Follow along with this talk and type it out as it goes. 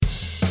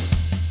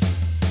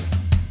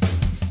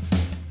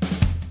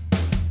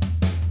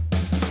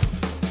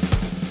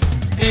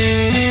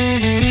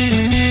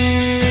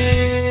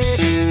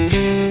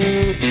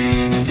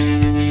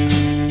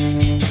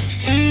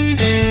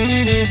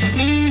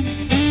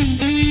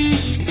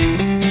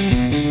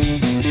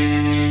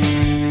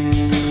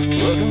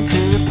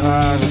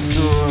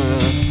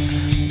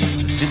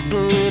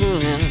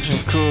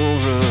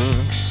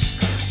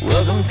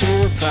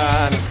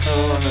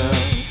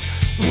Podosaurus.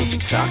 We'll be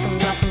talking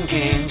about some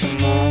games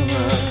and more.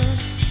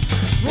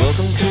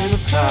 Welcome to the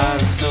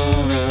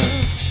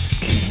Podosaurus.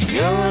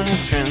 Kyo and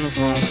his friends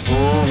long for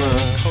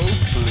us.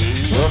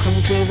 Hopefully.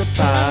 Welcome to the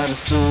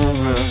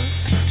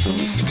Podosaurus. So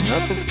listen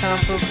up, it's time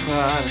for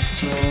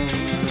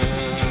Podosaurus.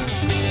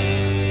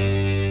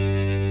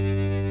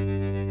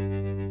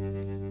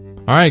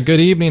 All right, good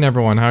evening,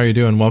 everyone. How are you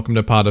doing? Welcome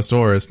to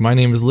Podosaurus. My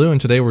name is Lou,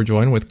 and today we're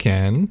joined with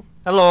Ken.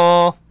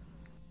 Hello.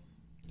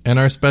 And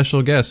our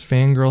special guest,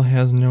 Fangirl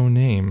Has No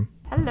Name.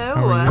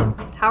 Hello.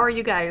 How are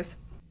you guys?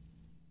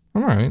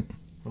 All right.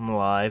 I'm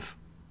alive.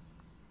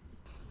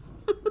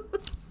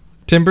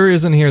 Timber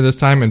isn't here this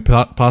time, and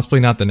possibly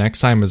not the next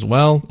time as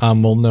well.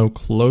 We'll know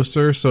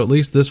closer, so at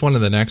least this one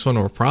and the next one,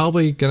 we're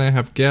probably going to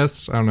have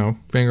guests. I don't know.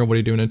 Fangirl, what are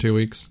you doing in 2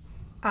 weeks?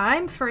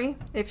 I'm free,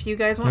 if you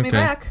guys want me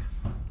back.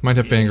 Might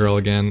have Fangirl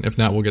again. If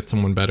not, we'll get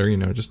someone better. You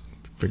know, just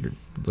figure.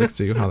 Let's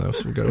see how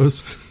this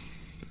goes.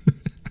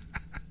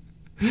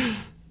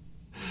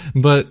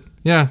 But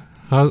yeah,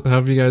 how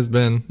have you guys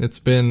been? It's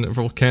been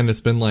for Ken.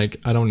 It's been like,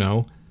 I don't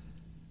know,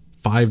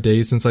 5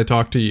 days since I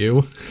talked to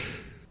you.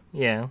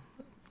 Yeah.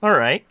 All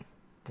right.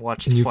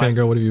 Watch. And you,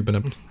 Fangirl, what have you been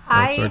up to?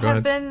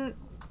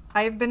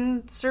 I've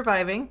been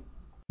surviving.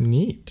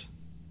 Neat.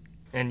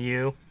 And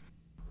you?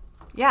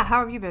 Yeah. How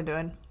have you been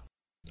doing?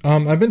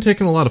 I've been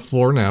taking a lot of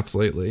floor naps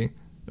lately.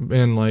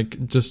 And,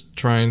 like, just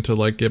trying to,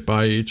 like, get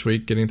by each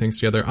week, getting things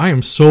together. I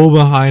am so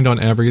behind on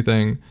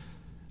everything.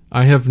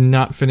 I have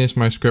not finished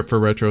my script for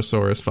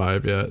Retrosaurus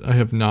 5 yet. I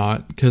have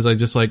not, because I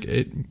just, like,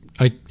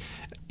 you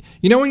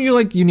know when you,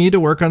 like, you need to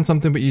work on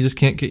something, but you just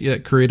can't get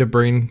that creative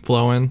brain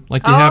flowing?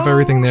 Like, you have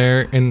everything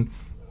there, and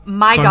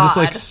my so God. I'm just,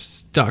 like,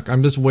 stuck.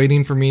 I'm just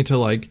waiting for me to,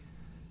 like,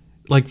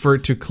 for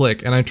it to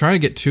click. And I'm trying to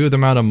get 2 of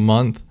them out a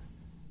month.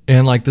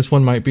 And, like, this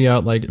one might be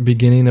out, like,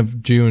 beginning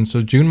of June.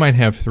 So June might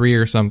have 3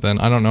 or something.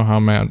 I don't know how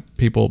mad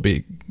people will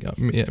be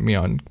me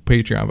on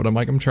Patreon, but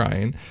I'm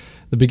trying.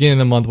 The beginning of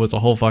the month was a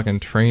whole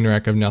fucking train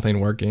wreck of nothing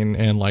working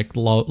and, like,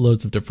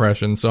 loads of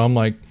depression. So I'm,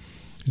 like,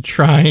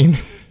 trying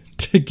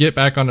to get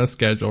back on a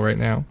schedule right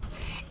now.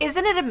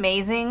 Isn't it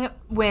amazing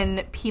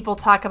when people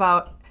talk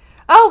about,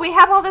 oh, we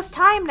have all this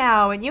time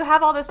now, and you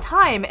have all this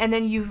time, and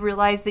then you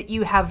realize that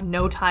you have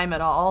no time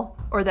at all,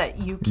 or that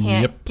you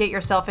can't get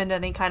yourself into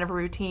any kind of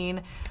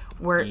routine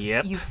where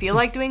you feel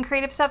like doing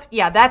creative stuff?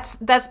 Yeah,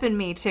 that's been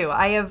me too.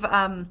 I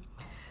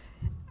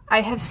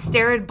have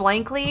stared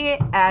blankly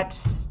at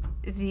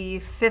the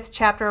 5th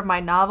chapter of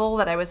my novel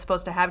that I was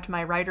supposed to have to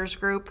my writers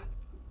group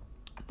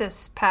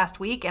this past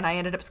week, and I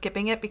ended up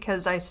skipping it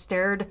because I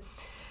stared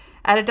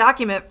at a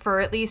document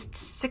for at least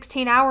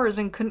 16 hours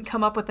and couldn't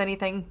come up with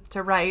anything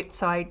to write,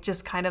 so I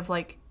just kind of,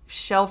 like,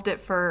 shelved it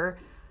for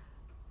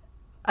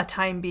a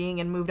time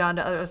being and moved on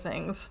to other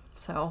things.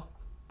 So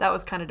that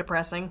was kind of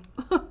depressing.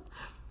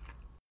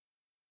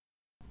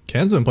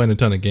 Ken's been playing a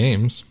ton of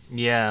games.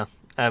 Yeah.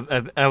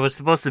 I was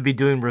supposed to be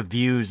doing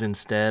reviews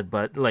instead,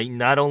 but, like,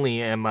 not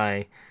only am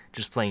I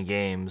just playing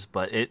games,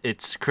 but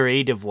it's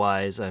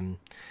creative-wise, I've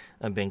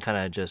been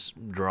kind of just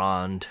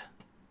drained.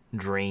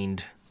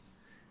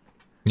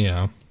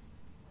 Yeah.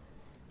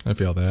 I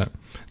feel that.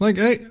 Like,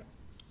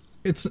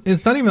 it's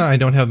not even that I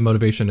don't have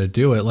motivation to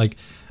do it. Like,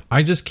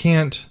 I just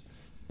can't.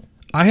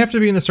 I have to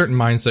be in a certain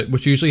mindset,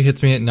 which usually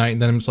hits me at night,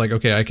 and then I'm just like,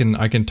 okay, I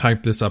can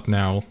type this up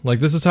now. Like,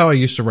 this is how I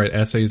used to write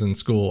essays in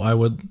school. I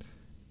would,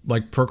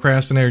 like,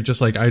 procrastinate, or just,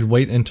 like, I'd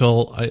wait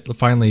until it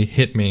finally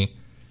hit me,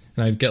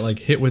 and I'd get, like,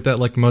 hit with that,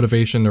 like,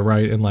 motivation to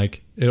write, and,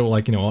 like, it'll,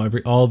 like, you know,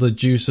 all the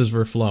juices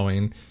were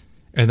flowing,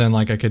 and then,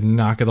 like, I could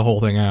knock the whole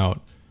thing out.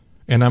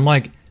 And I'm,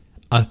 like,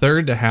 a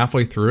third to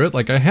halfway through it.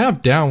 Like, I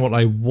have down what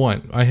I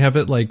want. I have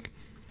it, like,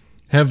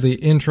 have the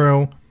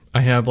intro,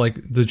 I have, like,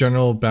 the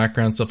general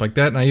background, stuff like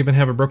that, and I even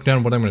have it broken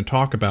down what I'm going to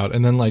talk about.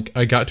 And then, like,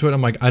 I got to it,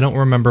 I'm like, I don't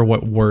remember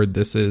what word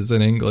this is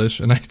in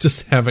English, and I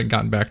just haven't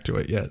gotten back to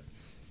it yet.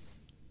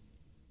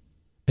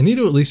 I need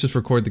to at least just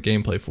record the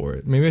gameplay for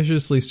it. Maybe I should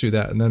just at least do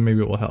that, and then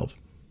maybe it will help.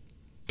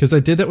 Because I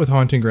did that with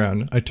Haunting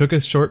Ground. I took a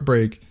short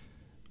break,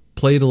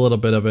 played a little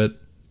bit of it,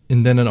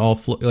 and then it all,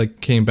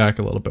 came back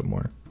a little bit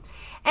more.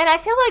 And I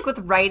feel like with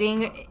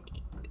writing,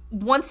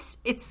 once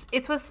at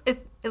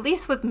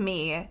least with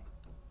me,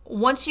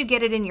 once you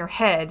get it in your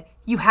head,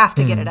 you have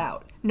to get it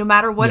out. No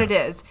matter what it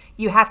is,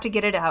 you have to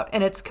get it out.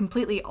 And it's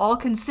completely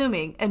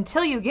all-consuming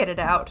until you get it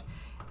out.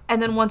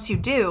 And then once you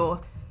do,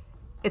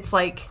 it's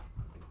like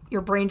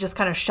your brain just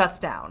kind of shuts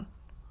down.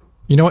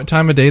 You know what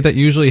time of day that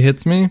usually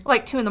hits me?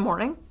 Like 2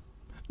 a.m.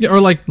 Yeah,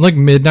 or like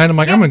midnight. I'm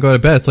like, I'm going to go to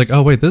bed. It's like,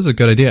 oh, wait, this is a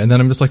good idea. And then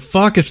I'm just like,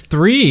 fuck, it's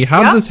 3.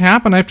 How did this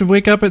happen? I have to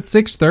wake up at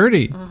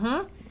 6:30.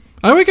 Mm-hmm.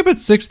 I wake up at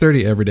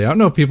 6:30 every day. I don't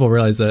know if people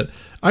realize that.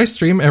 I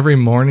stream every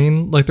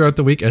morning, like throughout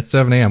the week at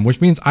 7 a.m.,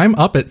 which means I'm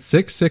up at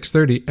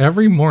 6:30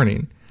 every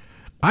morning.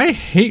 I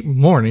hate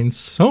mornings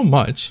so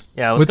much.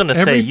 Yeah, I was going to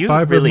say, you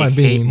really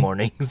hate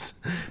mornings.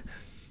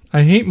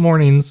 I hate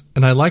mornings,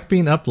 and I like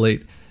being up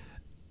late.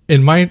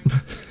 And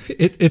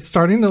it's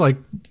starting to, like,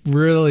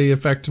 really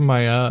affect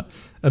my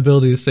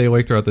ability to stay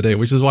awake throughout the day,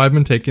 which is why I've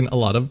been taking a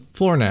lot of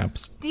floor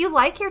naps. Do you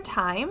like your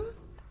time?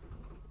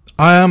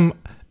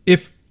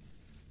 If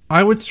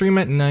I would stream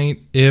at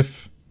night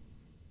if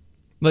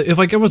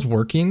like I was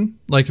working,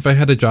 like if I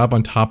had a job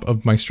on top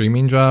of my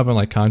streaming job and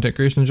like content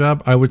creation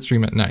job, I would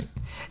stream at night.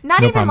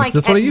 Not No even problem. like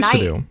That's at what I used to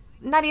night. do.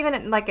 Not even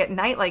at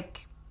night,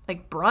 like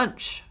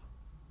brunch.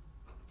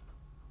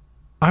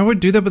 I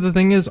would do that, but the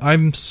thing is,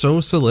 I'm so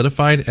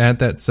solidified at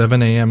that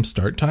 7 a.m.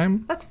 start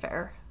time. That's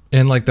fair.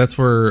 And like that's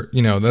where,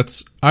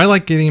 I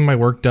like getting my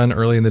work done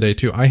early in the day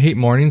too. I hate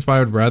mornings, but I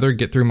would rather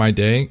get through my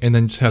day and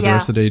then just have the Yeah.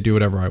 rest of the day do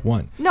whatever I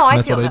want. No, And I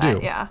that's feel what that. I do.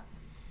 Yeah.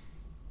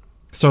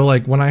 So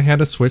like when I had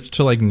to switch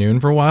to like noon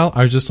for a while,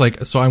 I was just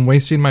like, so I'm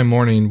wasting my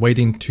morning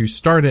waiting to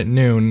start at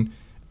noon,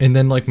 and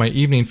then like my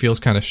evening feels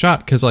kind of shot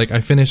because like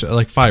I finish at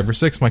like 5 or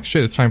 6. I'm like,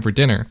 shit, it's time for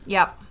dinner.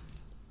 Yep.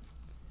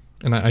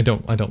 And I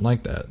don't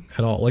like that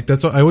at all. Like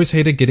that's what I always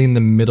hated, getting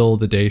the middle of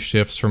the day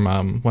shifts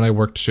from when I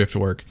worked shift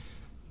work,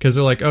 because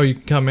they're like, oh, you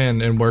can come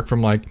in and work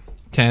from like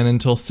 10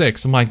 until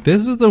 6. I'm like,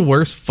 this is the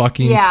worst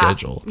fucking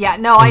schedule. Yeah,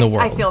 no, in the I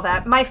world. feel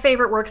that. My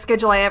favorite work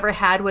schedule I ever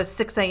had was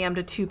 6 a.m.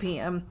 to 2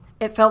 p.m.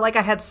 It felt like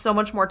I had so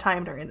much more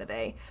time during the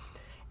day.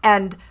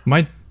 And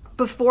My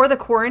before the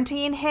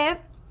quarantine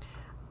hit,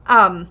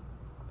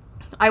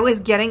 I was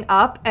getting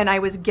up and I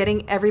was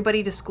getting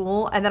everybody to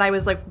school, and then I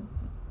was like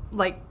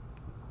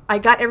I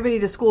got everybody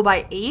to school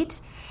by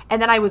 8,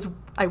 and then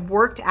I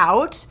worked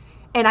out,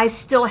 and I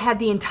still had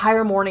the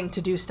entire morning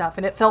to do stuff,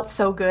 and it felt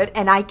so good.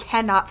 And I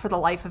cannot for the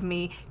life of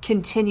me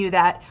continue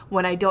that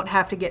when I don't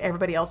have to get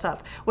everybody else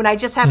up. When I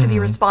just have to be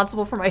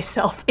responsible for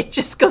myself, it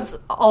just goes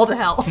all to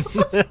hell.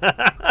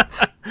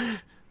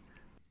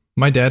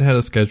 My dad had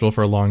a schedule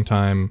for a long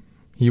time.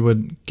 He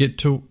would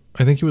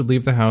I think he would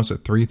leave the house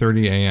at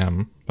 3:30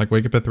 a.m. Like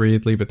wake up at 3,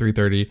 leave at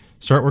 3:30,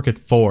 start work at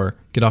 4,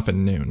 get off at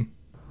noon.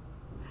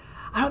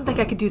 I don't think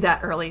I could do that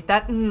early.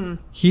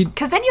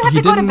 Because then you have he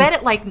to go to didn't- bed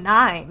at like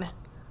 9.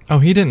 Oh,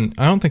 he didn't.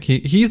 I don't think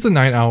he's a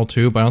night owl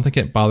too, but I don't think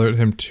it bothered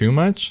him too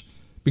much,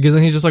 because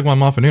then he's just like, well,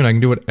 I'm off at noon, I can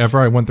do whatever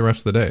I want the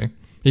rest of the day.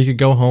 He could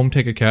go home,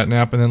 take a cat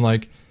nap, and then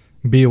like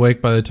be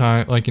awake by the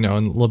time, like, in a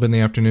little bit in the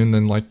afternoon,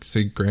 then like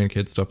see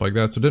grandkids, stuff like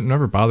that. So it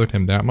never bothered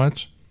him that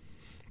much.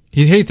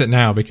 He hates it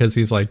now because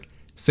he's like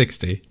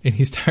 60 and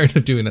he's tired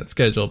of doing that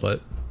schedule, but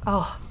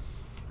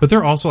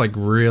they're also like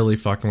really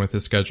fucking with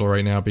his schedule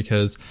right now,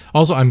 because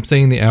also I'm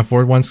saying the F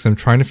word once because I'm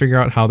trying to figure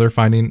out how they're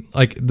finding,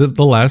 like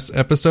the last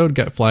episode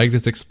got flagged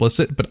as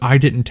explicit, but I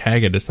didn't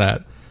tag it as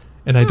that,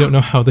 and I don't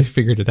know how they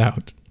figured it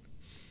out.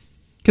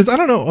 Because I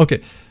don't know.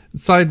 Okay,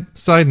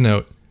 side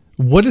note,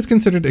 what is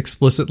considered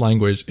explicit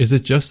language? Is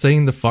it just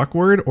saying the fuck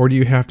word, or do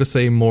you have to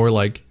say more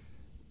like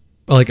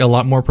a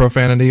lot more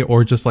profanity,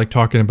 or just like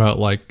talking about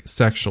like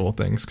sexual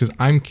things? Because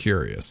I'm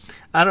curious.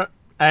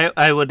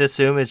 I would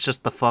assume it's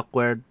just the fuck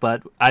word,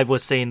 but I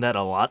was saying that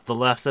a lot the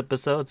last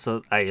episode,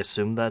 so I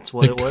assume that's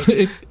what it was.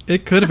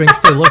 It could have been,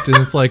 because I looked and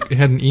it's like it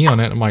had an E on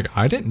it. I'm like,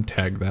 I didn't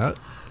tag that.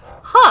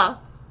 Huh.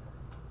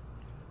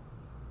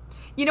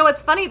 You know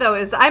what's funny though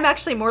is I'm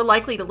actually more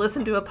likely to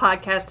listen to a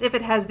podcast if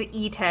it has the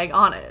E tag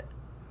on it.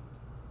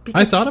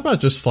 I thought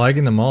about just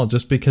flagging them all,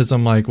 just because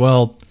I'm like,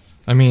 well,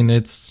 I mean,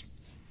 it's,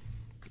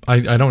 I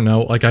don't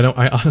know, like I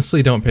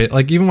honestly don't pay,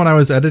 like even when I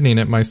was editing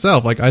it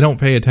myself, like I don't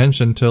pay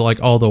attention to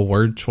like all the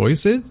word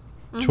usage,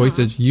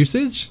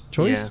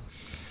 Yeah.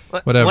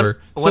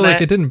 whatever. When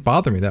It didn't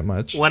bother me that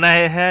much. When I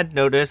had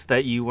noticed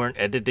that you weren't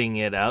editing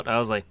it out, I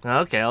was like,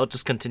 okay, I'll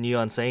just continue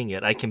on saying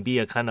it. I can be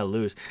a kind of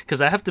loose,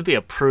 because I have to be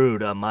a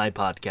prude on my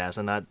podcast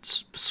and not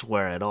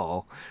swear at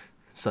all.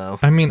 So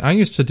I mean, I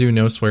used to do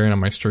no swearing on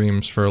my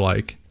streams for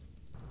like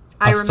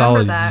I a remember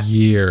solid that.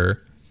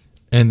 year,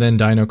 and then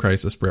Dino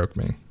Crisis broke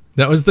me.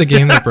 That was the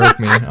game that broke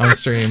me on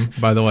stream,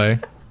 by the way.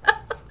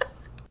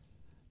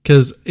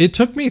 Because it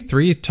took me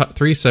three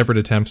separate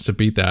attempts to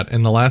beat that,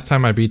 and the last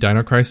time I beat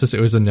Dino Crisis,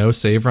 it was a no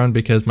save run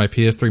because my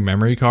PS3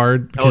 memory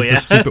card, because yeah. the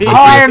stupid way Oh,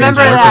 I PS3s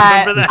remember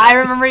work, that. I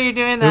remember you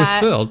doing it was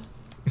that. filled.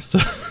 So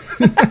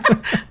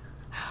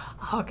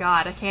Oh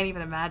god, I can't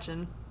even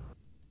imagine.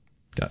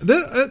 yeah,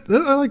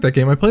 I like that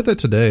game. I played that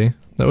today.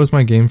 That was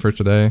my game for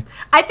today.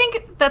 I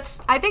think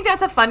that's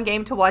a fun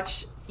game to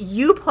watch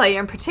you play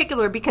in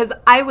particular, because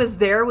I was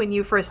there when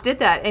you first did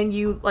that and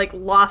you like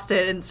lost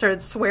it and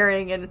started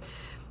swearing, and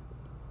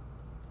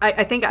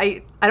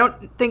I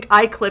don't think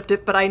I clipped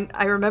it, but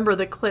I remember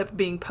the clip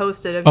being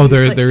posted of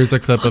There is a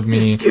clip of me.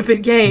 this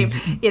stupid game,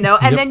 and Yep.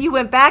 then you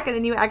went back and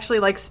then you actually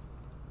like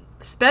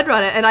sped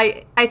run it, and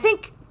I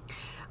think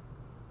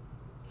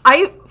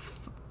I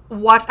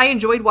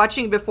enjoyed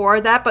watching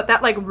before that, but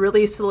that like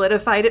really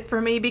solidified it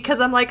for me, because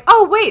I'm like,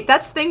 oh wait,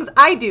 that's things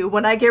I do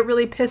when I get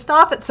really pissed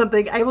off at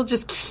something. I will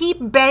just keep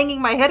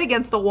banging my head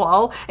against the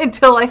wall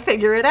until I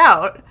figure it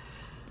out.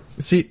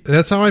 See,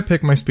 that's how I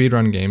pick my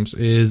speedrun games,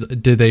 is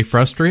did they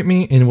frustrate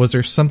me, and was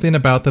there something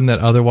about them that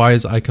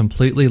otherwise I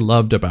completely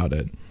loved about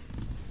it?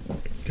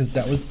 Because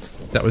that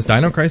was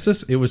Dino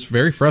Crisis. It was a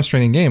very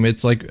frustrating game.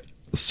 It's like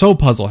so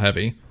puzzle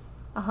heavy.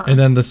 And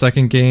then the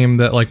second game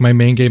that like my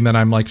main game that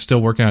I'm like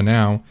still working on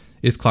now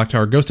is Clock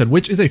Tower Ghosthead,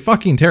 which is a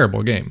fucking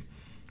terrible game.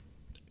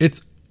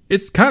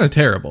 It's kind of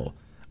terrible,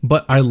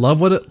 but I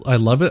love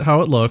it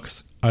how it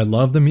looks. I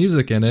love the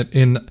music in it,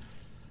 and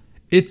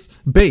It's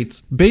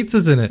Bates. Bates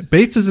is in it.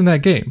 Bates is in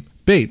that game.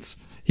 Bates.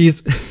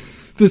 He's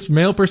this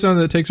male persona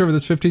that takes over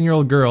this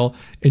 15-year-old girl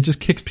and just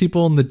kicks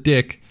people in the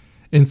dick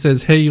and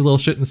says, "Hey, you little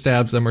shit," and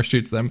stabs them or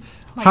shoots them.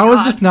 How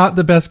is this not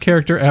the best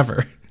character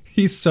ever?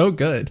 He's so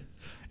good.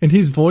 And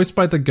he's voiced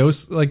by the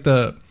ghost, like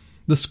the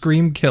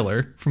Scream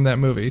killer from that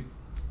movie.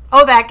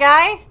 Oh, that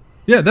guy?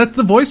 Yeah, that's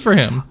the voice for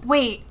him.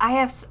 Wait,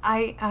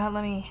 let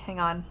me, hang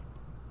on.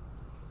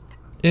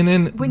 And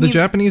in the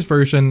Japanese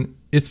version,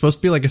 it's supposed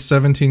to be like a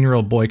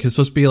 17-year-old boy, because it's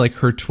supposed to be like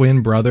her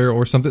twin brother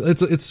or something.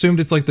 It's assumed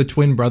it's like the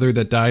twin brother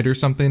that died or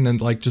something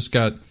and like just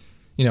got,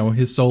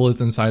 his soul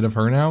is inside of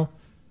her now.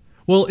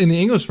 Well, in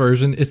the English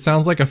version, it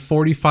sounds like a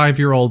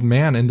 45-year-old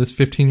man in this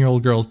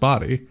 15-year-old girl's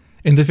body.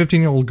 And the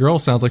 15-year-old girl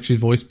sounds like she's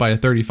voiced by a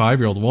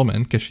 35-year-old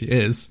woman, because she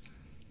is.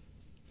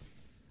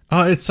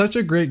 It's such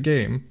a great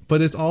game,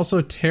 but it's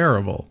also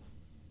terrible.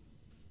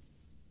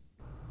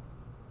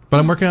 But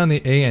I'm working on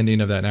the A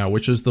ending of that now,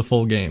 which is the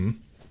full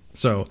game.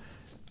 So,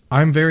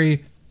 I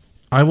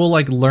will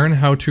like learn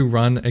how to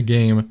run a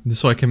game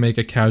so I can make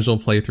a casual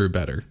playthrough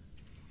better.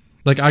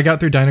 Like, I got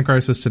through Dino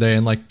Crisis today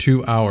in like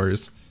 2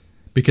 hours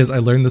because I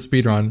learned the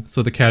speedrun,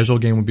 so the casual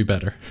game would be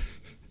better.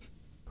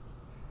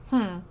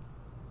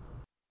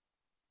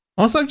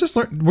 Also, I've just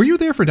learned... Were you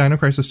there for Dino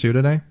Crisis 2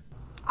 today?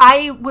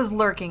 I was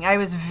lurking. I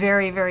was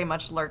very, very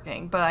much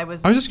lurking, but I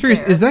was just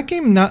curious, there. Is that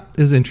game not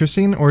as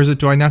interesting, or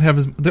do I not have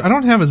I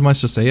don't have as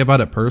much to say about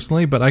it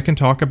personally, but I can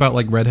talk about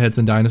like redheads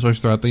and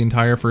dinosaurs throughout the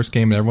entire first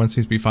game and everyone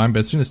seems to be fine, but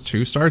as soon as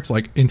 2 starts,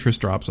 like, interest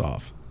drops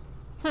off.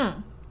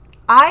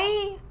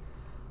 I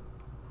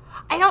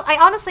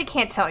honestly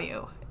can't tell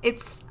you.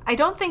 I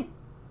don't think...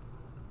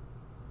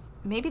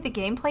 Maybe the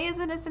gameplay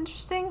isn't as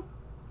interesting?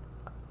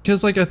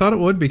 Because, like, I thought it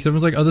would be, because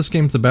everyone's like, oh, this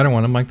game's the better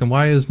one. I'm like, then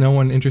why is no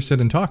one interested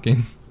in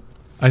talking?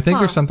 I think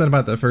there's something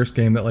about the first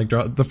game that, like,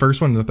 the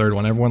first one and the third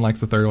one. Everyone likes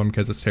the third one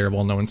because it's terrible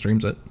and no one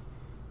streams it.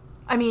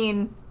 I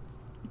mean,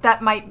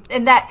 that might...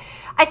 And that...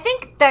 I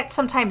think that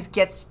sometimes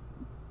gets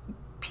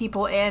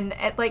people in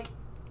at, like,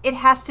 it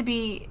has to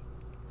be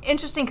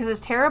interesting because it's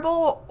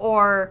terrible,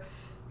 or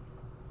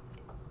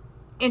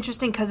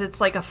interesting because it's,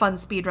 like, a fun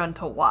speedrun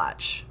to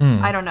watch.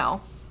 I don't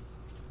know.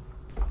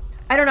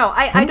 I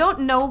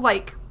don't know,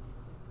 like...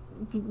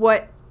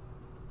 what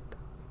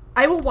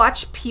I will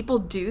watch people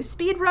do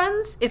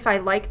speedruns if I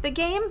like the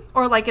game,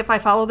 or like if I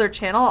follow their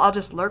channel, I'll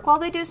just lurk while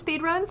they do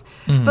speedruns.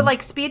 But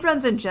like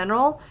speedruns in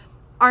general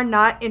are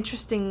not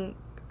interesting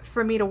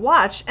for me to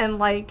watch. And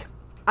like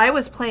I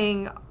was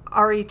playing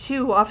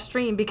RE2 off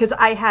stream because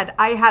I had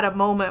a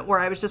moment where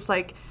I was just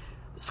like,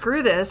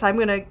 screw this, I'm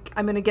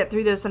gonna get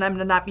through this and I'm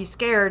gonna not be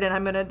scared, and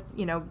I'm gonna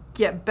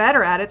get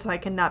better at it so I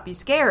can not be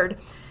scared.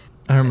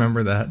 I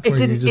remember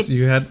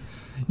that.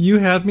 You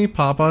had me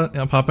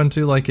pop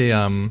into like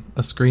a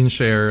screen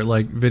share,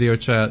 like, video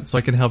chat so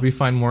I can help you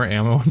find more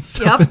ammo and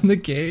stuff in the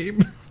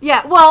game.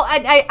 Yeah, well,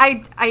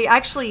 I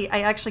actually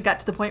got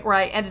to the point where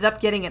I ended up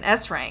getting an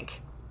S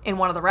rank in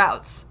one of the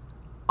routes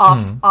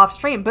off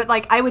stream. But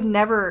like I would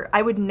never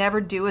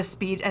do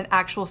an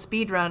actual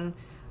speed run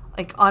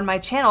like on my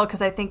channel,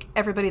 because I think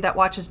everybody that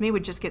watches me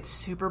would just get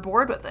super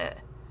bored with it.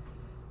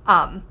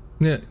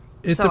 Yeah.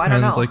 It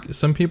depends. Like,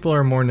 some people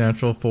are more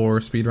natural for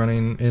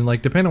speedrunning, and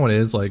like, depending on what it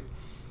is, like,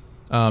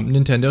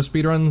 Nintendo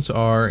speedruns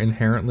are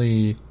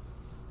inherently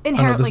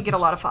get a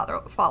lot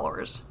of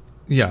followers.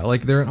 Yeah,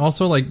 like, they're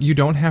also like, you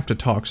don't have to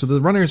talk, so the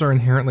runners are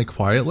inherently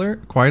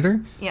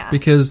quieter. Yeah.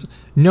 Because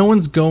no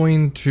one's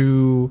going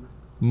to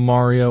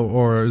Mario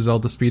or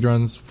Zelda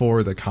speedruns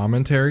for the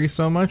commentary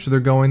so much. They're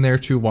going there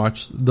to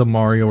watch the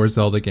Mario or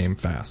Zelda game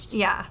fast.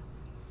 Yeah.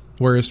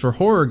 Whereas for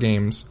horror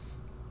games,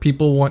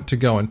 people want to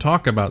go and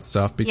talk about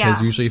stuff, because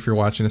usually if you're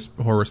watching a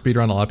horror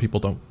speedrun, a lot of people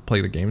don't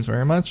play the games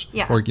very much,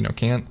 or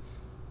can't.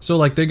 So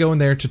like, they go in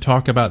there to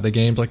talk about the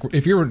games. Like,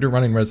 if you're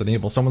running Resident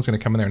Evil, someone's going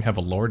to come in there and have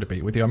a lore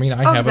debate with you. I mean,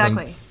 I have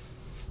it.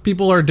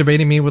 People are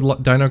debating me with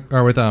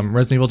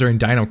Resident Evil during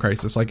Dino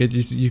Crisis. Like,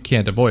 you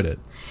can't avoid it.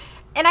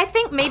 And I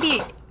think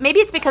maybe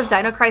it's because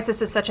Dino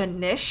Crisis is such a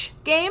niche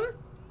game,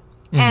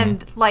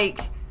 and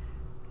like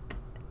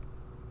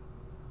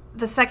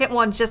the second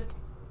one just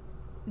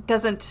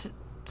doesn't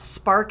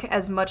spark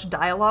as much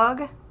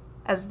dialogue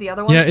as the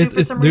other ones do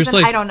for some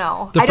reason. Like, I don't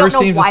know. The first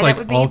game's just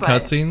like all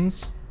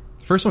cutscenes.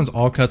 The first one's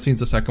all cutscenes.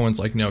 The second one's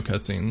like no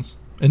cutscenes,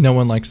 and no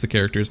one likes the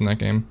characters in that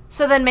game.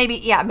 So then maybe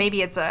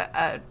it's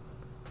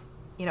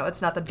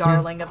it's not the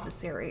darling of the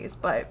series,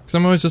 but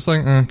some of it's just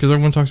like, because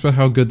everyone talks about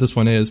how good this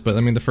one is, but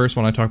I mean, the first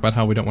one I talk about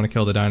how we don't want to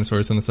kill the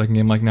dinosaurs, and the second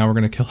game, like, now we're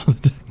going to kill all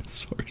the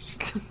dinosaurs.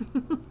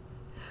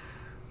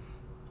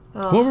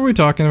 What were we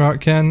talking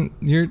about, Ken?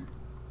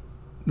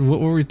 What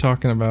were we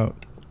talking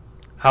about?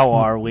 How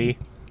are we?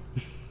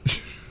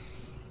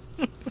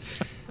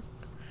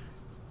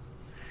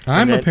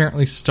 I'm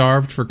apparently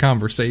starved for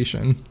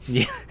conversation.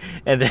 Yeah,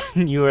 and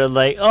then you were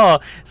like, oh,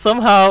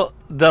 somehow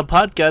the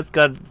podcast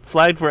got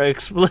flagged for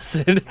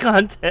explicit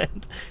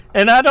content,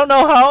 and I don't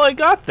know how I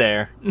got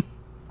there.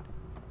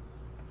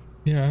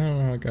 Yeah, I don't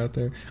know how I got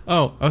there.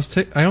 Oh,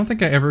 I don't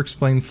think I ever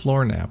explained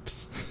floor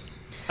naps.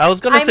 I was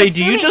gonna I'm say, do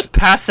you assuming- just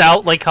pass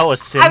out like how a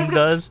sim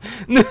does?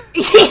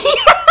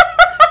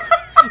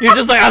 You're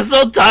just like, I'm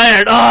so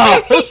tired.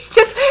 Oh, He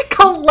just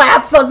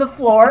collapse on the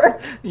floor.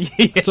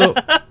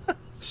 yeah.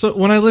 So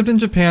when I lived in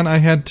Japan, I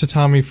had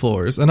tatami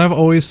floors, and I've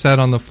always sat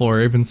on the floor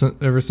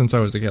ever since I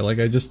was a kid. Like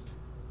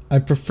I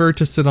prefer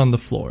to sit on the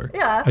floor.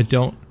 Yeah.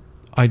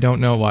 I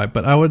don't know why,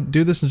 but I would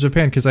do this in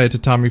Japan because I had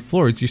tatami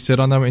floors. You sit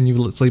on them and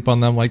you sleep on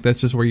them. Like that's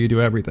just where you do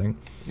everything.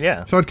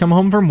 Yeah. So I'd come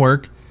home from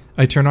work,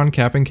 I turn on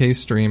Cap and K's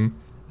stream.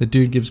 The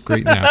dude gives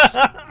great naps.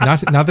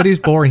 Not that he's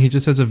boring, he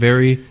just has a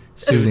very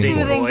soothing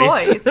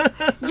voice. Voice.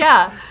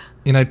 Yeah.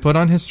 And I'd put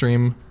on his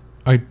stream.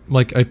 I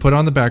put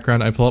on the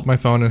background. I pull up my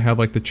phone and have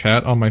like the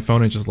chat on my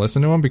phone and just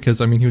listen to him because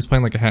I mean he was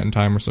playing like a Hat in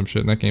Time or some shit,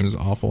 and that game is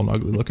awful and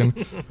ugly looking.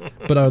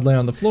 But I would lay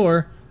on the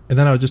floor and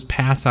then I would just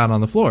pass out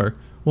on the floor.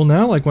 Well,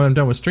 now like when I'm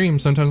done with stream,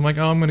 sometimes I'm like,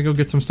 oh, I'm gonna go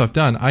get some stuff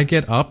done. I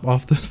get up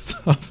off the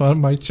stuff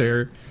on my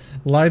chair,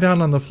 lie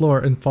down on the floor,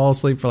 and fall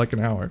asleep for like an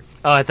hour.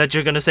 Oh, I thought you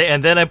were gonna say,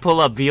 and then I pull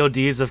up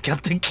VODs of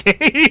Captain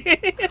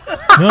K.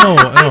 No,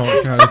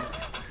 oh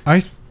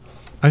god.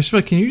 I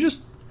should. Can you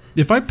just?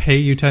 If I pay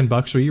you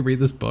 $10, will you read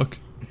this book?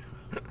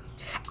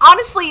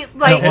 Honestly,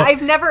 like, No, well-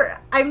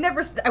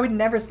 I would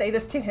never say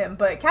this to him,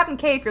 but Captain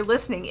K, if you're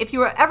listening, if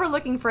you are ever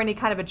looking for any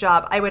kind of a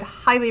job, I would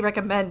highly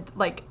recommend,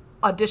 like,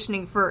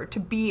 auditioning to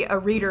be a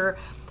reader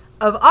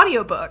of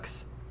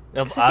audiobooks.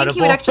 Of I think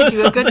he would Audible actually or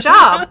do a good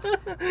job.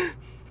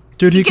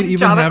 Dude, he get could a even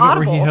job at have it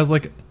where he Audible. has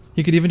like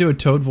he could even do a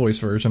Toad voice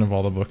version of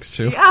all the books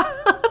too. Yeah.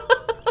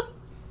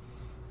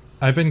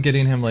 I've been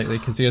getting him lately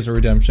because he has a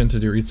redemption to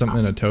read something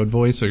in a Toad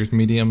voice. So there's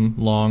medium,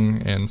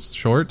 long, and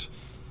short.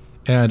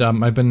 And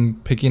I've been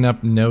picking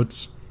up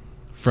notes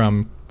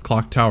from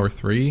Clock Tower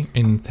 3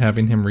 and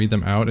having him read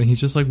them out. And he's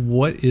just like,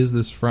 what is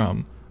this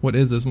from? What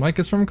is this? Mike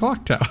is from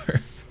Clock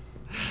Tower.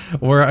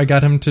 Or I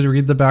got him to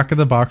read the back of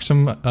the box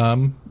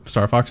from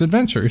Star Fox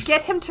Adventures.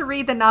 Get him to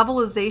read the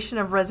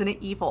novelization of Resident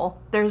Evil.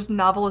 There's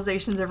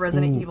novelizations of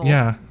Resident Ooh, Evil.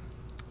 yeah.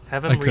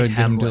 Have I him could read get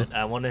him to- Hamlet.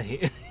 I want to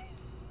hear.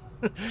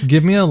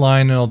 Give me a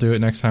line and I'll do it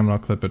next time and I'll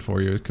clip it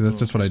for you. Because that's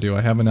just what I do.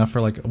 I have enough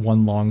for like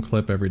one long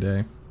clip every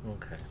day.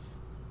 Okay.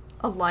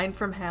 A line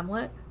from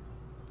Hamlet.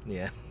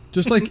 Yeah.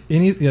 Just like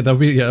that would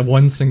be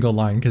one single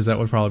line because that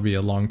would probably be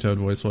a long Toad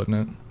voice,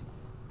 wouldn't it?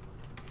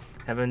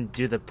 Have him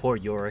do the poor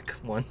Yorick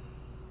one.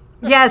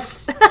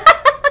 Yes.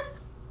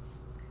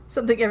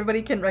 Something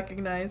everybody can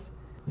recognize.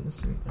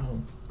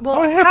 Well,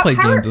 Oh, I have played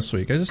how games are- this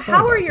week. I just thought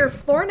How are about your that.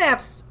 floor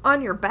naps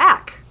on your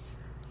back?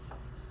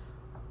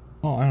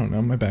 Oh, I don't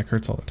know. My back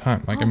hurts all the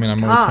time. Like, Oh I mean, my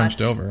I'm always God.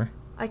 hunched over.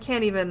 I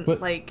can't even,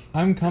 But like...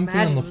 I'm comfy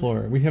on the imagine.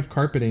 floor. We have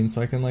carpeting,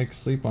 so I can, like,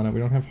 sleep on it. We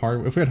don't have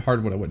hardwood. If we had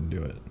hardwood, I wouldn't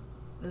do it.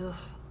 Ugh.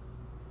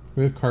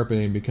 We have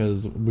carpeting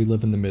because we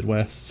live in the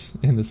Midwest,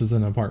 and this is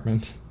an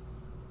apartment.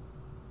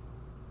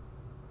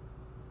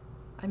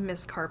 I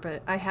miss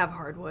carpet. I have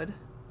hardwood.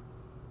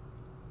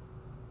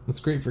 It's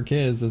great for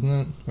kids, isn't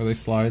it? Where they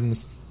slide and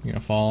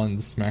fall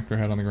and smack their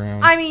head on the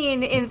ground. I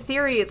mean, in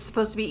theory, it's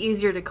supposed to be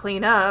easier to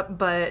clean up,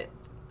 but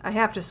I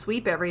have to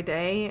sweep every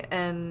day,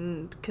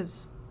 and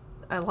because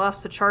I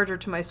lost the charger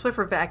to my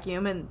Swiffer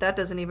vacuum, and that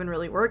doesn't even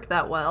really work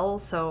that well,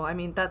 so, I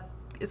mean, that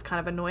is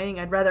kind of annoying.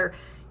 I'd rather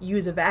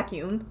use a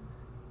vacuum,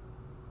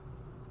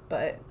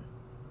 but,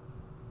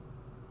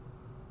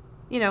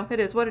 it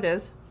is what it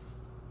is.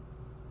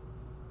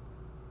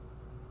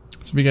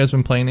 So have you guys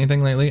been playing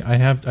anything lately?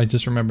 I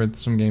just remembered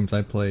some games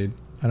I played.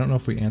 I don't know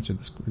if we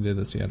did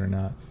this yet or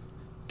not.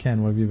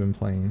 Ken, what have you been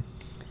playing?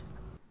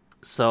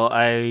 So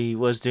I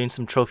was doing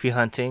some trophy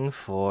hunting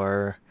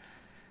for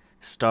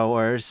Star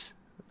Wars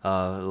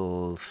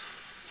Fallen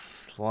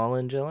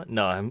Jedi?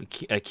 No,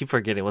 I keep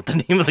forgetting what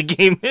the name of the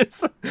game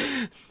is.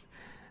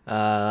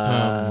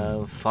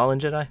 Fallen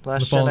Jedi?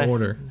 Last The Fallen Jedi?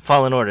 Order.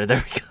 Fallen Order,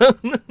 there we go.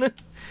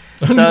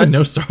 I don't even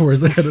know Star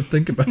Wars. I had to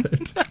think about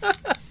it.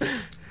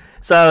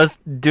 So I was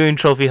doing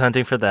trophy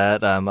hunting for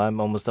that. I'm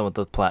almost done with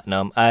the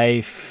platinum.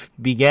 I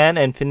began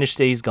and finished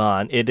Days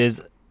Gone. It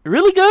is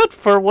really good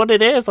for what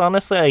it is.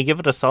 Honestly, I give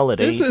it a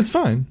solid 8. It's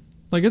fine.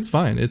 Like, it's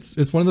fine. It's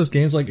one of those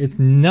games, like, it's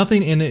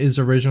nothing in it is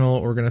original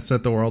or going to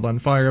set the world on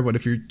fire, but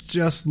if you're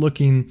just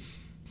looking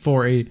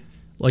for a,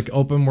 like,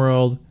 open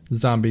world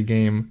zombie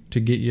game to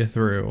get you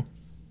through,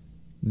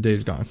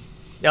 Days Gone.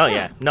 Oh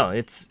yeah, no,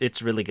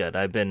 it's really good.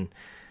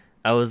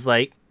 I was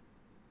like,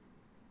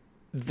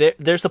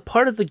 there's a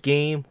part of the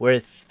game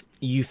where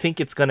you think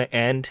it's gonna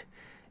end,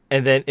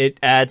 and then it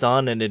adds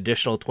on an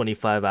additional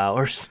 25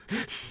 hours.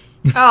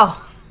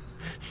 Oh,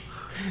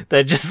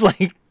 That just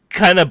like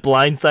kind of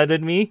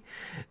blindsided me,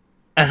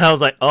 and I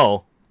was like,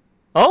 oh,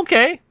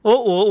 okay,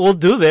 we'll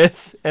do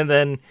this. And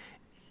then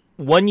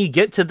when you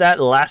get to that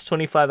last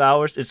 25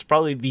 hours, it's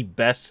probably the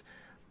best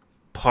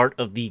part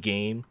of the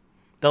game.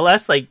 The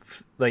last like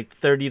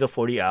 30 to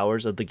 40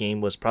 hours of the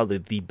game was probably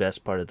the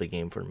best part of the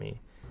game for me.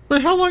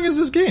 Wait, how long is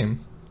this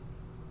game?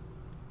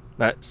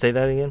 Say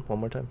that again one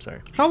more time. Sorry.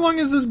 How long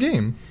is this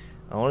game?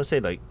 I want to say,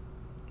 like,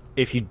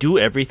 if you do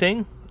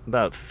everything,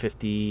 about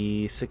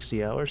 50,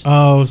 60 hours.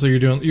 Oh, so you're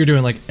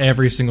doing like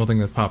every single thing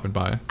that's popping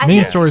by. I Main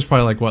think- story is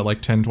probably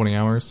like 10, 20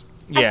 hours?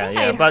 Yeah, I think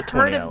I had about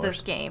heard 20 of hours.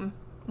 this game,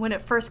 when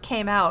it first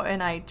came out,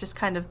 and I just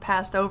kind of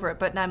passed over it,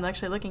 but now I'm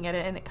actually looking at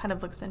it, and it kind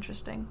of looks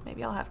interesting.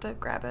 Maybe I'll have to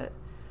grab it.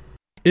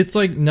 It's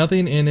like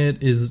nothing in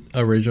it is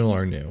original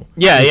or new.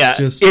 Yeah,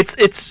 Just,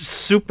 it's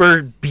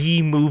super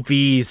B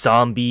movie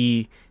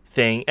zombie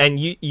thing, and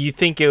you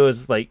think it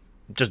was like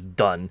just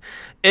done.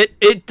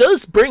 It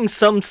does bring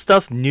some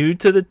stuff new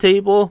to the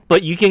table,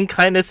 but you can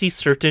kind of see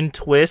certain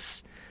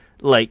twists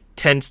like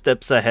 10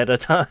 steps ahead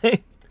of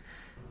time.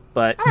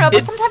 But I don't know,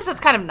 but sometimes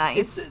it's kind of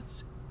nice.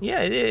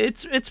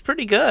 It's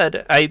pretty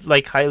good. I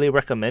like highly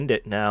recommend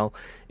it now.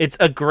 It's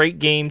a great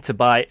game to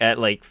buy at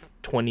like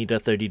 $20 to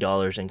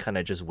 $30 and kind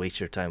of just waste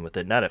your time with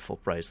it, not at full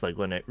price. Like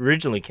when it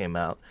originally came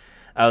out,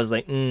 I was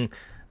like,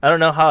 I don't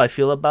know how I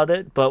feel about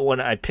it, but when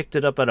I picked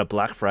it up at a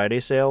Black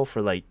Friday sale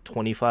for like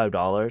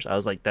 $25, I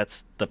was like,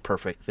 that's the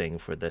perfect thing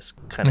for this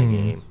kind of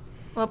game.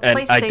 Well, And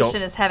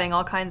PlayStation is having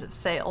all kinds of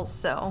sales,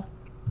 so...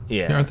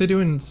 Yeah. aren't they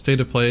doing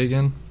State of Play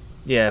again?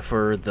 Yeah,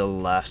 for The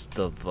Last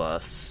of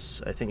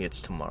Us. I think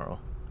it's tomorrow.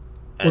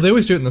 Well, they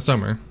always do it in the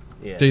summer.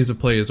 Yeah. Days of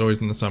Play is always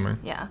in the summer.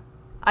 Yeah.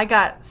 I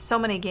got so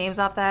many games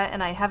off that,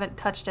 and I haven't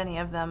touched any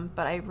of them,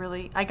 but I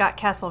got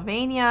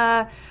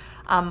Castlevania,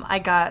 I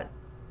got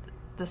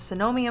the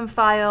Sinomium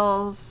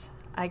Files,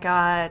 I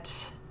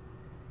got,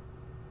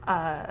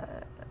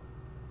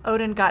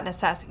 Odin got an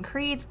Assassin's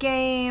Creed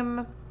game,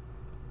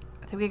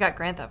 I think we got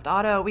Grand Theft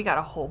Auto, we got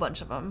a whole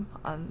bunch of them.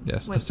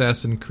 Yes,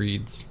 Assassin's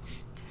Creeds.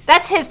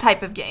 That's his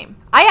type of game.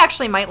 I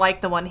actually might like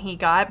the one he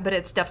got, but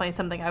it's definitely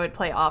something I would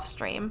play off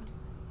stream.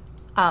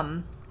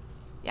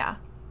 Yeah.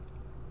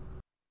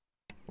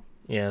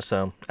 Yeah,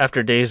 so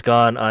after Days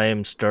Gone, I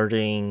am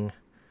starting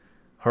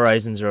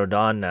Horizon Zero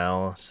Dawn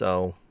now,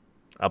 so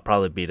I'll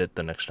probably beat it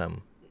the next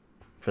time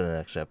for the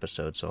next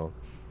episode. So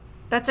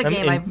That's a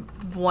game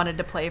I've wanted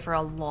to play for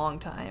a long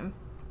time.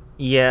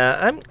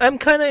 yeah, I'm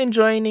kind of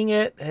enjoying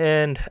it,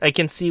 and I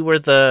can see where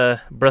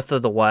the Breath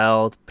of the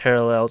Wild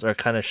parallels are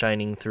kind of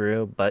shining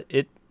through, but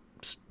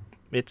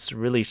it's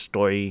really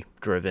story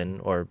driven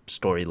or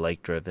story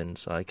like driven,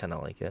 so I kind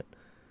of like it.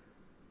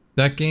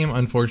 That game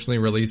unfortunately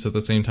released at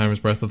the same time as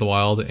Breath of the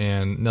Wild,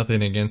 and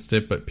nothing against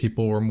it, but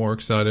people were more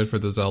excited for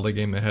the Zelda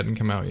game that hadn't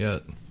come out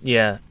yet.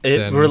 Yeah, it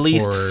Then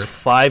released for-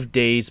 5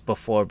 days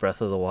before Breath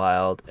of the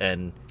Wild,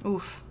 and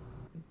Oof.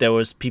 there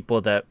was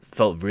people that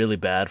felt really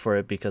bad for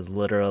it because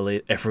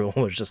literally everyone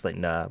was just like,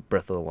 nah,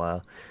 Breath of the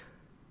Wild.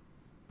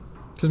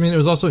 'Cause, I mean, it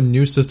was also a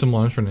new system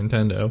launch for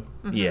Nintendo.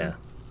 Yeah.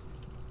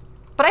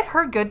 But I've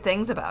heard good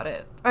things about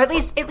it. Or at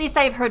least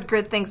I've heard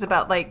good things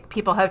about, like,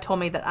 people have told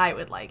me that I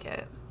would like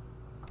it.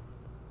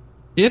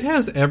 It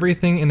has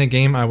everything in a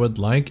game I would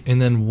like,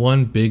 and then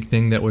one big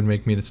thing that would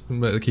make me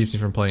that keeps me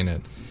from playing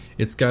it.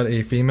 It's got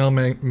a female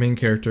main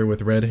character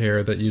with red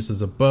hair that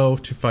uses a bow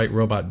to fight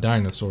robot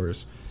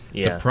dinosaurs.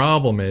 Yeah. The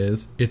problem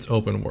is it's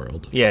open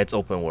world. Yeah, it's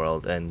open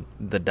world, and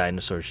the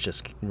dinosaurs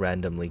just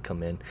randomly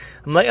come in.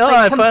 I'm like, oh,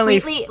 I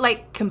finally...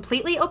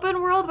 completely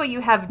open world where you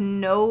have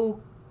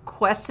no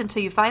quests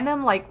until you find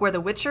them, like where The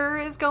Witcher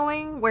is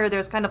going, where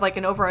there's kind of like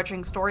an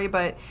overarching story,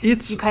 but you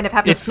kind of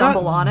have to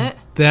stumble on it.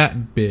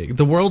 That big.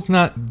 The world's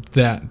not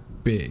that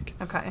big.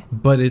 Okay.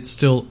 But it's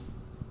still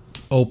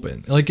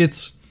open. Like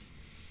it's,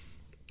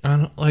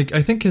 I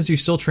think because you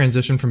still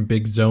transition from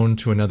big zone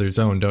to another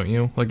zone, don't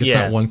you? Like it's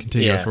not one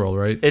continuous world,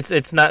 right?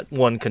 It's not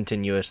one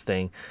continuous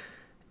thing.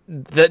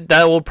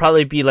 That will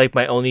probably be like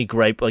my only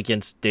gripe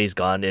against Days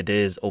Gone. It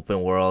is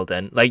open world,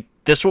 and like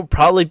this will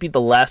probably be the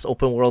last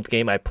open world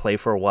game I play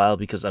for a while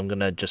because I'm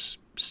gonna just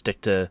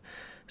stick to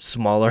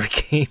smaller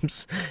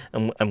games.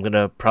 I'm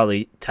gonna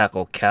probably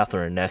tackle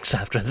Catherine next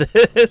after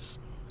this.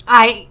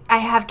 I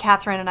have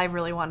Catherine, and I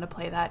really wanted to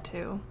play that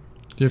too.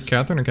 Do you have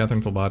Catherine or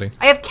Catherine Full Body?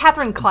 I have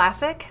Catherine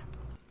Classic.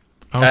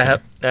 Okay.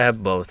 I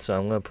have both, so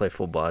I'm gonna play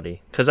Full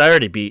Body because I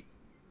already beat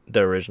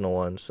the original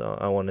one, so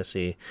I want to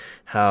see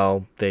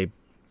how they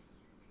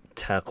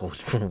tackle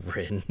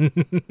Rin.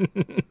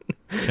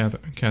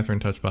 Catherine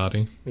Touch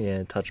Body.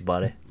 Yeah, Touch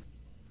Body.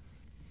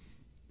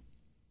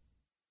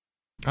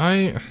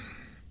 I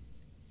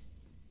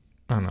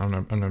don't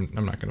know. I'm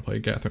not going to play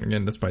Catherine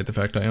again, despite the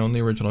fact I own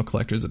the original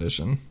collector's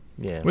edition.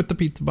 Yeah. With the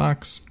pizza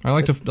box. I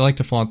like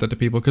to flaunt that to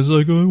people because they're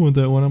like, oh, I want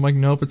that one. I'm like,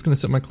 nope, it's going to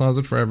sit in my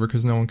closet forever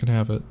because no one can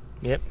have it.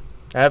 Yep.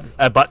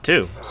 I bought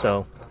 2,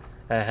 so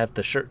I have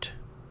the shirt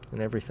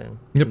and everything.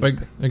 Yep,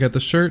 I got the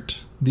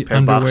shirt, the Pair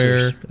of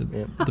underwear. boxers.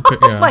 Yep.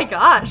 Oh my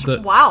gosh!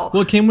 Wow.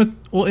 Well, it came with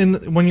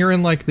when you're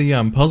in like the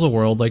puzzle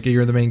world, like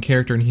you're the main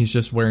character and he's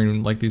just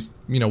wearing like these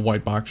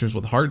white boxers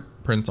with heart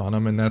prints on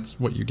them, and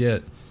that's what you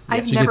get.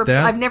 I've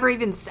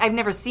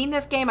never seen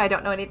this game. I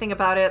don't know anything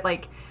about it.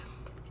 Like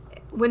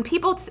when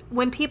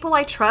people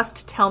I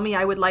trust tell me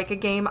I would like a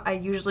game, I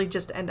usually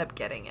just end up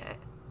getting it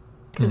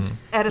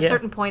because at a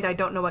certain point I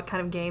don't know what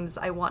kind of games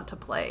I want to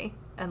play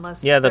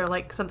unless they're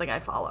like something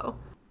I follow.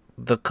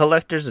 The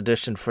collector's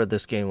edition for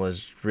this game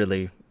was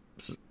really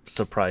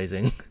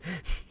surprising.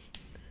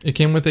 It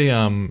came with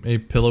a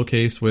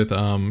pillowcase with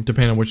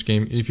depending on which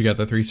game, if you got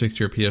the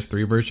 360 or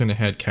PS3 version, it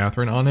had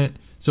Catherine on it.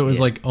 So it was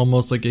like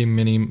almost like a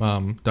mini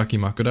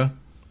Dakimakura.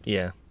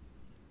 Yeah.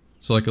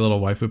 So like a little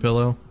waifu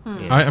pillow.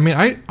 I mean,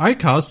 I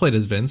cosplayed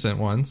as Vincent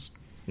once.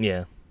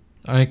 Yeah.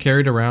 I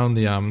carried around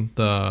the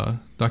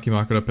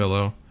Dakimakura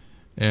pillow,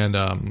 and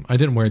I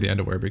didn't wear the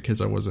underwear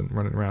because I wasn't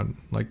running around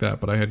like that.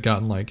 But I had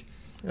gotten like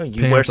Oh,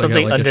 you pants, wear I got,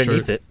 something like, a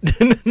underneath shirt.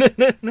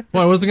 it.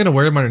 Well, I wasn't gonna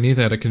wear them underneath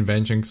at a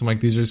convention because I'm like,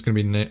 these are just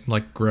gonna be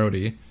like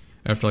grody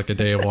after like a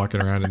day of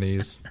walking around in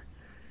these.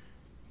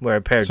 Wear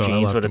a pair of So I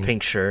jeans left with a them.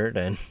 pink shirt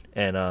and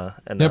Yep.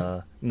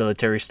 a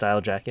military style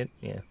jacket.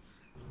 Yeah.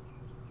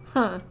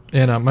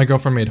 And my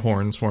girlfriend made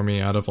horns for me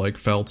out of like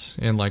felt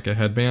and like a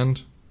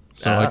headband.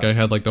 So like I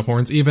had like the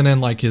horns even in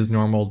like his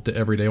normal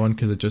everyday one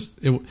because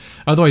it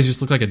otherwise you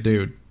just look like a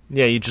dude.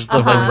 Yeah, you just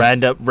look like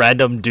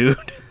random dude.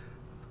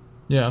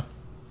 Yeah.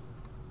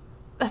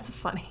 That's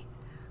funny.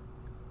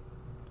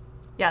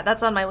 Yeah,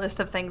 that's on my list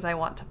of things I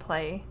want to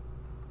play.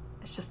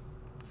 It's just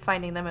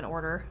finding them in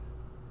order.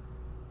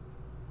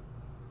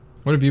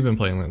 What have you been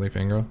playing lately,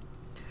 Fangirl?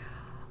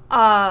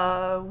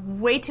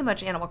 Way too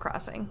much Animal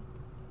Crossing.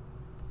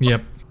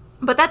 Yep.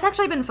 But that's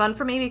actually been fun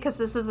for me because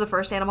this is the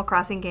first Animal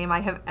Crossing game I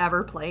have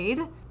ever played.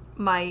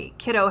 My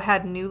kiddo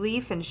had New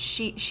Leaf, and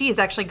she has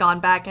actually gone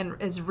back and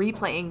is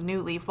replaying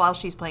New Leaf while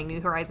she's playing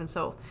New Horizons,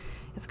 so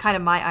it's kind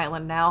of my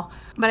island now.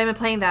 But I've been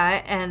playing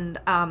that, and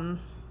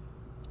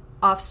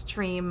off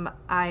stream,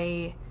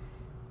 I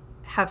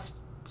have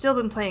still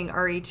been playing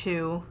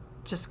RE2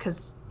 just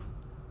because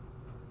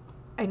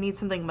I need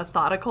something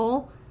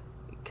methodical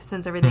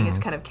since everything is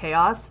kind of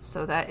chaos,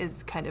 so that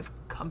is kind of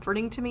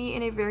comforting to me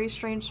in a very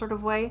strange sort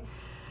of way.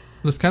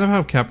 That's kind of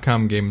how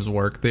Capcom games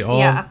work.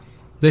 Yeah.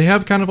 They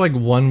have kind of like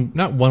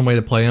not one way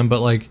to play them,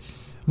 but like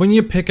when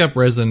you pick up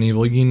Resident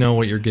Evil, you know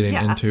what you're getting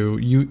into.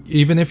 You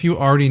even if you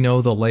already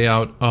know the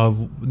layout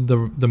of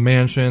the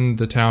mansion,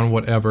 the town,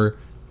 whatever,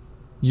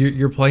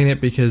 you're playing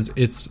it because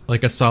it's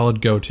like a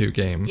solid go-to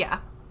game. Yeah.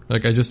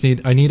 Like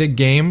I need a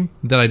game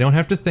that I don't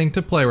have to think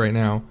to play right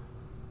now,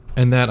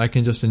 and that I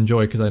can just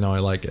enjoy because I know I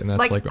like it. And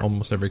that's like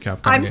almost every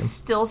Capcom I'm game.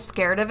 still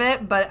scared of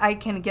it, but I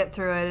can get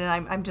through it,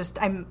 and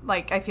I'm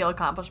like, I feel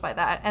accomplished by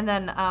that. And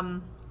then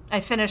I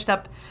finished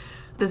up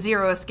the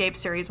Zero Escape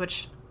series,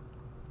 which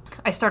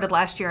I started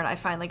last year, and I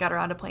finally got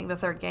around to playing the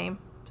third game.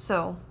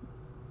 So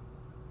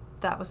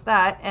that was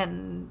that,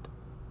 and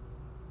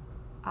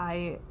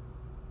I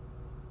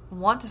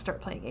want to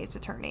start playing Ace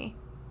Attorney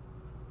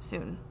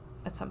soon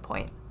at some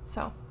point.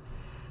 So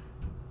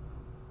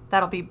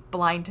that'll be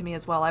blind to me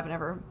as well.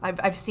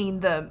 I've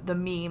seen the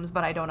memes,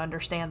 but I don't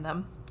understand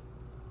them.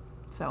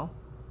 So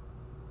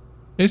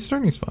Ace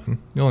Attorney's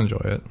fun. You'll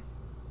enjoy it.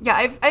 yeah,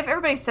 I've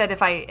everybody said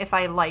if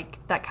I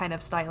like that kind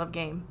of style of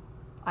game,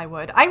 I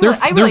would.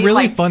 They're really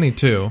liked, funny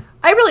too.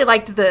 I really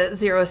liked the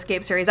Zero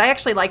Escape series. I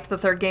actually liked the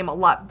third game a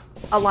lot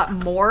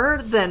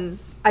more than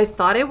I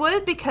thought it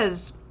would,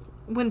 because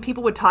when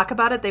people would talk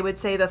about it, they would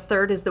say the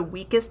third is the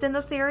weakest in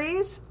the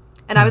series.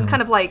 And I was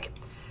kind of like,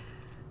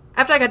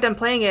 after I got done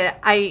playing it,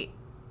 I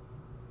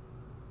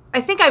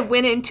think I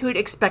went into it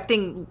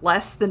expecting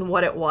less than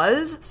what it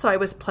was, so I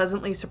was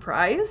pleasantly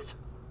surprised.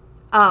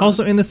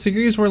 Also, in a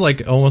series where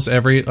like almost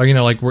every, or,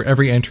 like where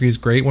every entry is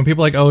great, when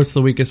people are like, oh, it's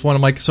the weakest one,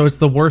 I'm like, so it's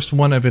the worst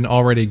one of an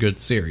already good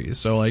series.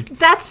 So like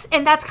that's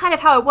kind of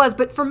how it was,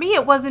 but for me,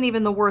 it wasn't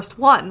even the worst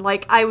one.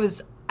 Like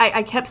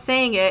I kept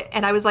saying it,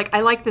 and I was like,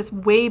 I like this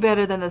way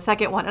better than the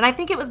second one. And I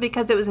think it was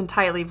because it was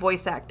entirely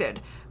voice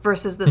acted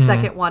versus the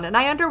second one. And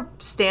I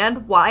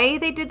understand why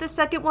they did the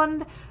second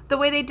one the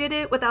way they did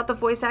it without the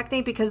voice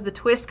acting, because the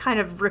twist kind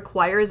of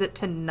requires it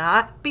to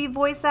not be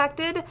voice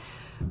acted.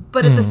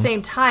 But at the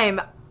same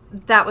time,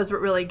 that was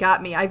what really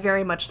got me. I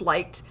very much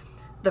liked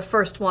the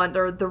first one,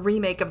 or the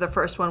remake of the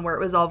first one, where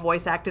it was all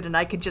voice acted and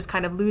I could just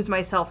kind of lose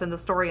myself in the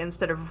story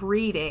instead of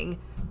reading.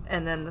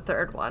 And then the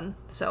third one.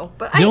 So,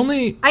 but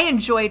I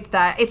enjoyed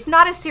that. It's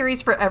not a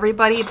series for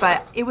everybody,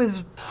 but it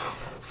was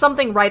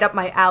something right up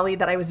my alley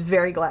that I was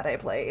very glad I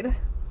played.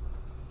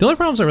 the only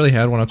problems I really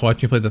had when I was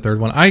watching you play the third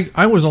one,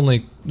 I was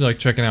only like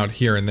checking out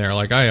here and there.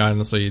 Like I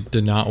honestly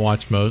did not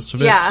watch most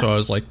of it, so I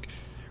was like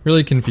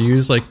really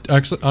confused. Like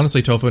actually,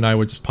 honestly, Tofu and I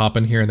would just pop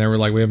in here and there. We're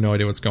like, we have no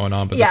idea what's going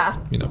on, but this,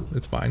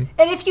 it's fine.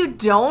 And if you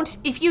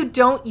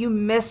don't, you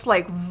miss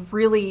like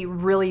really,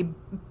 really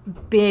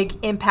big,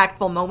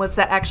 impactful moments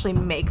that actually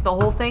make the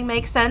whole thing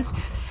make sense.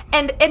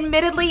 And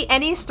admittedly,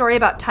 any story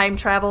about time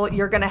travel,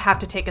 you're going to have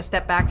to take a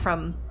step back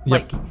from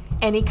like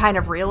any kind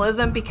of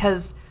realism,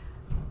 because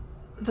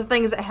the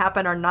things that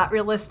happen are not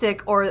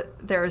realistic, or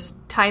there's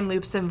time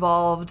loops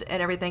involved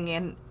and everything,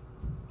 and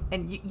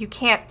you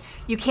can't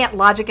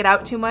logic it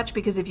out too much,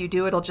 because if you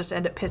do, it'll just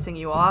end up pissing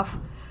you off.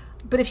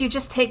 But if you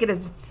just take it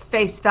as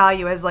face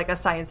value as like a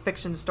science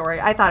fiction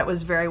story, I thought it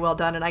was very well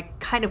done, and I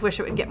kind of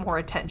wish it would get more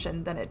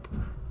attention than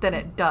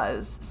it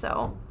does.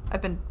 So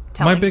I've been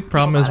telling my big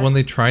problem is when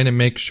they try to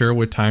make sure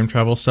with time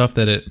travel stuff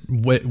that it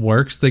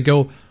works, they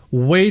go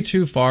way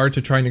too far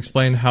to try and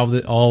explain how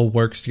it all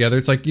works together.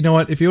 It's like, you know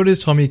what, if you would have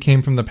just told me it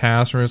came from the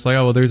past, or it's like,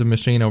 oh well, there's a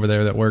machine over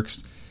there that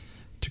works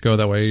to go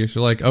that way,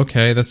 you're like,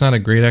 okay, that's not a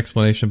great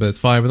explanation, but it's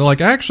fine. But they're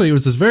like, actually, it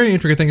was this very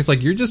intricate thing. It's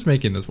like, you're just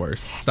making this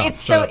worse. Stop.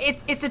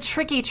 It's a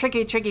tricky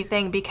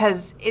thing,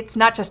 because it's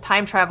not just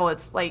time travel.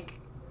 It's like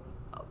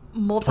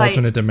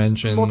alternate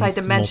dimensions,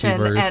 multi-dimension,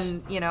 multiverse.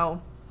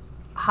 and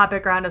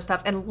hopping around and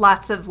stuff, and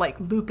lots of like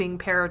looping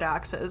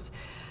paradoxes.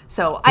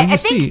 So I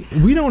think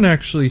we don't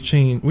actually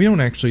change. We don't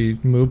actually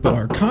move, but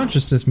our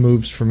consciousness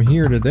moves from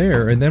here to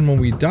there, and then when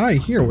we die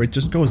here, it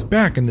just goes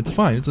back, and it's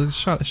fine. It's like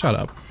shut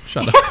up.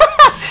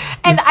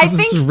 And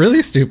this is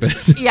really stupid.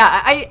 Yeah,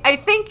 I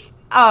think.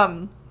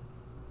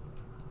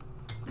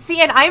 See,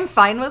 and I'm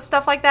fine with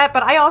stuff like that,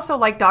 but I also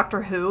like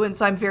Doctor Who, and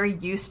so I'm very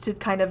used to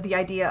kind of the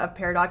idea of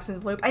paradoxes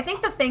and loop. I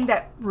think the thing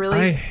that really...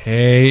 I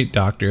hate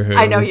Doctor Who.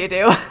 I know you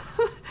do.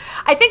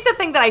 I think the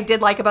thing that I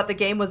did like about the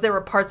game was there were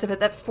parts of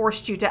it that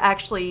forced you to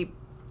actually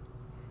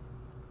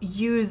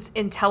use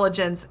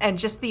intelligence and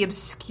just the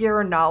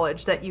obscure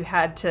knowledge that you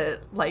had to,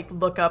 like,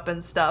 look up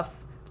and stuff,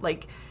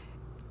 like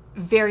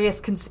various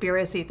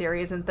conspiracy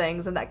theories and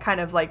things, and that kind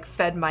of, like,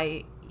 fed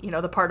my...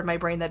 the part of my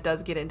brain that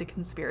does get into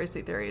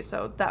conspiracy theories.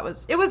 So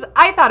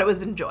I thought it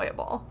was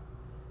enjoyable.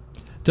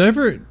 Did I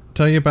ever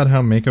tell you about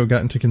how Mako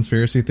got into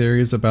conspiracy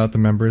theories about the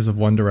members of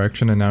One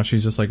Direction, and now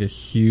she's just like a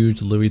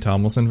huge Louis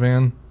Tomlinson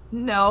fan?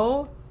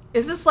 No.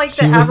 Is this like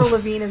the Avril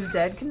Lavigne is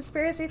dead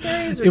conspiracy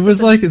theories? Or it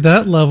was like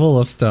that level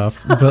of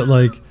stuff, but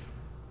like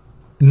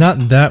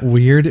not that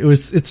weird.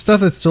 It's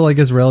stuff that still like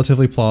is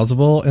relatively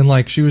plausible, and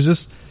like she was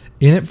just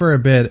in it for a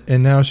bit,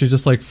 and now she's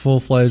just like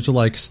full-fledged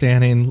like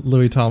standing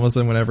Louis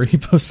Tomlinson whenever he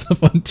posts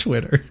up on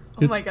Twitter.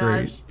 Oh my gosh.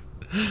 Great.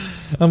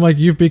 I'm like,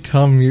 you've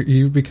become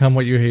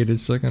what you hated.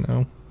 She's like, I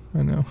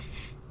know.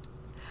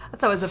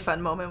 That's always a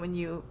fun moment when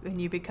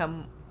you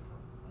become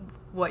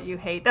what you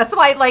hate. That's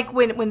why, like,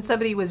 when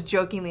somebody was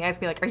jokingly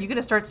asking me, like, are you going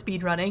to start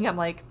speedrunning? I'm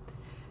like,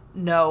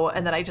 no.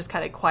 And then I just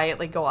kind of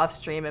quietly go off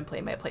stream and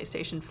play my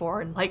PlayStation 4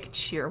 and, like,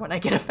 cheer when I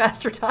get a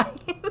faster time.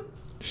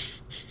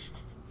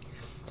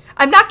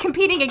 I'm not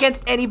competing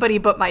against anybody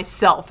but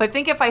myself. I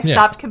think if I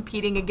started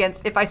competing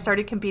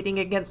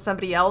against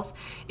somebody else,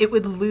 it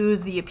would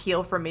lose the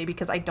appeal for me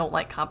because I don't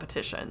like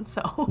competition.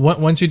 So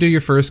once you do your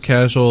first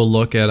casual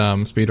look at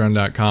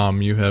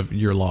speedrun.com,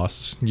 you're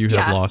lost. You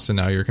have lost, and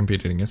now you're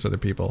competing against other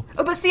people.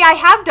 Oh, but see, I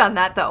have done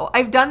that though.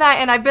 I've done that,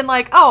 and I've been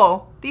like,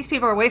 oh, these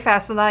people are way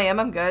faster than I am.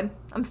 I'm good.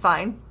 I'm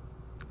fine.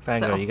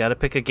 Fango, you got to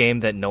pick a game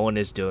that no one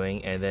is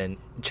doing, and then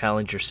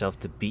challenge yourself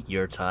to beat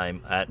your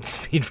time at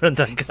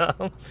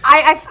speedrun.com.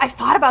 I've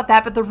thought about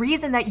that, but the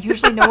reason that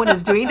usually no one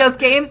is doing those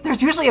games,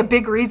 there's usually a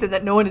big reason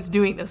that no one is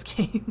doing those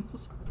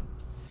games.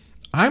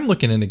 I'm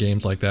looking into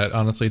games like that,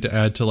 honestly, to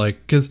add to, like,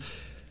 because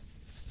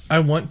I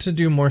want to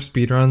do more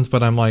speedruns,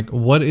 but I'm like,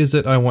 what is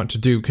it I want to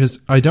do?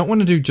 Because I don't want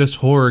to do just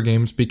horror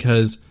games,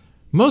 because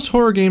most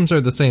horror games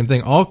are the same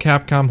thing. All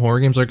Capcom horror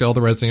games, like all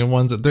the Resident Evil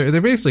ones,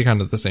 they're basically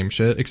kind of the same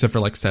shit, except for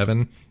like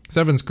 7.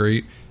 7's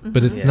great,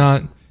 but it's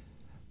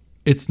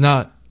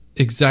not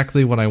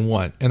exactly what I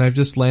want. And I've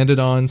just landed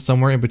on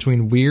somewhere in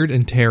between weird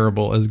and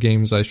terrible as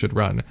games I should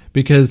run,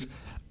 because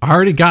I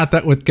already got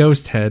that with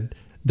Ghost Head.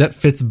 That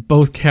fits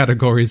both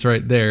categories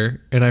right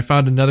there. And I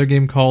found another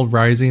game called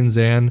Rising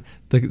Zan,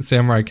 the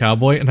Samurai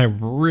Cowboy, and I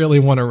really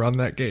want to run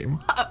that game.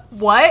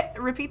 What?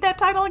 Repeat that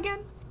title again?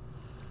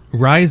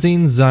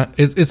 Rising Zan.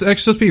 It's actually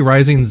supposed to be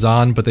Rising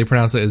Zan, but they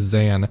pronounce it as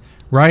Zan.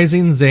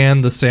 Rising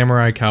Zan, the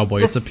Samurai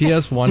Cowboy. It's a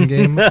PS1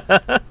 game.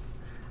 I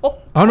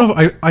don't know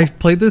if I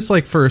played this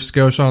like for a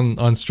skosh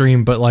on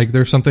stream, but like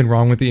there's something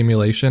wrong with the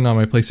emulation on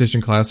my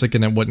PlayStation Classic,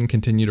 and it wouldn't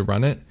continue to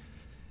run it.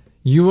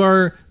 You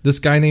are this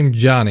guy named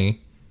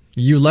Johnny.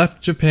 You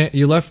left Japan.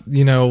 You left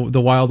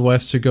the Wild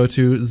West to go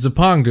to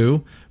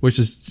Zipangu, which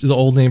is the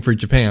old name for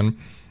Japan,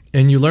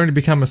 and you learn to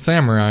become a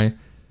samurai.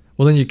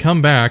 Well, then you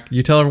come back,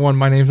 you tell everyone,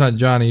 my name's not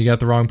Johnny, you got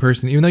the wrong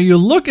person, even though you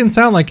look and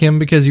sound like him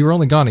because you were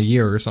only gone a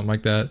year or something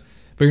like that.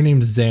 But your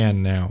name's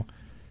Zan now.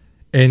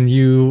 And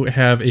you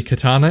have a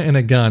katana and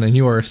a gun, and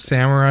you are a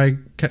samurai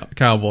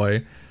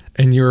cowboy,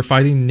 and you're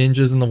fighting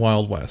ninjas in the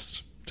Wild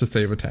West to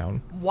save a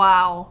town.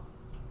 Wow.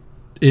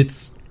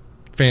 It's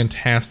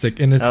fantastic.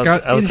 And it's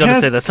I was going to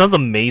say, that sounds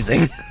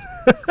amazing.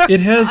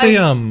 It has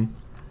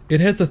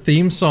a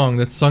theme song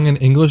that's sung in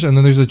English, and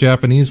then there's a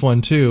Japanese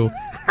one too.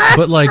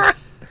 But like,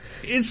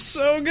 it's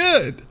so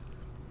good.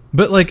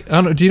 But like, I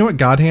don't know, do you know what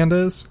God Hand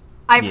is?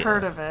 I've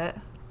heard of it.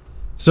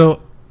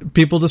 So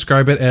people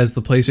describe it as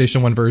the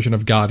PlayStation 1 version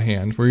of God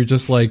Hand, where you're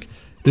just like,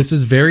 this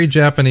is very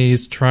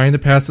Japanese, trying to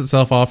pass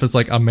itself off as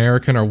like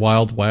American or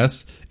Wild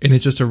West, and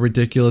it's just a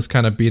ridiculous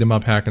kind of beat 'em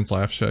up hack and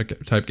slash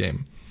type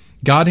game.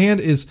 God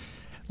Hand is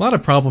a lot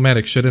of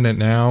problematic shit in it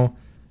now,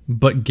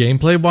 but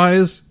gameplay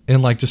wise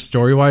and like just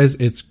story wise,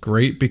 it's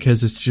great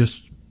because it's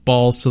just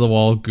balls to the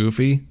wall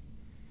goofy.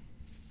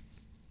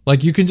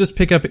 Like, you can just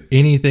pick up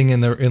anything in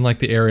the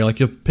area.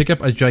 Like, you'll pick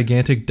up a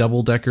gigantic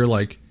double-decker,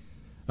 like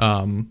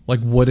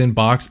wooden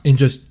box and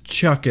just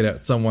chuck it at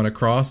someone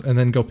across, and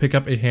then go pick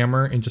up a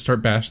hammer and just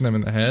start bashing them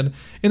in the head.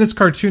 And it's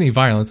cartoony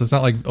violence. It's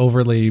not, like,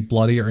 overly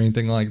bloody or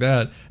anything like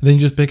that. And then you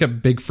just pick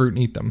up big fruit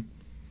and eat them.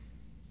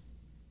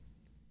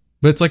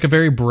 But it's like a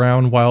very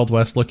brown, Wild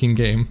West-looking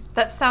game.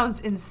 That sounds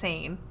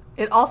insane.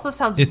 It also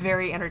sounds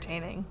very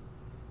entertaining.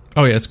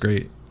 Oh, yeah, it's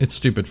great. It's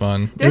stupid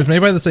fun. It was made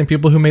by the same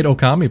people who made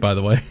Okami, by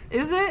the way.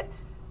 Is it?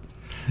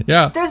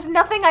 Yeah. There's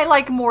nothing I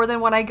like more than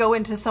when I go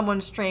into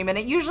someone's stream, and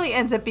it usually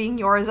ends up being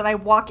yours, and I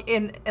walk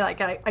in,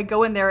 like, I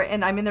go in there,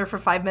 and I'm in there for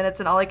 5 minutes,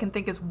 and all I can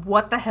think is,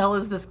 what the hell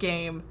is this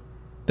game?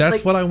 That's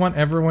Like, what I want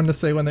everyone to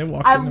say when they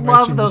walk I into my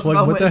love stream. those Just like,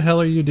 what the moments.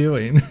 hell are you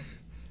doing?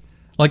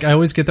 Like, I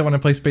always get that when I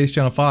play Space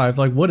Channel 5.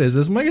 Like, what is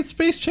this? I'm like, it's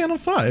Space Channel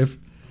 5.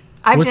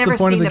 I've What's the never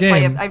point seen of the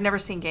game? I've never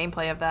seen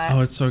gameplay of that. Oh,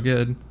 it's so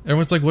good.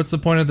 Everyone's like, what's the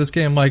point of this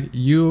game? Like,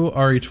 you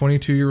are a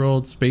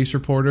 22-year-old space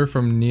reporter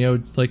from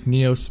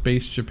Neo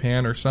Space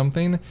Japan or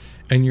something,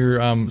 and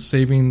you're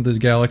saving the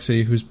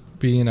galaxy who's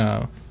being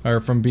or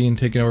from being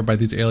taken over by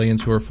these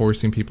aliens who are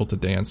forcing people to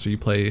dance. So you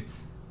play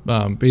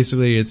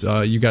basically it's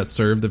you got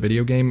served the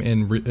video game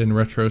in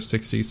retro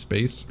 60s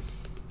space,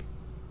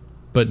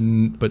 but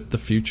the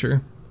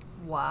future.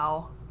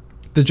 Wow.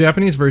 The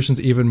Japanese version's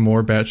even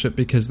more batshit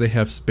because they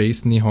have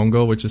Space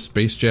Nihongo, which is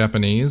Space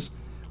Japanese,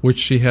 which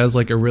she has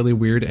like a really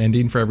weird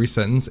ending for every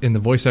sentence, and the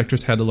voice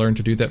actors had to learn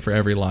to do that for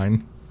every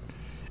line.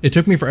 It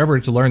took me forever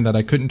to learn that.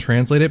 I couldn't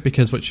translate it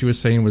because what she was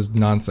saying was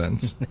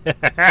nonsense.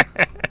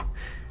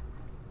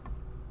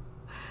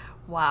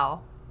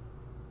 Wow.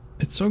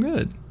 It's so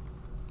good.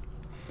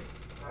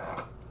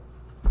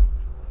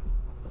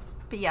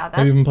 But yeah, that's...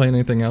 Have you been playing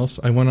anything else?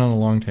 I went on a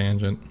long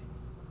tangent.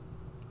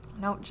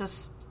 No,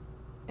 just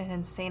an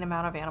insane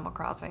amount of Animal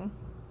Crossing.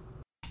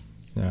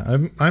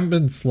 Yeah, I've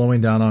been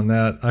slowing down on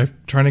that. I'm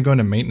trying to go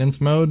into maintenance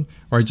mode,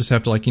 where I just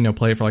have to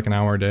play it for like an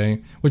hour a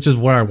day, which is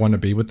where I want to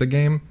be with the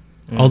game.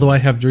 Although I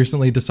have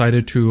recently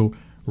decided to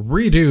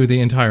redo the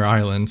entire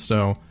island,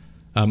 so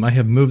I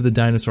have moved the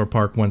dinosaur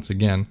park once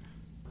again,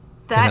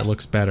 and it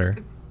looks better.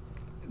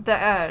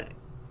 I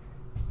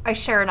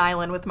share an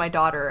island with my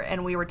daughter,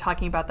 and we were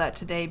talking about that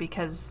today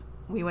because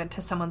we went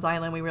to someone's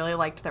island. We really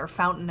liked their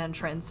fountain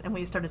entrance, and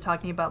we started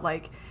talking about,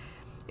 like,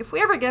 if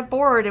we ever get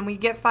bored and we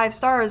get 5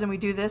 stars and we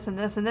do this and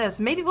this and this,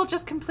 maybe we'll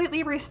just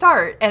completely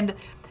restart. And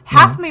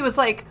half of me was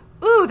like,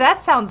 ooh,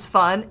 that sounds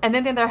fun. And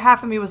then the other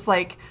half of me was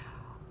like,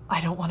 I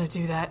don't want to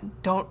do that.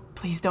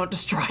 Please don't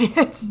destroy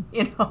it.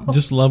 You know?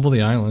 Just level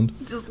the island.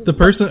 Just The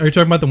person, are you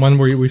talking about the one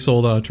where we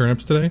sold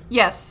turnips today?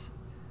 Yes.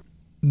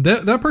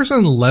 That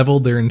person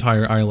leveled their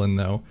entire island,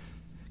 though.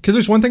 Because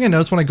there's one thing I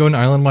noticed when I go to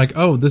an island, I'm like,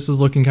 oh, this is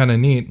looking kind of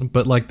neat,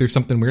 but like there's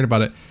something weird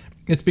about it.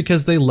 It's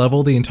because they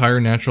level the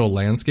entire natural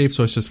landscape,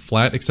 so it's just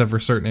flat except for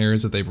certain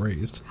areas that they've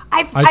raised.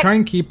 I try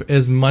and keep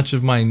as much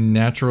of my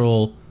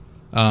natural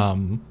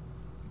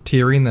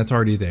tiering that's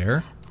already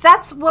there.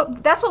 That's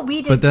what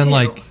we did. But then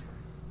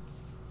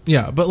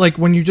too. but like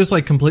when you just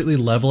like completely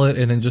level it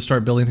and then just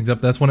start building things up,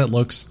 that's when it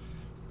looks.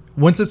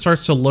 Once it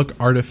starts to look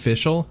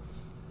artificial,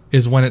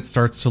 is when it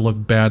starts to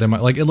look bad.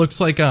 Like it looks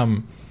like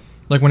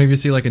whenever you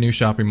see like a new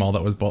shopping mall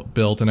that was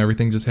built and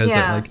everything just has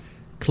that like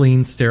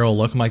clean, sterile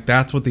look. I'm like,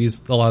 that's what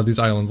a lot of these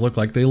islands look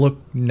like. They look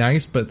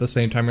nice, but at the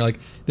same time, you're like,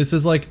 this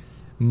is like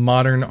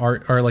modern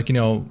art, or like,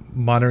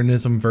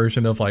 modernism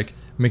version of like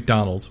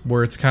McDonald's,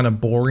 where it's kind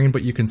of boring,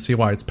 but you can see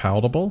why it's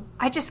palatable.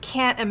 I just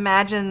can't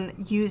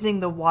imagine using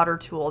the water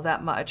tool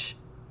that much.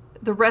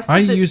 The rest I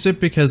of the... use it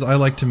because I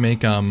like to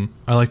make I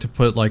like to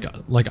put like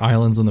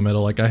islands in the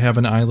middle. Like I have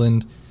an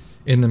island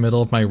in the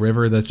middle of my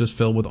river that's just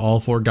filled with all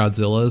 4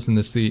 Godzillas,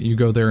 and you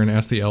go there and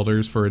ask the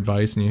elders for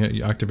advice, and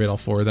you activate all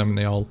 4 of them, and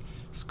they all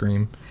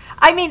scream.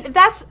 I mean,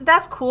 that's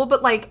cool,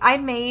 but like I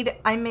made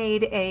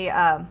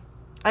a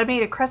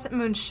crescent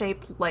moon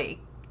shaped lake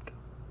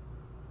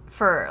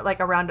for like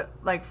around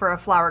like for a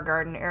flower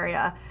garden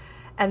area,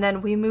 and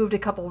then we moved a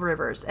couple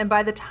rivers, and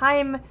by the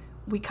time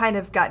we kind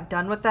of got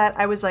done with that,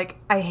 I was like,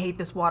 I hate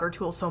this water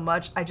tool so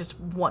much, I just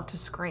want to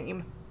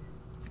scream.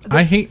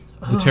 I hate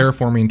the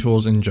terraforming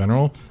tools in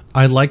general.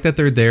 I like that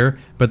they're there,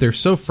 but they're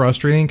so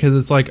frustrating because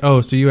it's like,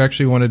 oh, so you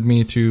actually wanted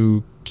me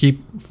to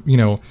keep,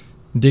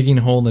 digging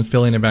a hole and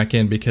filling it back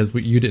in because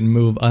you didn't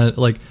move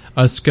like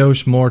a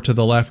skosh more to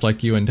the left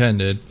like you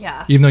intended.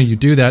 Yeah. Even though you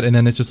do that, and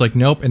then it's just like,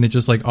 nope, and it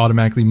just like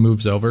automatically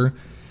moves over.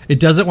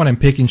 It does it when I'm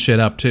picking shit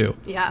up too.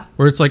 Yeah.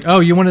 Where it's like, oh,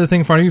 you wanted the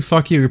thing in front of you?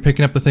 Fuck you. You're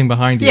picking up the thing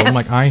behind you. Yes. I'm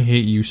like, I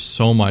hate you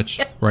so much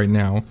right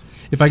now.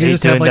 If I I could hate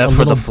just doing have like that a for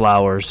little the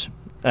flowers.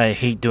 I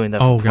hate doing that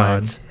for Oh, God.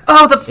 plants.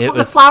 Oh,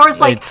 the flowers,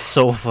 like, It's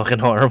so fucking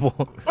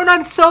horrible. and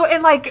I'm so,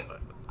 and like,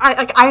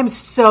 I am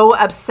so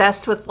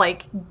obsessed with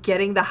like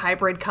getting the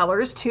hybrid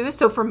colors too.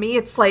 So for me,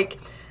 it's like,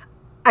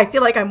 I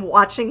feel like I'm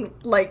watching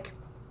like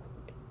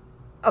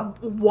a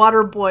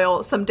water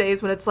boil some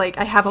days when it's like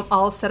I have them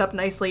all set up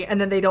nicely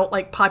and then they don't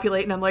like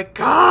populate, and I'm like,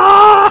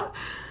 ah!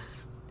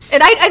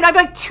 And I'm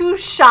like too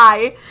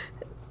shy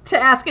to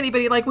ask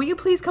anybody like, will you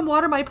please come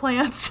water my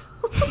plants?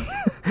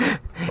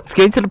 It's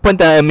getting to the point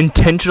that I'm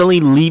intentionally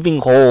leaving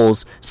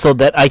holes so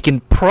that I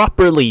can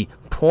properly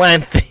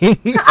plant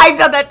things. I've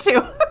done that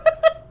too.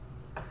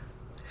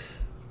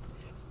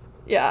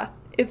 Yeah.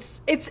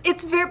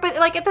 It's very, but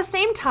like at the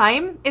same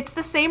time, it's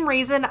the same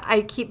reason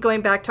I keep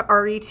going back to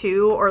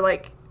RE2 or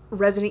like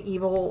Resident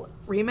Evil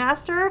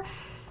Remaster.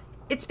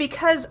 It's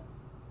because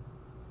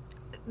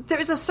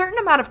there's a certain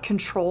amount of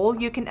control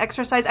you can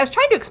exercise. I was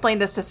trying to explain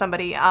this to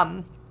somebody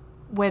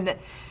when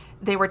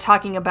they were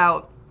talking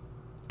about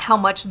how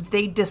much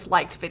they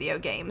disliked video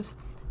games.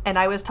 And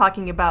I was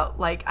talking about,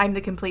 like, I'm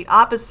the complete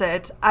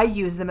opposite. I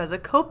use them as a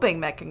coping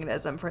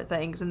mechanism for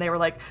things. And they were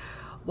like,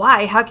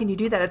 why? How can you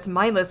do that? It's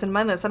mindless and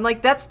mindless. I'm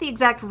like, that's the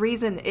exact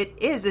reason it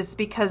is. It's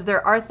because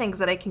there are things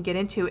that I can get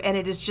into, and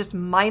it is just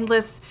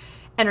mindless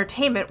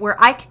entertainment where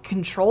I can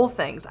control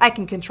things. I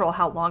can control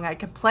how long I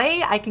can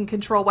play. I can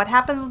control what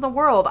happens in the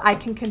world. I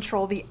can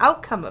control the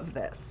outcome of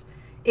this.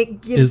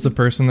 It gives Is the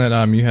person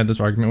that you had this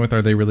argument with,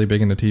 are they really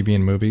big into TV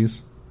and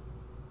movies?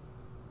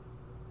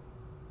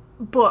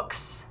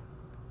 books.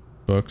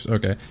 Books,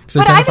 okay. Because I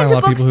But tend I'm to find a into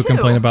lot of people who books, too.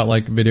 complain about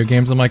like video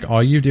games. I'm like,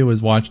 all you do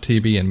is watch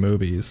TV and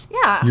movies.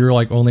 Yeah. You're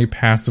like only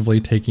passively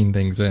taking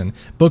things in.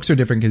 Books are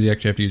different because you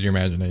actually have to use your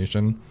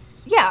imagination.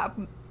 Yeah.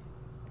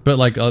 But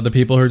like the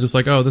people who are just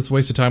like, oh, this is a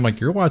waste of time. Like,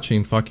 you're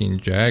watching fucking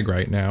Jag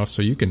right now,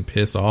 so you can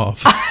piss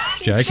off.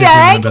 Jag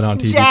hasn't been on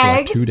TV for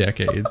like 2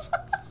 decades.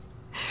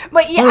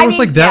 But yeah, Or I it's mean,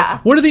 like that. yeah.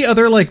 What are the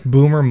other like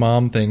boomer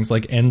mom things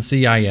like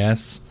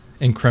NCIS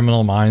and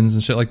Criminal Minds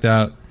and shit like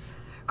that?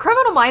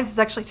 Criminal Minds is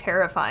actually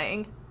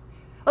terrifying.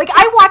 Like,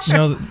 I watched... You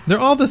know, they're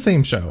all the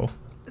same show.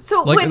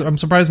 so Like, when I'm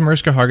surprised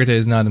Mariska Hargitay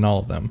is not in all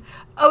of them.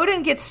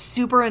 Odin gets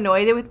super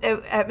annoyed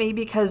at me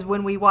because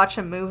when we watch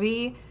a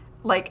movie,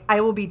 like,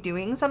 I will be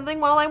doing something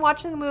while I'm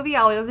watching the movie.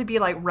 I'll either be,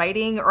 like,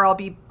 writing or I'll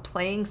be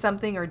playing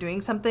something or doing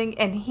something.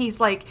 And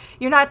he's like,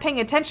 you're not paying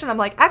attention. I'm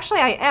like,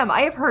 actually, I am.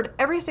 I have heard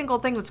every single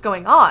thing that's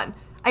going on.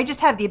 I just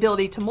have the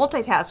ability to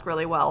multitask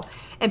really well.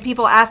 And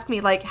people ask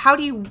me, like, how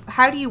do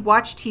you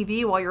watch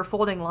TV while you're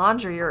folding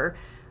laundry or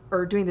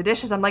doing the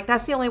dishes? I'm like,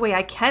 that's the only way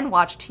I can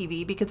watch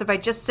TV, because if I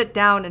just sit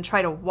down and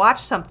try to watch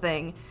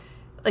something,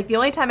 like, the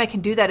only time I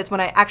can do that is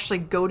when I actually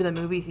go to the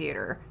movie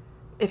theater.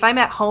 If I'm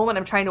at home and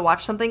I'm trying to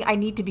watch something, I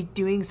need to be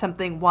doing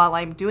something while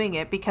I'm doing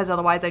it, because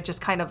otherwise I just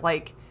kind of,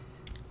 like,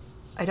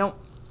 I don't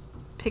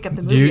pick up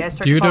the movie. I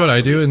start Do you to do fall what I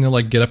do asleep. and you'll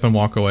like get up and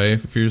walk away?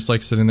 If you're just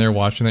like sitting there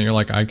watching that, you're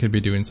like, I could be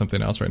doing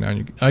something else right now.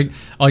 And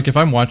like if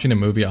I'm watching a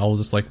movie, I'll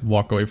just like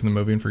walk away from the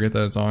movie and forget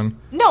that it's on.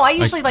 No, I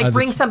usually I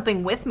bring just-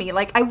 something with me.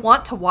 Like, I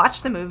want to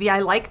watch the movie. I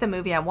like the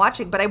movie I'm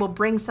watching, but I will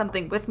bring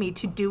something with me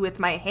to do with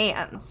my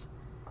hands.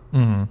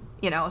 Mm-hmm.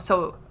 You know,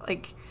 so,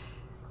 like,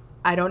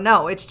 I don't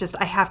know. It's just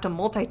I have to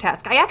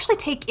multitask. I actually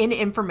take in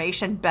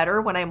information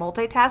better when I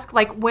multitask.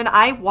 Like, when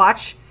I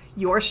watch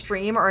your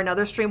stream or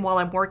another stream while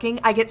I'm working,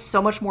 I get so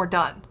much more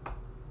done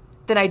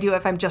than I do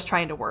if I'm just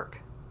trying to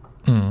work.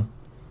 Yeah,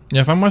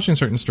 if I'm watching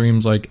certain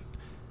streams, like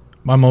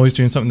I'm always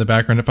doing something in the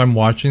background. If I'm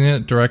watching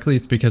it directly,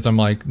 it's because I'm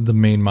like the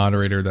main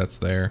moderator that's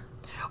there.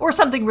 Or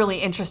something really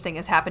interesting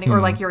is happening, or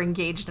like you're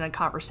engaged in a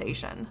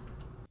conversation.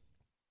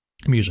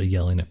 I'm usually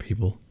yelling at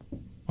people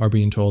or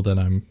being told that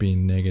I'm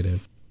being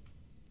negative.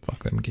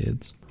 Fuck them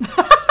kids.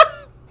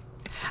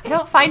 I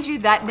don't find you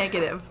that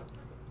negative.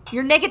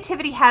 Your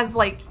negativity has,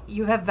 like,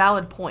 you have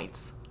valid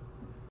points.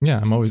 Yeah,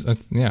 I'm always.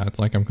 It's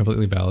like I'm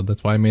completely valid.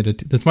 That's why I made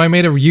it. That's why I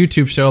made a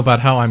YouTube show about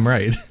how I'm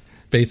right,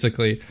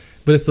 basically.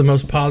 But it's the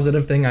most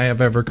positive thing I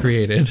have ever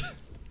created.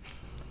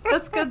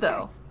 That's good,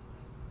 though.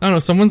 I don't know.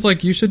 Someone's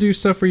like, you should do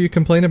stuff where you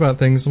complain about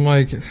things. I'm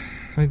like,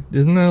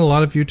 isn't that a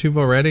lot of YouTube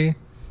already?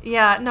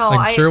 Yeah, no,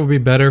 Like, sure, it would be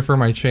better for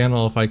my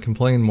channel if I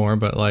complain more,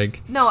 but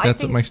like, No, I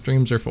that's think- what my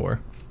streams are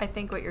for. I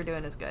think what you're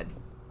doing is good.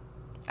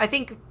 I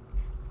think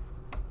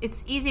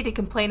it's easy to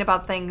complain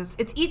about things.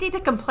 It's easy to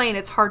complain.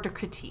 It's hard to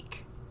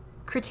critique.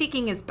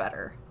 Critiquing is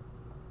better.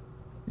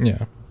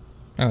 Yeah,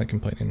 I like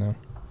complaining though.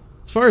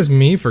 As far as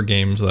me for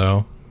games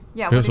though,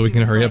 Yeah, what just so have we you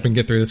can been hurry up playing? and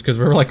get through this because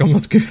we're like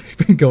almost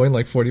been going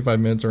like 45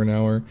 minutes or an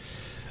hour.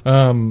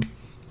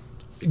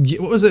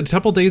 What was it? A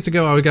couple days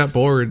ago, I got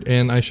bored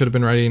and I should have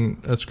been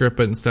writing a script,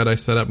 but instead I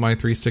set up my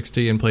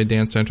 360 and played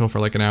Dance Central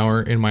for like an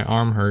hour, and my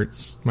arm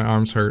hurts. My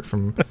arms hurt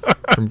from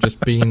just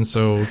being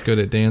so good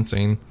at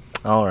dancing.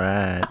 All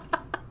right.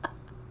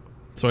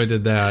 So I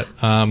did that.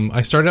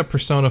 I started up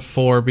Persona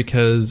 4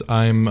 because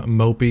I'm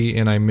mopey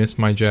and I miss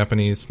my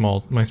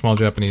small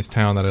Japanese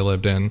town that I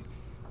lived in.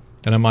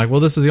 And I'm like, well,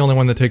 this is the only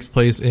one that takes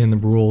place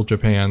in rural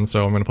Japan,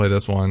 so I'm going to play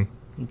this one.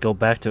 Go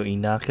back to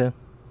Inaka.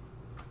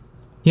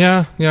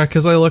 Yeah,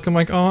 because I'm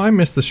like, oh, I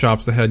miss the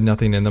shops that had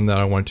nothing in them that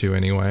I went to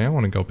anyway. I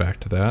want to go back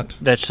to that.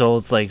 That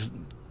sold like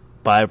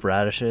 5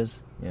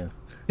 radishes. Yeah.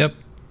 Yep.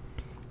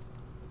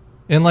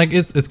 And like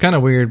it's kind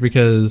of weird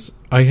because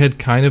I had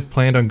kind of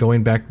planned on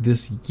going back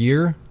this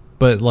year,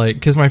 but like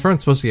because my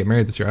friend's supposed to get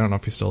married this year. I don't know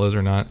if he still is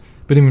or not.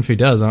 But even if he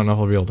does, I don't know if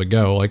he'll be able to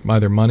go. Like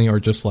either money or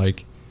just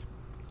like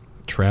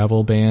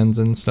travel bans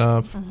and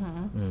stuff.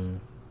 Mm.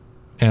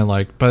 And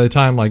like by the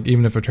time like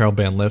even if a travel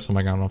ban lifts, I'm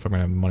like I don't know if I'm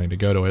gonna have the money to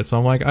go to it. So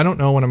I'm like I don't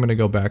know when I'm gonna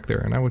go back there,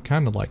 and I would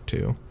kind of like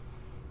to.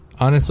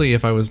 Honestly,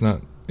 if it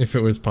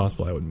was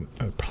possible, I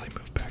would probably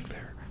move back there.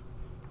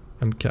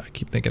 I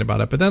keep thinking about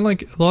it, but then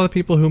like a lot of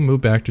people who move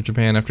back to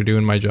Japan after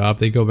doing my job,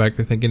 they go back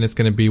there thinking it's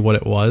going to be what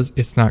it was.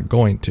 It's not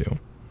going to.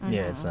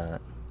 Yeah, it's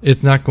not.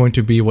 It's not going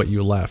to be what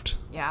you left.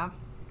 Yeah.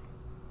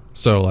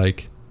 So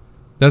like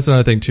that's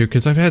another thing too,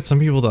 because I've had some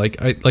people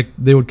that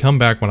they would come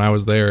back when I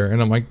was there,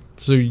 and I'm like,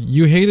 so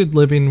you hated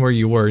living where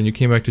you were, and you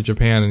came back to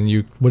Japan,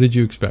 and what did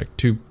you expect?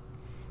 To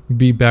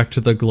be back to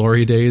the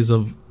glory days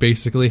of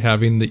basically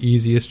having the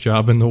easiest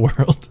job in the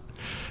world?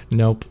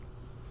 Nope.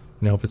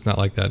 Nope, it's not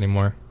like that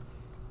anymore.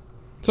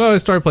 So I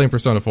started playing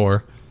Persona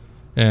 4,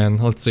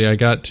 and let's see, I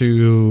got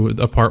to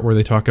a part where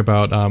they talk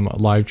about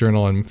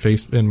LiveJournal and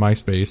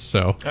MySpace.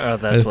 So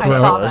that's what I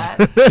saw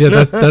that.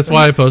 yeah, that's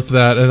why I posted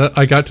that. And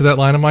I got to that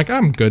line. I'm like,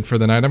 I'm good for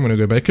the night. I'm going to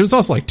go to bed. Because it was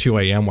also like 2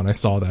 a.m. when I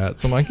saw that.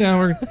 So I'm like,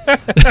 yeah,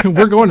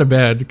 we're going to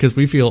bed because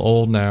we feel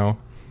old now.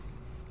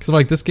 Because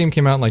like this game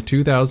came out in like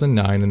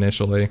 2009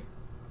 initially.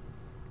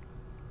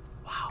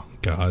 Wow.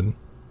 God.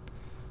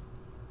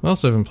 What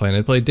else have I been playing?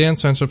 I played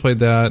Dance Central, played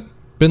that.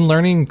 Been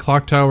learning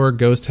Clock Tower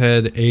Ghost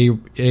Head A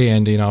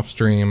ending off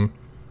stream.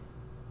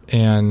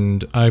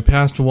 And I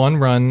passed one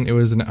run. It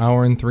was an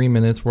hour and 3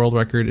 minutes. World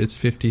record is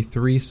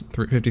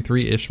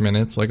 53-ish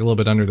minutes, like a little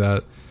bit under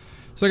that.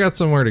 So I got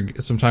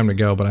some time to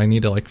go, but I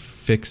need to like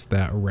fix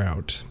that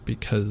route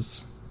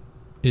because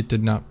it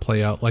did not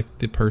play out like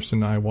the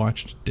person I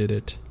watched did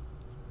it.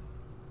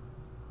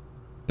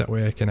 That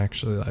way I can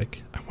actually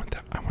like I want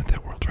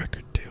that world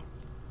record too.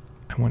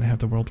 I want to have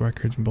the world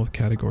records in both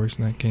categories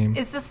in that game.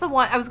 Is this the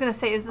one I was going to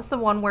say? Is this the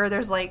one where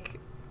there's like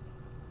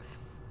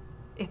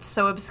it's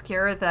so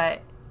obscure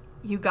that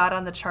you got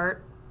on the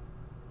chart?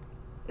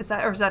 Is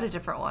that a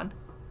different one?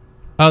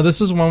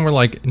 This is one where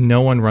like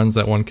no one runs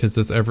that one because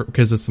it's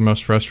the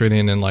most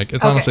frustrating and like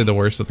it's honestly the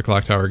worst of the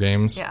Clock Tower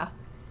games. Yeah.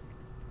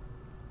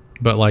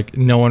 But like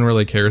no one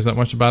really cares that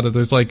much about it.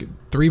 There's like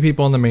 3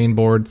 people on the main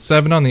board,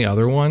 7 on the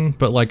other one,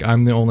 but like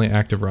I'm the only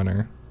active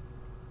runner.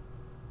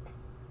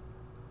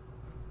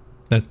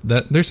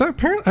 That there's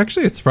apparently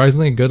actually it's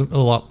surprisingly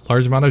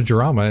large amount of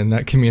drama in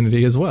that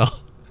community as well.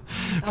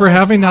 For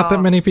having not that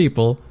many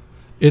people.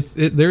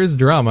 There is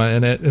drama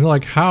in it, and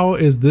like, how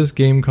is this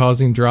game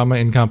causing drama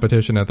in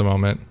competition at the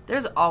moment?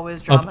 There's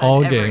always drama of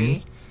all in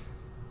games.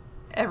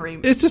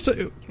 It's just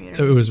it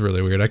was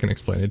really weird. I can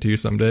explain it to you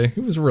someday.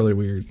 It was really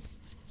weird.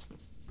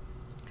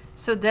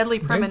 So Deadly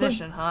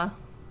Premonition, huh?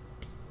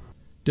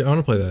 Yeah, I want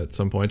to play that at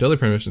some point. Deadly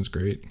Premonition's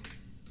great.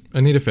 I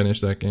need to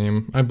finish that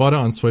game. I bought it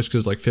on Switch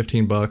because it was like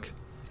 $15.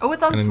 Oh,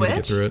 it's on and Switch? I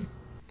need to get through it.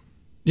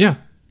 Yeah.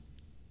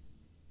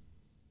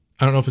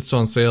 I don't know if it's still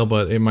on sale,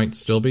 but it might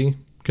still be.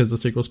 Because the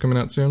sequel's coming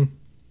out soon.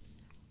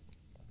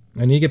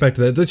 I need to get back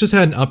to that. They just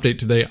had an update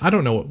today. I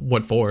don't know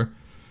what for.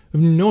 I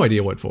have no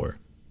idea what for.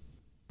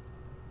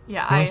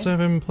 Yeah, what else have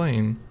I been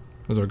playing?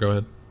 Go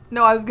ahead.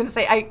 No, I was going to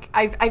say,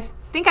 I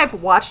think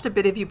I've watched a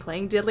bit of you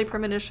playing Deadly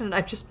Premonition, and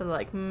I've just been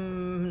like,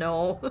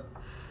 no.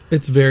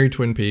 It's very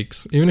Twin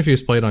Peaks. Even if you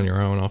just play it on your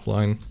own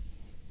offline.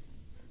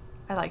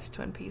 I liked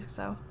Twin Peaks,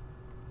 though.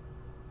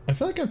 I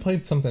feel like I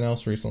played something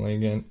else recently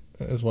again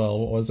as well.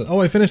 What was it? Oh,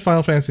 I finished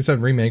Final Fantasy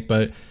VII Remake,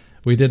 but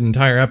we did an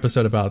entire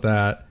episode about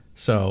that.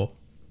 So,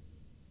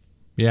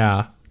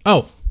 yeah.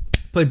 Oh,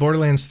 played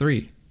Borderlands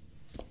 3.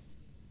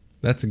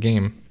 That's a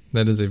game.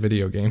 That is a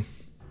video game.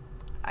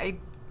 I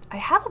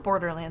have a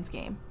Borderlands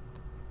game.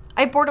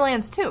 I have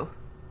Borderlands 2.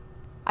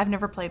 I've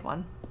never played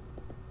one.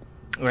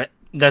 Right.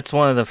 That's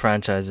one of the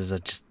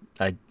franchises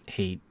I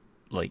hate,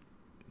 like,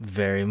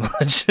 very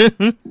much.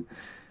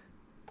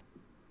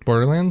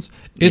 Borderlands?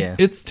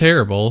 It's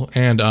terrible,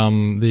 and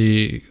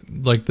the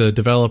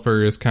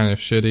developer is kind of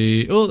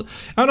shitty. Well,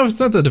 I don't know if it's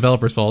not the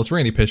developer's fault, it's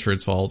Randy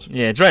Pitchford's fault.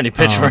 Yeah, it's Randy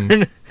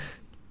Pitchford.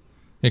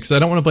 Because I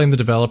don't want to blame the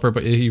developer,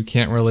 but you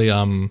can't really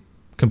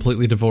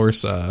completely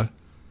divorce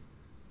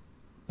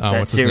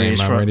what's his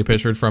name? Randy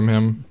Pitchford from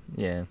him.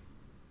 Yeah.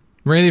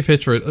 Randy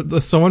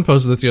Pitchford, someone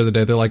posted this the other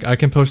day, they're like, I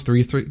can post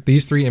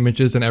these three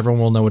images and everyone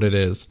will know what it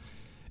is.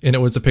 And it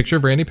was a picture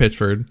of Randy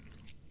Pitchford,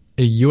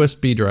 a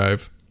USB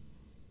drive,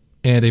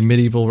 and a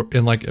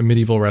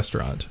medieval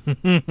restaurant.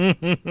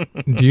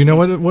 Do you know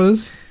what it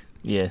was?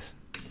 Yes.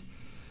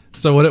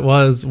 So what it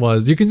was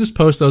you can just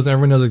post those and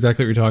everyone knows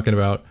exactly what you're talking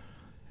about.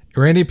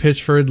 Randy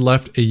Pitchford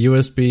left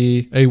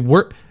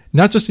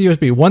not just a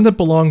USB, one that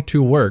belonged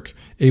to work,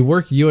 a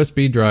work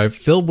USB drive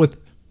filled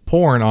with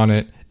porn on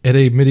it at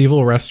a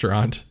medieval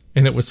restaurant,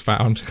 and it was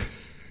found.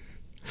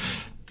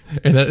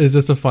 And that is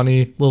just a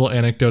funny little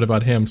anecdote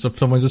about him. So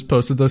someone just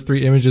posted those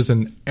 3 images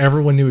and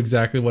everyone knew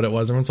exactly what it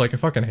was. Everyone's like, I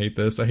fucking hate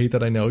this. I hate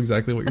that I know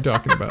exactly what you're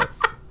talking about.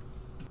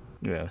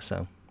 Yeah,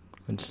 so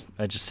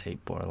I just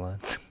hate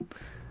Borderlands.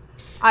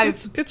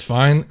 It's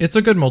fine. It's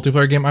a good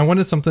multiplayer game. I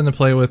wanted something to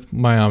play with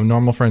my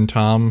normal friend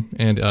Tom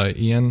and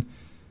Ian.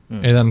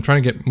 And I'm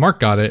trying to get Mark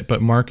got it,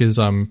 but Mark is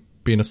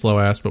being a slow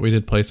ass, but we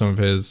did play some of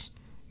his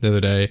the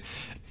other day.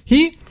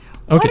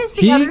 What is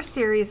the other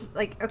series?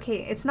 Like,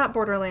 okay, it's not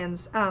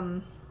Borderlands.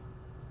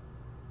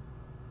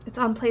 It's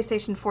on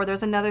PlayStation 4.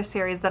 There's another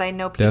series that I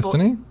know people...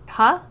 Destiny?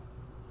 Huh?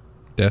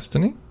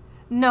 Destiny?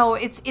 No,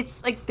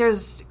 it's like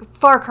there's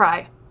Far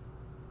Cry.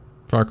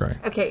 Far Cry.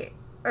 Okay,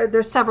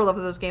 there's several of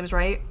those games,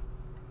 right?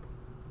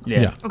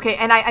 Yeah. Okay,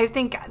 and I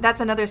think that's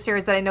another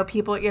series that I know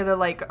people either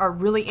like are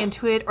really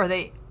into it or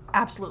they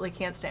absolutely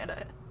can't stand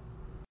it.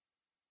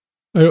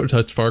 I don't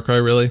touch Far Cry,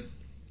 really.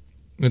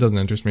 It doesn't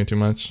interest me too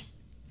much.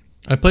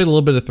 I played a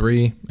little bit of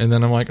 3, and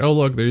then I'm like, oh,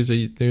 look, there's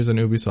an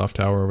Ubisoft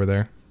tower over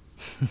there.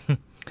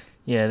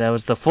 Yeah, that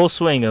was the full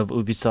swing of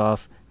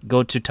Ubisoft.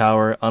 Go to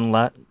tower,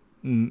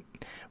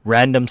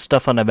 random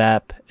stuff on a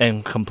map,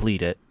 and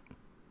complete it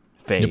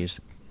phase.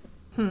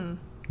 Yep.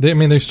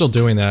 They're still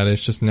doing that.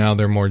 It's just now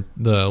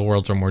the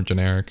worlds are more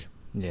generic.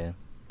 Yeah.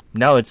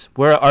 Now it's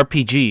we're a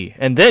RPG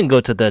and then go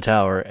to the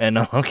tower and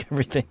unlock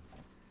everything.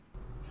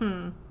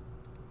 So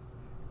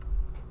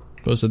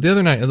the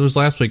other night, it was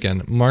last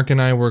weekend, Mark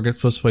and I were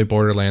supposed to play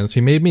Borderlands.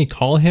 He made me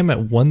call him at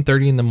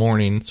 1:30 in the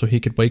morning so he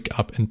could wake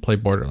up and play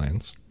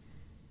Borderlands.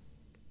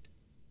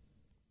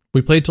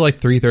 We played till like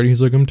 3:30.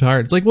 He's like, I'm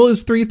tired. It's like, well,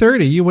 it's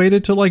 3:30. You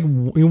waited till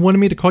you wanted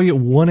me to call you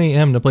at 1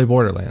 a.m. to play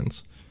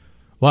Borderlands.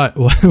 Why?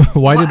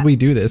 Why did we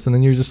do this? And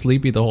then you're just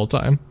sleepy the whole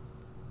time.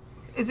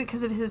 Is it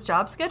because of his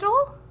job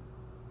schedule?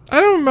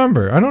 I don't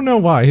remember. I don't know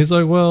why. He's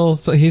like, well,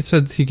 so he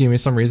said he gave me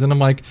some reason. I'm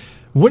like,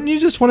 wouldn't you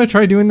just want to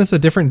try doing this a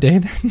different day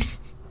then?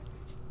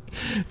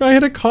 I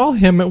had to call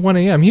him at 1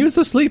 a.m. He was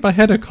asleep. I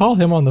had to call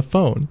him on the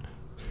phone.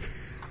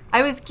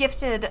 I was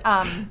gifted,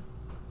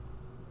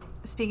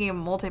 speaking of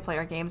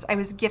multiplayer games, I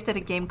was gifted a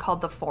game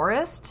called The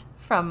Forest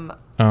from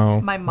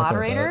my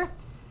moderator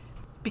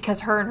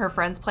because her and her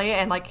friends play it,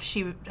 and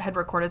she had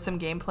recorded some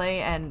gameplay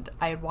and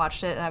I had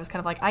watched it and I was kind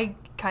of like, I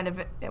kind of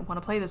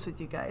want to play this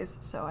with you guys,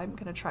 so I'm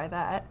going to try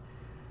that.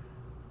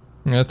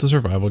 Yeah, it's a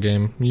survival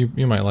game.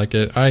 You might like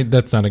it.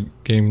 That's not a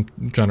game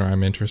genre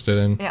I'm interested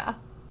in. Yeah.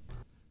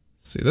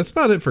 See, that's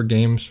about it for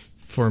games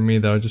for me,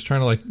 though. Just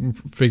trying to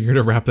figure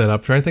to wrap that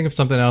up. Trying to think of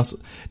something else.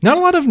 Not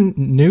a lot of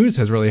news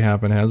has really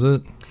happened, has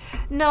it?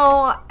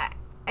 No,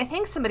 I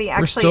think somebody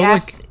actually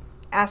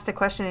asked a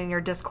question in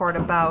your Discord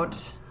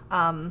about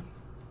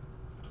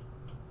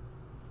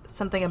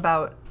something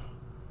about,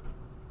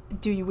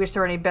 do you wish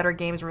there were any better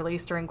games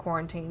released during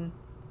quarantine?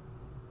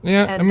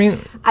 Yeah, and I mean,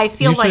 I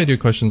feel usually I do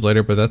questions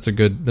later, but that's a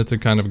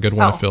kind of a good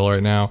one to fill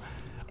right now.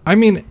 I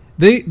mean,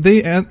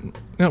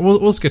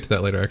 we'll get to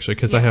that later, actually,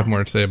 because I have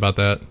more to say about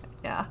that.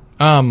 Yeah.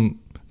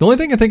 The only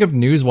thing I think of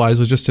news-wise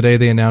was just today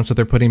they announced that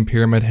they're putting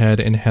Pyramid Head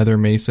and Heather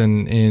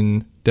Mason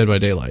in Dead by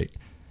Daylight,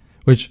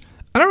 which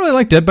I don't really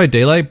like Dead by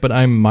Daylight, but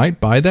I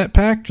might buy that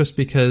pack just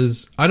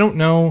because I don't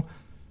know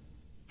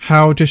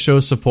how to show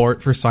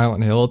support for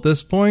Silent Hill at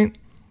this point.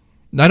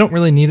 I don't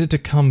really need it to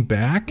come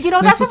back.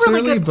 That's a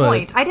really good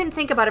point. I didn't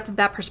think about it from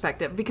that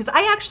perspective because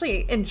I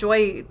actually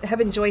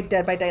have enjoyed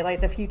Dead by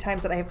Daylight the few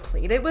times that I have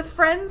played it with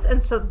friends,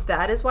 and so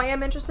that is why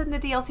I'm interested in the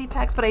DLC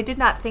packs, but I did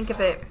not think of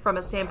it from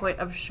a standpoint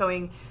of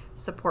showing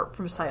support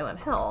from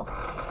Silent Hill.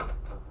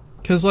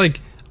 Because,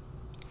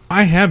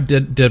 I have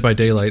Dead by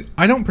Daylight.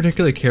 I don't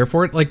particularly care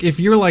for it. If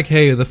you're like,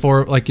 hey,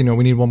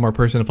 we need one more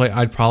person to play,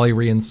 I'd probably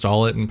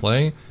reinstall it and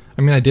play.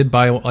 I mean, I did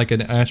buy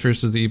an Ash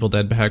vs. the Evil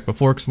Dead pack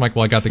before because I'm like,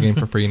 well, I got the game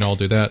for free and I'll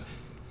do that.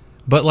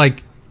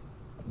 But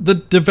the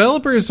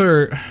developers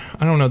are,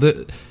 I don't know,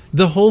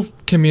 the whole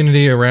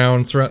community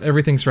around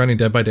everything surrounding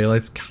Dead by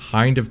Daylight's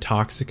kind of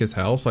toxic as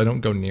hell, so I don't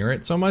go near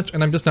it so much.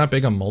 And I'm just not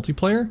big on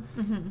multiplayer.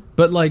 Mm-hmm.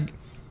 But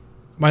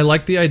I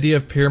like the idea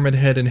of Pyramid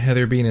Head and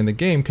Heather being in the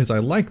game because I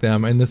like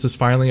them, and this is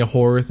finally a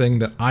horror thing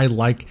that I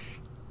like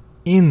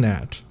in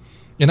that.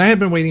 And I had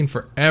been waiting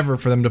forever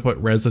for them to put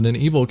Resident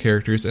Evil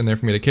characters in there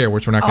for me to care,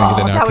 which we're not going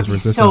to get now because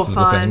Resistance is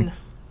a thing.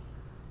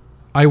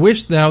 I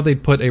wish now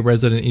they'd put a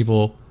Resident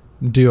Evil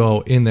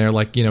duo in there,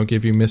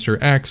 give you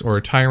Mr. X or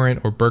a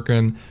Tyrant or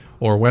Birkin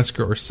or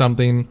Wesker or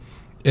something,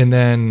 and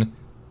then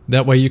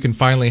that way you can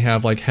finally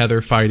have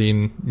Heather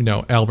fighting,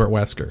 Albert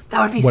Wesker.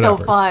 That would be so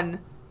fun.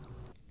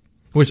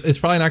 Which is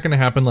probably not going to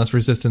happen unless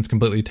Resistance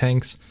completely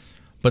tanks,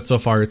 but so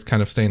far it's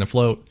kind of staying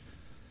afloat.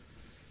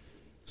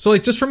 So,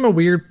 just from a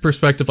weird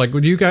perspective,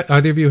 would you guys,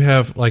 either of you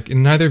have,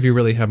 neither of you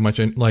really have much,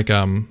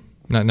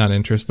 not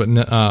interest, but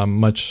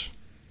much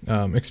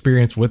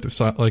experience with,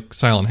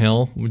 Silent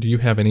Hill. Do you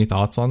have any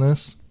thoughts on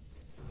this?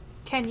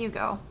 Can you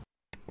go?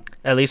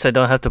 At least I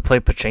don't have to play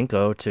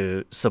Pachinko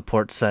to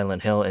support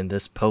Silent Hill in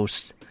this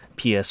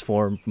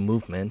post-PS4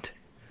 movement.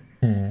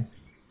 Hmm.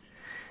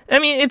 I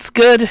mean, it's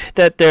good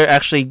that they're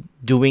actually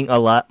doing a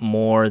lot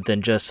more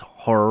than just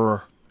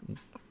horror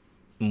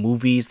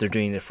movies. They're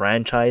doing the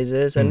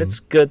franchises, and it's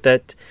good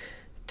that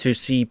to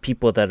see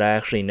people that I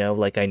actually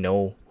know. I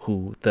know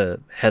who the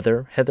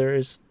Heather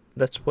is.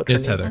 That's what her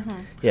it's name? Heather. Mm-hmm.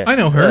 Yeah, I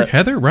know her.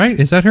 Heather, right?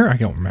 Is that her? I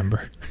don't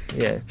remember.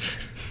 Yeah.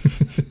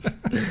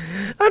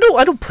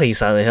 I don't play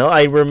Silent Hill.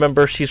 I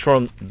remember she's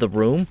from The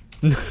Room.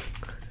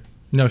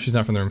 No, she's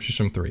not from The Room. She's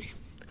from 3.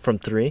 From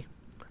 3?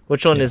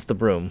 Which one is The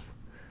Room?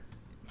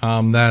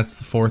 That's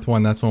the 4th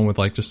one. That's one with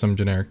just some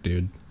generic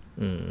dude.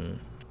 Mm.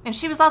 And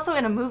she was also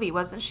in a movie,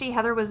 wasn't she?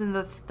 Heather was in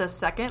the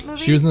second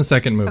movie? She was in the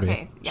second movie.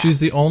 Okay, yeah.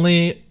 She's the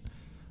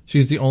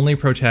only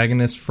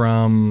protagonist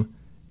from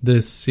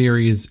the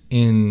series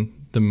in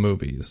the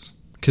movies.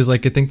 Because I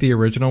think the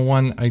original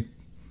one, I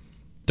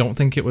don't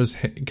think it was,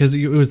 because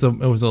it was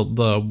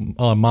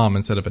the mom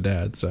instead of a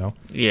dad. So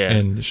yeah.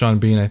 And Sean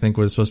Bean, I think,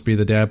 was supposed to be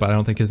the dad, but I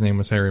don't think his name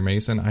was Harry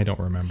Mason. I don't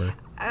remember.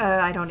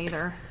 I don't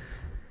either.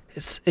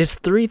 Is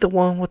 3 the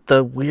one with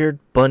the weird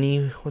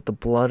bunny with the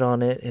blood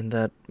on it in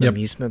that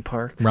amusement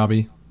park?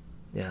 Robbie.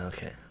 Yeah,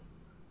 okay.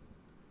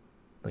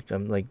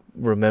 I'm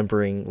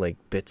remembering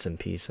bits and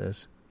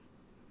pieces.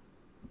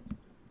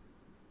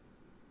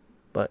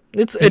 But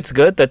it's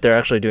good that they're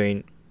actually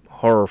doing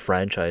horror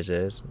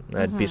franchises.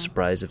 I'd be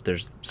surprised if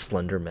there's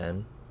Slender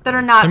Man. that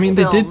are not. I mean,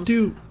 films.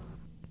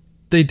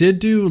 they did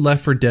do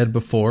Left 4 Dead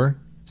before,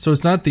 so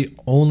it's not the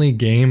only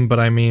game. But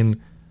I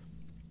mean,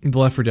 the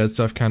Left 4 Dead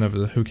stuff kind of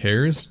who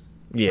cares?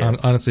 Yeah.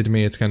 Honestly, to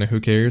me, it's kind of who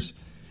cares.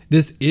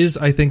 This is,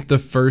 I think, the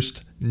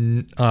first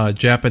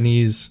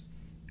Japanese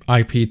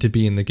IP to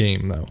be in the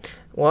game, though.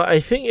 Well, I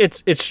think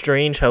it's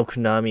strange how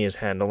Konami is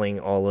handling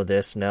all of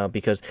this now,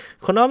 because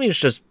Konami is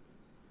just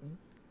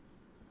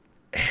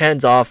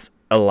hands off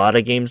a lot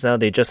of games now.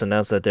 They just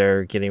announced that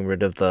they're getting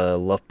rid of the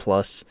Love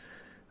Plus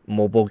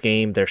mobile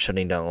game. They're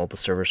shutting down all the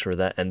servers for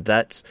that, and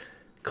that's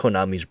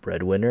Konami's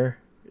breadwinner.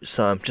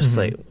 So I'm just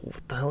like,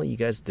 what the hell are you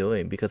guys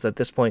doing? Because at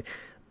this point,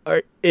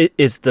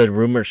 is the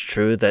rumors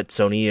true that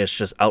Sony is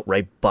just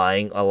outright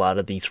buying a lot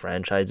of these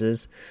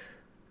franchises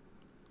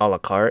a la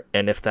carte?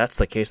 And if that's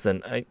the case,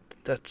 then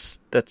that's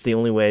the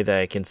only way that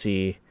I can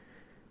see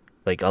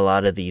like a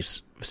lot of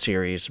these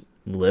series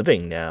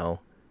living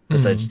now,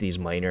 besides these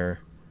minor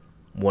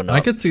one-up.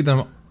 I could see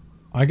them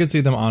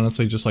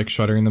honestly just like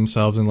shuttering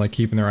themselves and like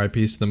keeping their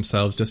IPs to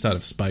themselves just out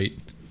of spite.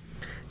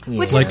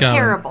 Which Like is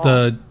terrible.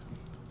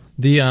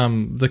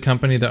 the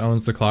company that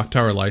owns the Clock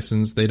Tower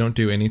license, they don't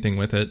do anything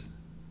with it.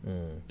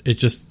 It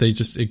just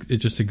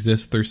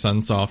exists through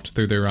Sunsoft,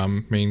 through their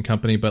main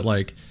company, but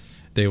like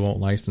they won't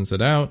license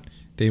it out.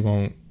 They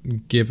won't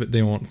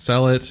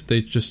sell it.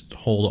 They just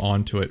hold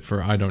on to it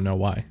for I don't know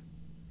why.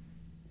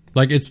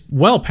 Like, it's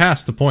well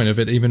past the point of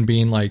it even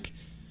being like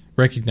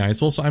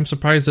recognizable, so I'm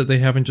surprised that they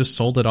haven't just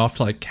sold it off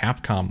to like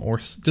Capcom or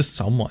just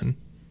someone.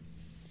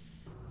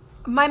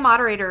 My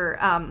moderator,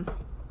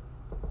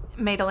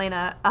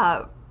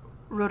 Madalena,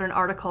 wrote an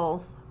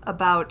article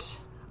about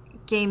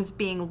games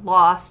being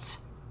lost,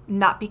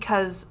 not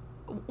because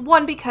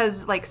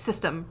like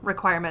system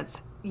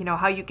requirements, you know,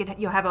 how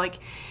you'll have like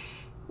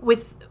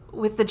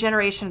with the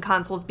generation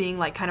consoles being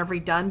like kind of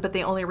redone, but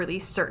they only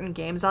release certain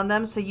games on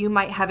them. So you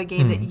might have a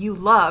game that you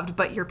loved,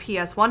 but your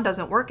PS1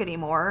 doesn't work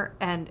anymore,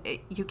 and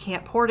you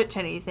can't port it to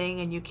anything,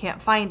 and you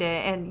can't find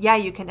it. And yeah,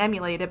 you can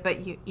emulate it,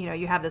 but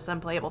you have this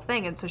unplayable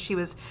thing. And so she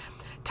was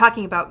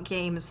talking about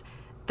games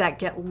that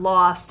get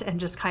lost and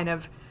just kind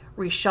of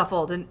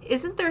reshuffled. And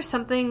isn't there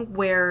something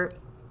where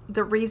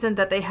the reason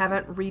that they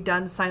haven't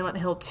redone Silent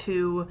Hill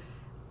 2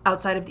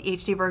 outside of the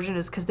HD version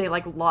is because they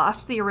like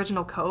lost the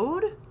original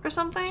code or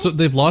something? So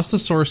they've lost the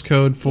source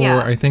code for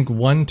I think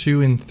 1,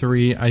 2, and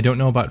 3. I don't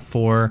know about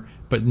 4,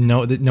 but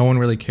no one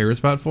really cares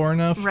about 4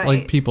 enough. Right.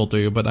 Like, people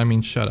do, but I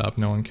mean, shut up,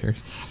 no one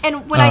cares.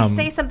 And when I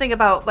say something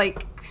about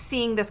like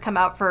seeing this come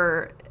out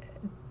for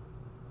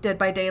Dead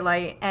by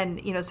Daylight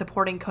and, you know,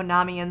 supporting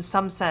Konami in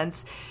some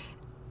sense,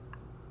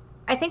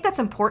 I think that's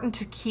important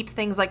to keep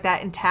things like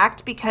that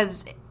intact,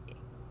 because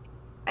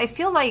I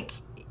feel like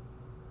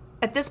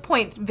at this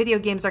point, video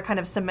games are kind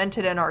of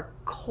cemented in our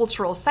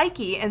cultural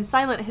psyche, and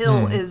Silent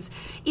Hill is,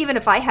 even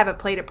if I haven't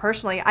played it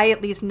personally, I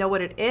at least know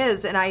what it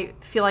is, and I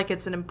feel like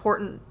it's an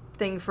important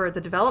thing for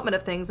the development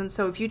of things. And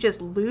so if you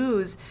just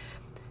lose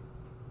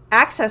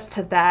access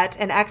to that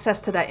and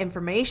access to that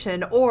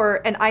information, or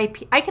an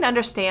IP, I can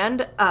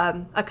understand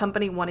a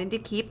company wanting to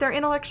keep their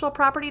intellectual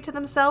property to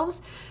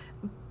themselves,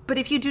 but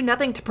if you do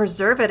nothing to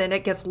preserve it and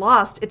it gets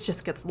lost, it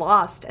just gets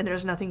lost, and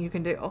there's nothing you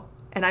can do.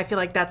 And I feel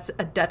like that's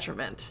a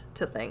detriment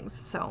to things.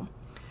 So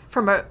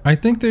from a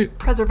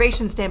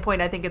preservation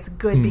standpoint, I think it's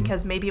good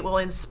because maybe it will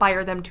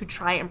inspire them to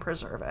try and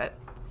preserve it.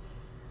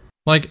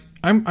 Like,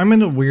 I'm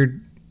in a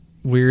weird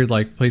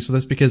like place with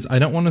this, because I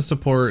don't want to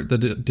support the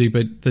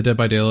Dead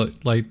by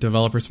Daylight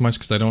developers so much,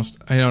 because I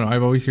don't know,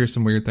 I've always heard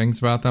some weird things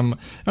about them. I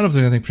don't know if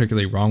there's anything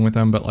particularly wrong with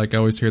them, but like I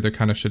always hear they're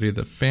kind of shitty.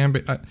 The fan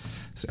base,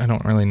 I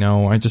don't really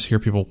know. I just hear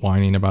people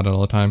whining about it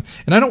all the time,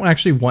 and I don't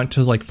actually want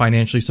to like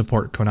financially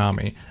support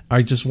Konami.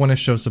 I just want to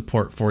show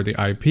support for the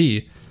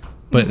IP,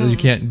 but you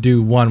can't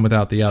do one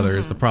without the other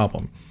is the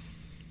problem.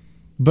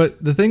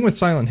 But the thing with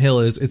Silent Hill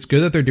is, it's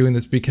good that they're doing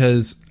this,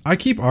 because I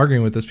keep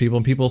arguing with this people,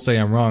 and people say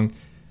I'm wrong.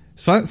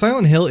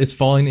 Silent Hill is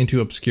falling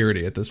into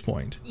obscurity at this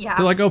point. Yeah.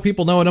 They're like, oh,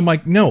 people know it. I'm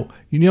like, no.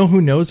 You know who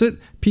knows it?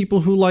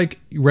 People who like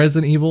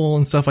Resident Evil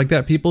and stuff like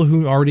that. People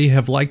who already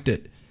have liked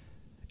it.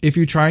 If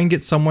you try and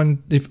get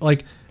someone, if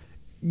like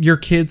your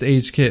kids'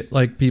 age kid,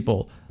 like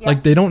people,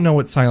 like they don't know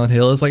what Silent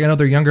Hill is. Like, I know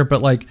they're younger,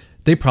 but like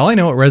they probably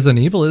know what Resident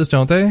Evil is,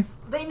 don't they?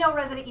 They know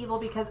Resident Evil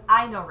because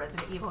I know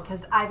Resident Evil,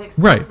 because I've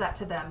exposed that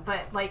to them.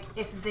 But like,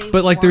 if they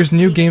there's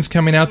new games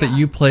coming out that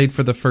you played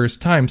for the first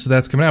time, so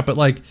that's coming out. But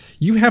like,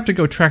 you have to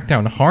go track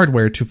down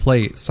hardware to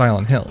play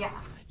Silent Hill.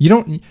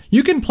 Yeah.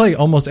 You can play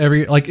almost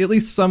every, like at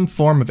least some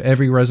form of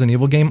every Resident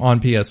Evil game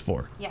on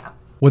PS4. Yeah.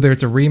 Whether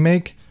it's a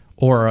remake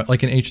or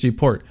like an HD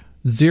port.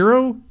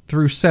 0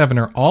 through 7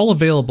 are all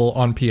available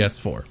on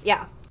PS4.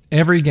 Yeah.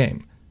 Every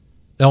game.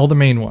 All the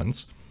main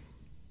ones.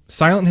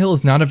 Silent Hill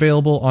is not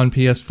available on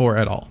PS4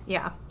 at all.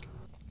 Yeah.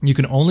 You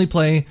can only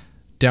play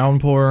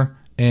Downpour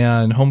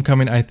and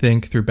Homecoming, I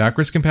think, through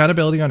backwards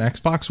compatibility on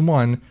Xbox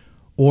One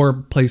or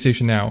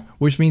PlayStation Now,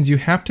 which means you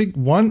have to,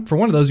 for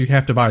one of those, you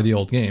have to buy the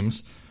old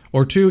games,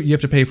 or 2, you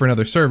have to pay for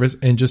another service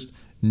and just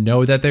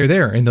know that they're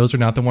there, and those are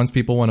not the ones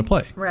people want to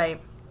play.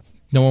 Right.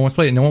 no one wants to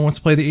play it. No one wants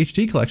to play the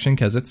HD collection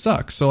because it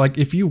sucks. So like,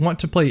 if you want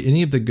to play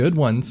any of the good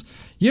ones,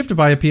 you have to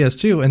buy a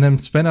PS2 and then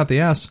spend out the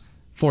ass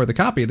for the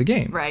copy of the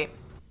game. Right.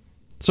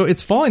 So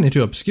it's falling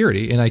into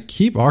obscurity, and I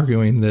keep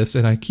arguing this,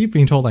 and I keep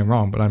being told I'm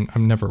wrong, but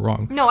I'm never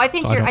wrong. No, I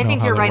think So you're. don't I know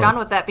think how you're that right on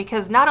works. with that,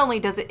 because not only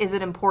is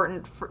it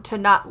important to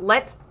not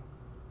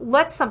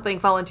let something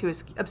fall into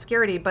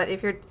obscurity, but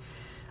if you're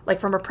like,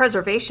 from a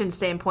preservation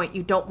standpoint,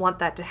 you don't want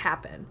that to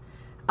happen.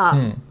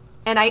 And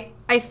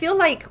I feel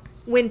like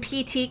when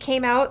PT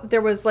came out,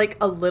 there was like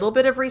a little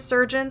bit of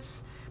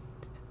resurgence,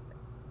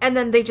 and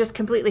then they just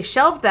completely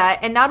shelved that.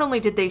 And not only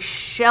did they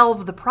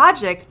shelve the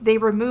project, they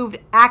removed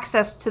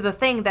access to the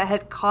thing that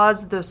had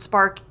caused the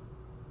spark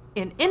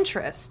in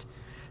interest.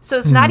 So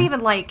it's not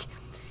even like,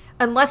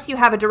 unless you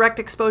have a direct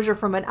exposure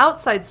from an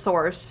outside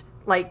source,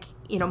 like,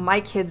 you know,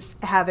 my kids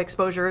have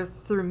exposure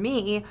through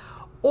me,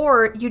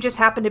 or you just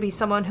happen to be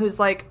someone who's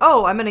like,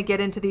 oh, I'm going to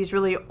get into these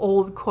really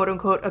old, quote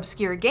unquote,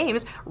 obscure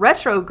games,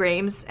 retro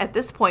games at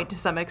this point to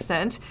some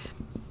extent,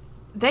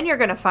 then you're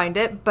going to find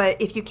it. But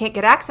if you can't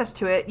get access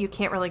to it, you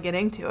can't really get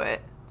into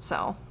it.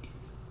 So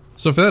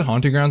So for that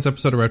Haunting Grounds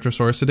episode of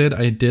Retrosource I had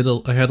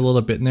a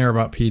little bit in there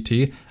about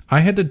PT. I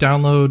had to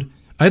download.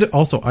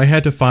 I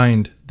had to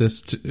find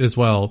this as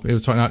well. It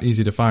was not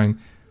easy to find.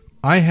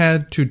 I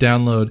had to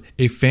download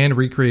a fan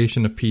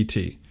recreation of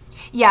PT.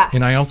 yeah.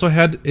 And I also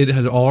it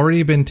had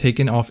already been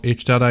taken off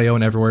itch.io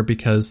and everywhere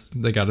because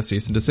they got a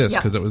cease and desist,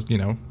 because it was,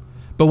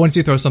 but once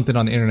you throw something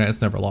on the internet,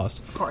 it's never lost.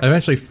 Of course. I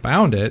eventually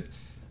found it,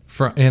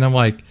 and I'm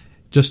like,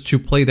 just to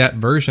play that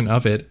version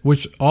of it,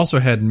 which also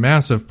had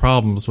massive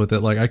problems with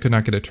it. Like, I could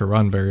not get it to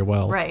run very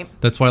well. Right.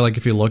 That's why, like,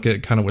 if you look at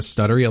it kind of with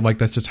stuttery, like,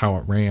 that's just how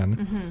it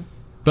ran.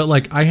 But,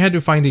 like, I had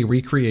to find a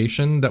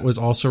recreation that was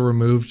also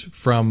removed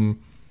from,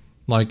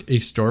 like, a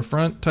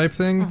storefront type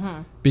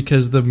thing,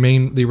 because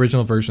the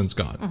original version's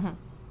gone.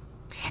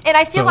 And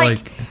I feel So,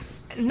 like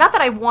not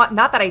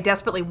that I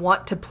desperately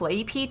want to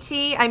play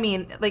PT. I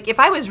mean, like, if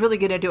I was really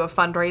going to do a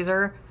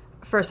fundraiser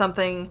for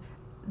something,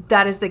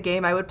 that is the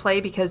game I would play,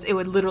 because it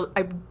would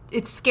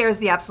it scares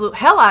the absolute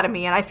hell out of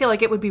me, and I feel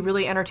like it would be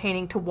really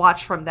entertaining to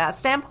watch from that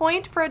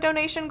standpoint for a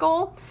donation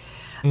goal.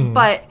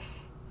 But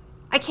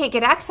I can't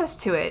get access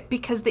to it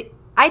because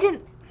I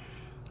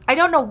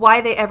don't know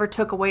why they ever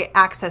took away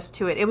access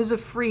to it. It was a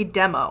free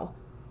demo.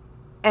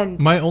 And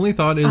My only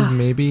thought is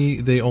maybe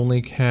they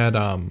only had,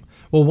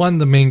 well, one,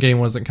 the main game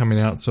wasn't coming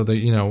out, so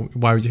they,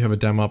 why would you have a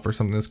demo up for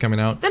something that's coming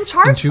out? Then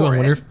charge And two, for I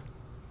wonder it.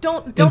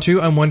 Don't. And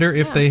two, I wonder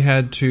if they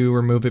had to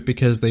remove it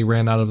because they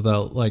ran out of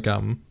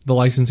the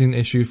licensing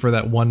issue for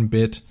that one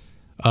bit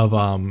of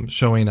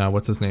showing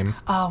what's his name?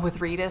 With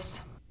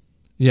Redis.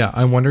 Yeah,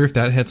 I wonder if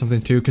that had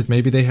something too, because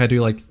maybe they had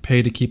to like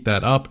pay to keep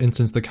that up, and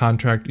since the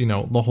contract,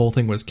 the whole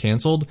thing was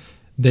canceled,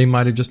 they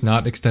might have just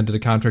not extended a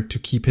contract to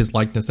keep his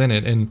likeness in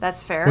it. And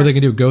That's fair. What they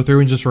can do, go through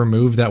and just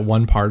remove that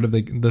one part of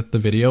the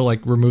video, like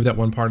remove that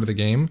one part of the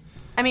game.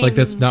 I mean, Like,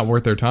 that's not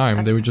worth their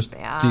time. They would just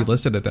yeah.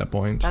 delist it at that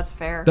point. That's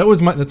fair.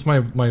 That's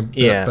my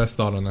Yeah. best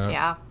thought on that.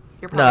 Yeah,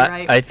 you're No,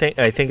 probably right.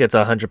 I think it's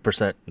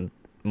 100%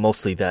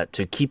 mostly that,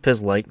 to keep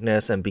his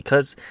likeness, and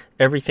because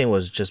everything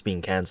was just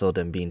being canceled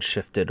and being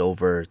shifted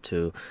over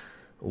to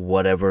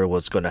whatever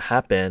was going to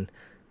happen,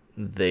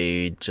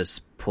 they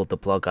just pulled the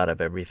plug out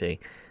of everything.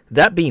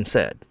 That being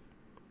said,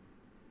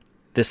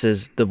 this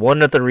is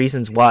one of the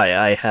reasons why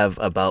I have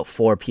about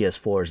 4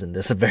 PS4s in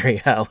this very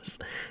house.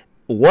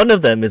 One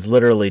of them is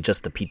literally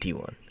just the PT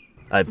one.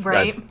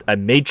 I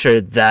made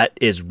sure that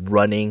is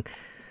running,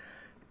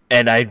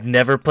 and I've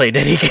never played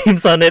any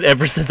games on it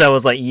ever since I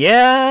was like,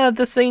 yeah,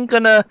 this ain't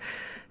gonna,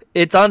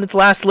 it's on its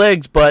last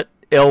legs, but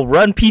it'll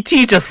run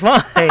PT just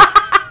fine.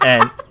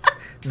 And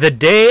the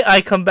day I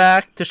come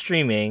back to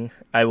streaming,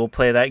 I will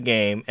play that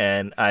game,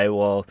 and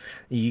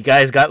you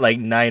guys got like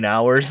 9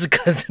 hours,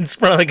 because it's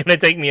probably gonna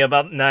take me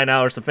about 9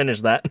 hours to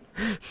finish that.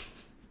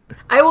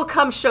 I will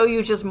come show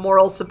you just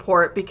moral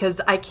support, because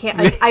I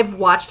can't. I've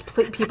watched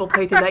people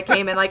play through that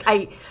game, and like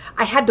I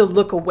had to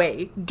look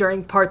away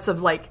during parts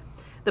of like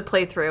the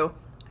playthrough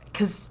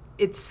because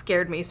it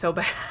scared me so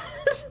bad.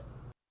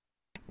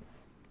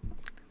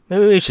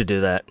 Maybe we should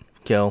do that,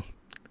 Gil.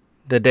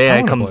 The day I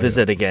wanna come play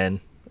visit again,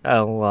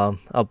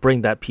 I'll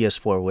bring that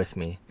PS4 with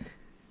me.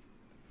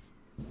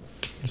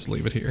 Just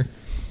leave it here.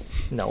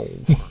 No.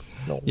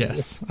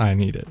 Yes, I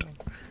need it.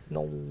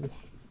 No.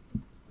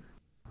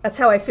 That's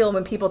how I feel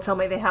when people tell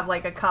me they have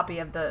like a copy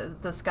of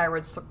the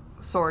Skyward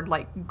Sword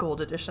like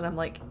gold edition. I'm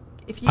like,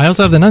 if you. I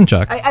also have the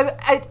nunchuck.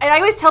 And I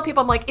always tell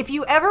people, I'm like, if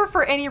you ever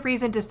for any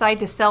reason decide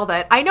to sell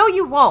that, I know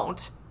you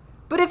won't,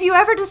 but if you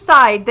ever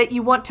decide that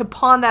you want to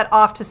pawn that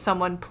off to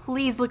someone,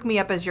 please look me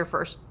up as your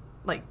first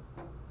like.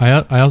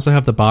 I also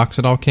have the box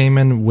it all came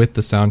in with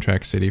the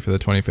soundtrack CD for the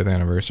 25th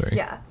anniversary.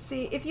 Yeah.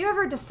 See, if you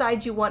ever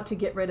decide you want to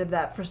get rid of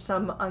that for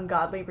some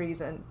ungodly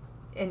reason,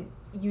 and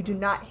you do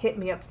not hit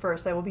me up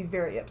first, I will be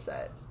very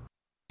upset.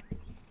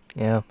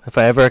 Yeah, if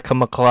I ever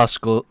come across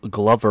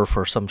Glover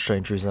for some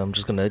strange reason, I'm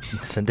just gonna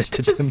send it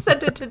to Just Tim.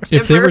 send it to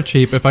Timber. If they were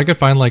cheap, if I could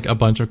find like a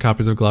bunch of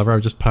copies of Glover, I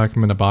would just pack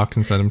them in a box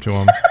and send them to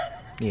them.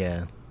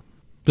 Yeah.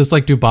 just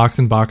like do box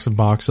and box and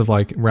box of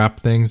like wrap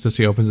things to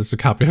see opens as a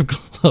copy of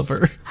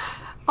Glover.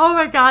 Oh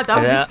my god, that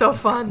would Yeah. be so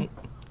fun.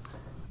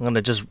 I'm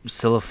gonna just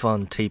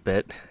silicone tape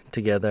it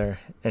together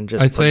and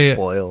just I'd put say-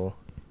 foil.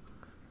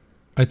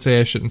 I'd say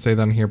I shouldn't say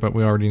that on here, but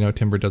we already know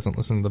Timber doesn't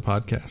listen to the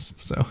podcast,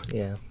 so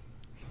Yeah.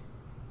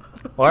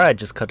 Or I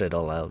just cut it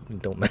all out.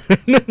 It don't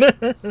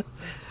matter.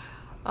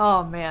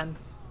 Oh man,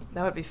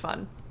 that would be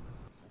fun.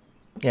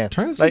 Yeah.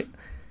 Trying to like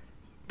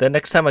the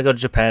next time I go to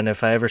Japan,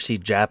 if I ever see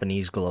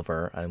Japanese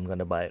Glover, I'm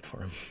gonna buy it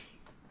for him.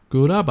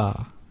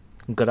 Guraba.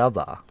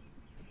 Grava.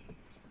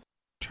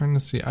 Trying to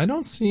see. I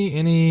don't see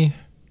any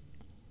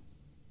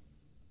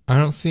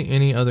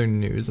other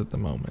news at the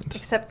moment.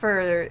 Except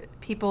for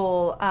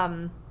people,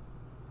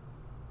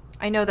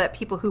 I know that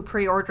people who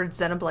pre-ordered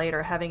Xenoblade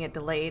are having it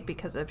delayed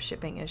because of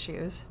shipping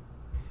issues.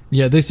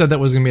 Yeah, they said that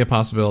was going to be a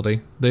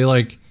possibility. They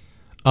like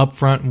up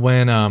front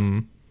when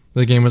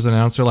the game was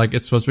announced, they're like,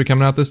 it's supposed to be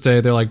coming out this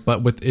day. They're like,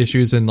 but with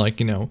issues in like,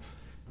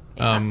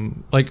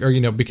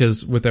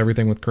 because with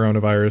everything with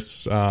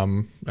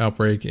coronavirus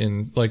outbreak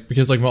and like,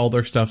 because like all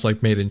their stuff's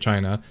like made in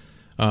China.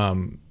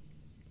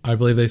 I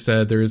believe they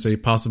said there is a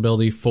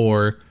possibility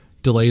for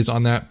delays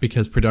on that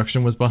because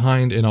production was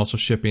behind and also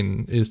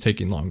shipping is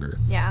taking longer.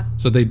 Yeah,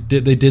 So they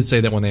did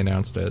say that when they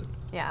announced it.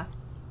 yeah.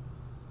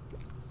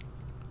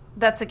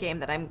 That's a game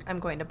that I'm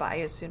going to buy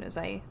as soon as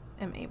I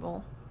am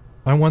able.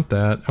 I want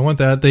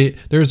that.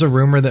 There's a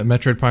rumor that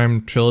Metroid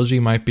Prime Trilogy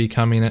might be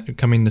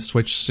coming to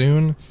Switch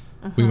soon.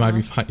 We might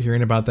be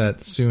hearing about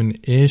that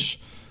soon-ish.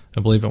 I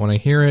believe it when I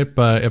hear it,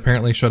 but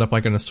apparently it showed up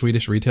like in a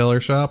Swedish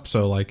retailer shop.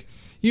 So like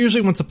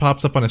usually once it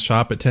pops up on a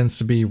shop, it tends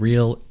to be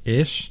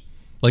real-ish.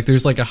 Like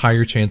there's like a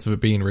higher chance of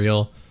it being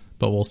real,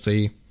 but we'll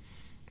see.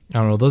 I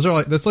don't know.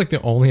 That's like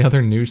the only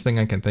other news thing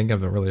I can think of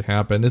that really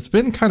happened. It's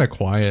been kind of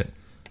quiet.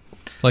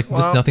 Like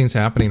just nothing's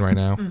happening right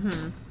now.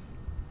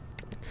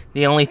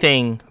 The only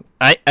thing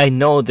I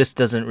know this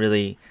doesn't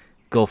really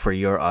go for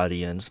your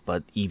audience,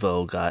 but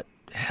Evo got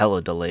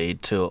hella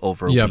delayed to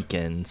over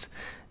weekends.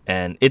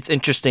 And it's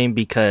interesting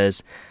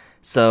because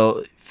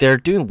so they're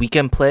doing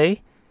weekend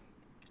play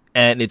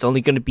and it's only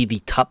going to be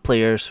the top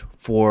players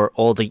for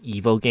all the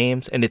Evo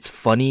games, and it's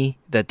funny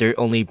that they're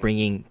only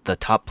bringing the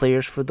top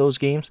players for those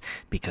games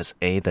because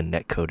the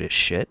netcode is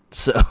shit.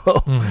 So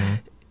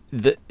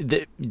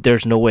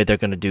there's no way they're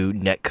going to do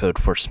netcode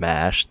for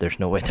Smash. There's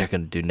no way they're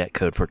going to do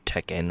netcode for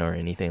Tekken or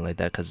anything like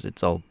that because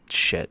it's all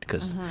shit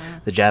because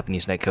the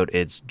Japanese netcode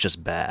is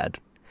just bad.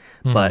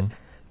 But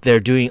they're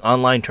doing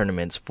online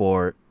tournaments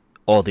for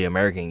all the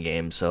American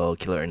games, so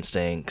Killer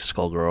Instinct,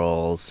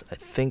 Skullgirls, I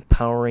think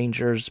Power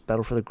Rangers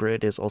Battle for the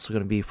Grid is also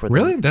going to be for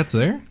Really? That's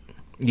there?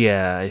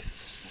 Yeah, I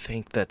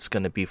think that's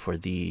going to be for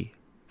the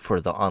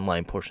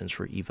online portions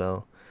for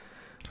Evo.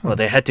 Well,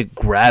 they had to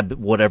grab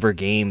whatever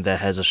game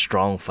that has a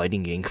strong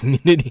fighting game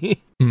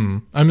community.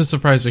 I'm just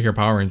surprised to hear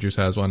Power Rangers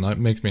has one. That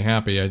makes me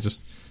happy. It's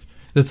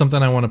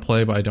something I want to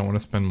play, but I don't want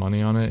to spend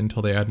money on it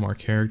until they add more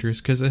characters.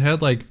 Because it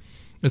had like,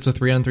 it's a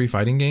 3-on-3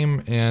 fighting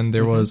game, and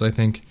there was, I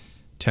think,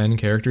 10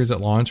 characters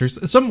at launch, or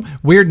some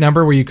weird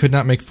number where you could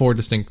not make 4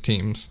 distinct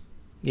teams.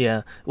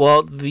 Yeah, well,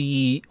 all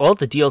the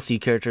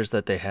DLC characters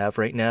that they have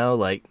right now,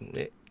 like,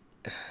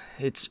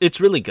 it's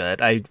really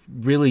good. I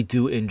really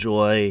do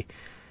enjoy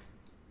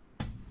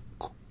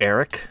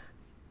Eric,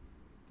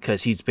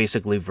 because he's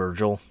basically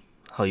Virgil,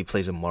 how he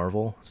plays in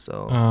Marvel.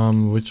 So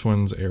which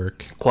one's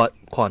Eric?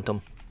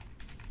 Quantum.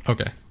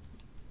 Okay.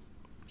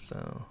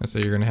 So I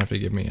say you're gonna have to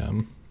give me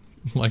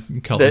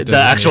like color the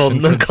actual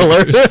designation for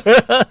color.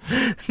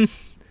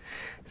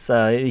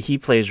 So he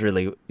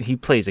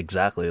plays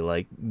exactly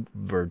like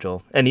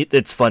Virgil, and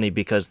it's funny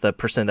because the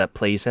person that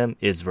plays him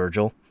is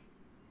Virgil.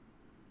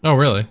 Oh,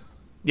 really?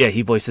 Yeah,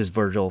 he voices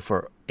Virgil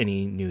for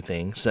any new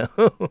thing.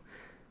 So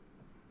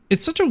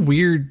it's such a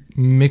weird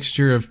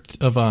mixture of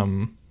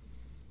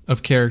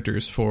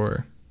characters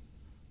for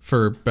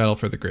Battle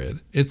for the Grid.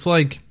 It's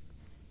like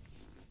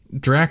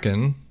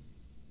Draken.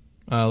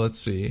 Let's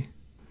see.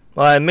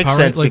 Well, it makes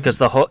sense like,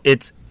 because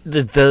it's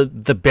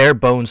the bare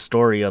bones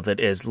story of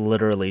it is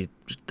literally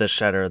the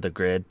Shatter of the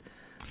Grid.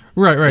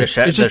 Right. It's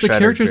just the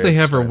characters they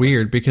have are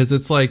weird because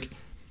it's like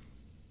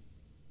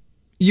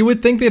you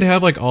would think they'd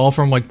have like all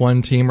from like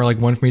one team or like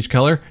one from each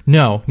color.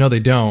 No, they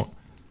don't.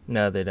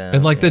 No, they don't.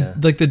 And like the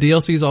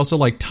DLC is also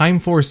like Time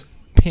Force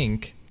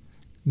Pink,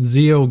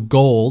 Zeo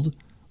Gold,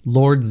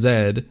 Lord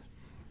Zed,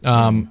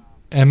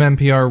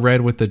 MMPR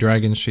Red with the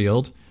Dragon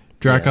Shield,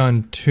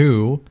 Drakon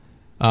 2,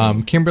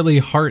 Kimberly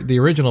Hart, the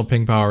original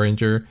Pink Power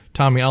Ranger,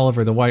 Tommy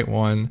Oliver, the white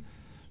one,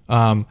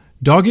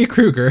 Doggy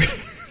Kruger,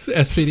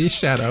 SPD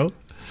Shadow,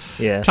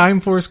 Time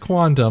Force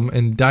Quantum,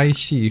 and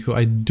Daishi, who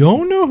I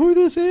don't know who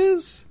this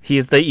is.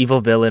 He's the evil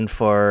villain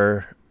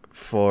for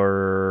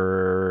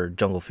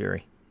Jungle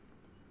Fury.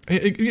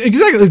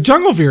 Exactly,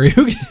 Jungle Fury.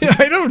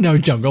 I don't know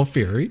Jungle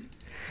Fury.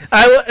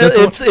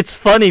 It's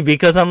funny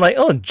because I'm like,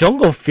 oh,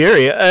 Jungle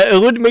Fury.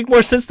 It would make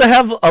more sense to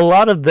have a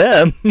lot of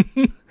them.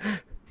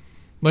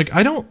 Like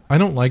I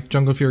don't like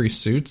Jungle Fury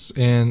suits,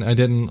 and I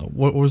didn't.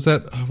 What was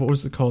that? What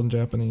was it called in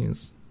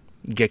Japanese?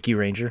 Geki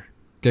Ranger.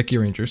 Geki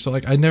Ranger. So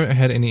like I never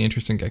had any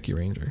interest in Geki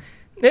Ranger.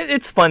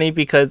 It's funny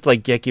because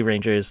like Geki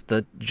Ranger is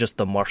just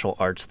the martial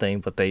arts thing,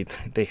 but they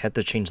had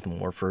to change the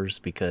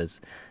morphers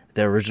because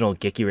the original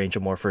Geki Ranger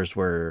morphers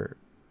were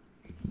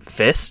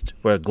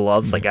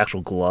gloves, like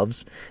actual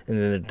gloves,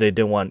 and then they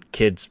didn't want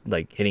kids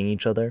like hitting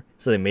each other,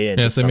 so they made it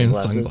into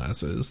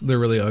sunglasses. They're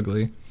really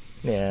ugly.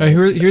 Yeah.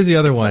 Here's the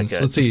other ones.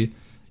 Let's see: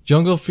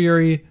 Jungle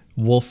Fury,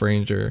 Wolf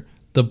Ranger,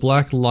 the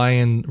Black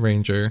Lion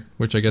Ranger,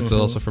 which I guess is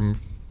also from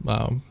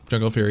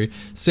Jungle Fury,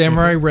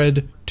 Samurai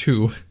Red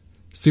 2,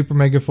 Super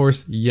Mega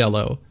Force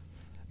Yellow,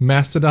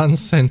 Mastodon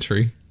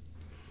Sentry.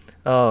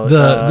 Oh,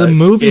 the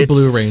movie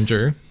Blue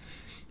Ranger.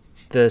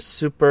 The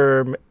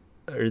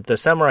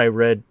Samurai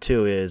Red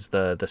 2 is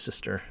the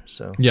sister.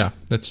 So yeah,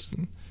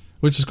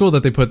 which is cool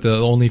that they put the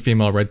only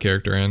female red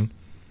character in.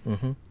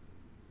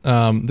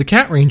 The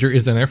Cat Ranger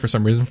is in there for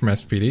some reason from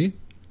SPD.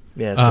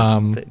 Yeah,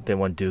 they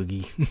want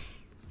Doogie.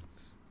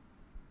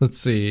 Let's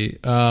see.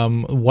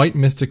 White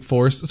Mystic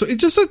Force. So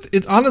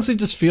it honestly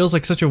just feels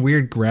like such a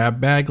weird grab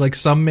bag. Like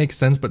some make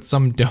sense, but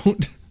some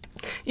don't.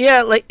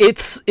 Yeah, like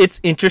it's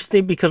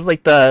interesting because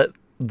like the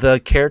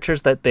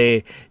characters that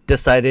they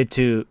decided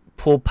to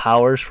pull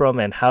powers from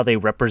and how they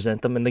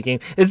represent them in the game,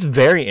 it's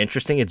very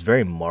interesting. It's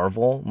very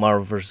Marvel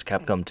vs.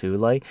 Capcom 2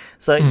 like.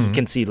 So you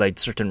can see like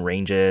certain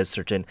ranges,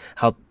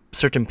 how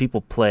certain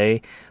people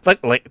play.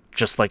 Like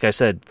just like I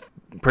said,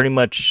 pretty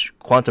much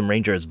Quantum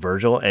Ranger is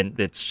Virgil, and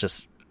it's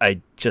just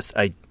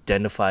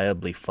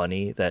identifiably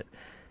funny that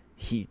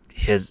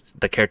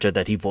the character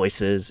that he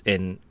voices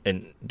in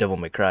Devil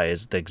May Cry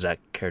is the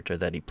exact character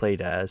that he played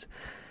as.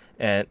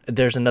 And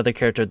there's another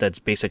character that's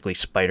basically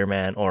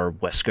Spider-Man or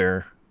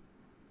Wesker,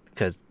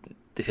 because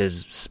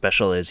his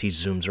special is he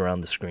zooms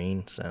around the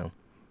screen. So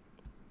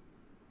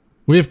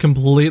we have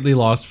completely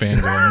lost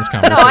fangirl in this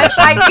conversation. No,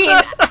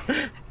 I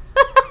mean,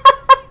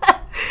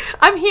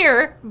 I'm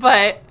here,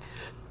 but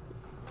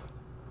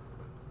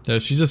yeah,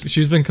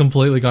 she's been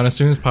completely gone. As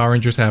soon as Power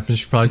Rangers happened,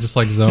 she probably just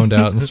like zoned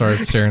out and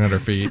started staring at her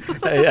feet.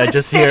 I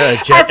just hear a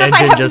jet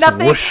engine just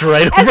whoosh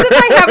right over. As if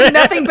I have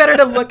nothing better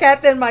to look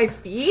at than my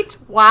feet.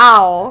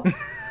 Wow,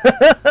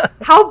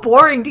 how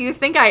boring do you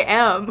think I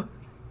am?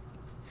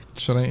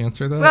 Should I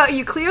answer that? Well,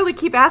 you clearly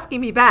keep asking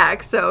me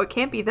back, so it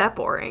can't be that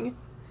boring.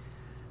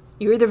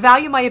 You either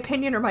value my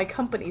opinion or my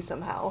company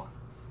somehow.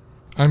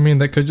 I mean,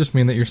 that could just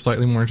mean that you're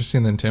slightly more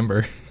interesting than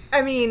Timber.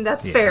 I mean,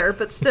 that's fair,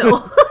 but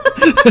still.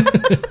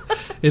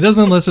 He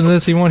doesn't listen to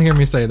this. He won't hear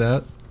me say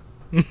that.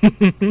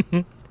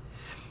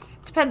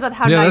 Depends on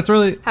how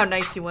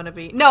nice you want to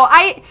be. No,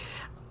 I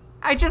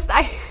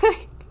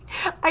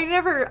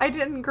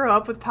didn't grow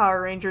up with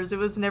Power Rangers. It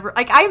was never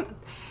like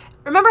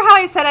remember how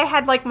I said I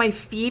had like my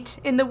feet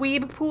in the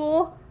weeb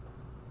pool?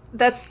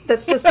 That's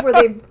just where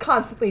they've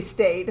constantly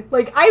stayed.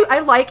 Like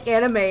I like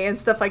anime and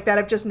stuff like that.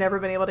 I've just never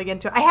been able to get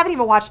into it. I haven't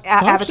even watched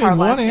Avatar. I've seen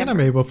one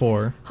anime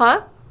before.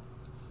 Huh?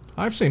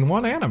 I've seen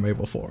one anime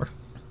before.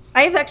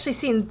 I've actually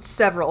seen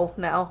several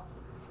now.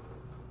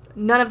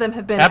 None of them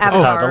have been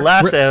Avatar. The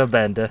last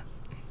Airbender.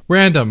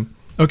 Random.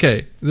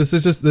 Okay, this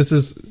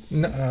is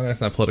no,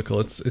 that's not political.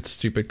 It's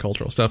stupid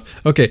cultural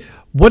stuff. Okay,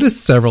 what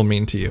does several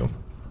mean to you?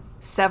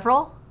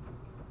 Several?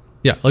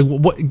 Yeah, like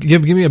what?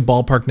 Give me a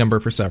ballpark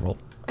number for several.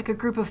 Like a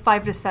group of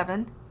 5 to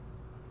 7.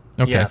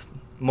 Okay. Yeah,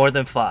 more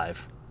than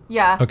 5.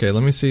 Yeah. Okay,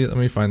 let me see. Let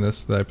me find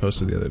this that I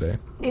posted the other day.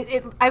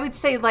 I would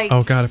say like.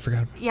 Oh God, I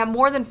forgot. Yeah,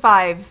 more than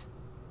 5,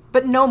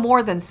 but no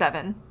more than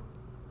 7.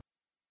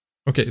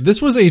 Okay,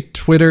 this was a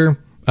Twitter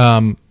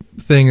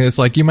thing that's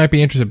like, you might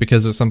be interested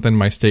because of something in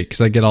my state, because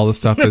I get all this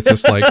stuff that's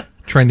just like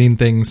trending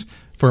things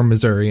for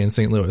Missouri and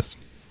St. Louis.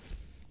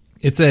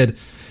 It said,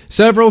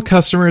 several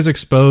customers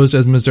exposed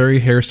as Missouri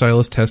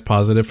hairstylist test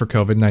positive for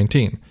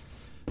COVID-19.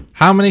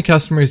 How many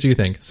customers do you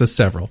think? It says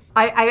several.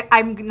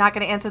 I'm not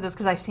going to answer this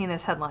because I've seen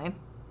this headline.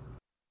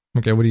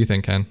 Okay, what do you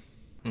think, Ken?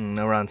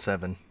 Around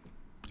 7.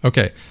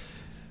 Okay.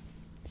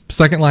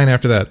 Second line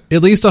after that.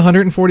 At least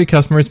 140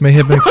 customers may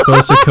have been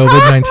exposed to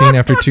COVID-19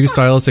 after 2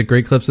 stylists at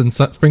Great Clips in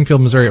Springfield,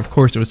 Missouri. Of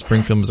course it was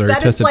Springfield, Missouri.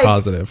 That tested is like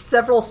positive.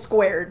 Several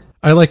squared.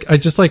 I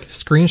just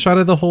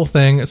screenshotted the whole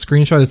thing,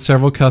 screenshotted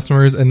several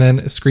customers, and then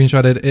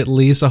screenshotted at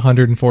least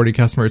 140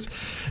 customers.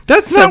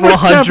 That's not what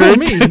several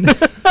mean.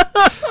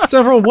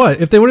 Several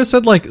what? If they would have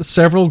said like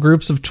several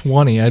groups of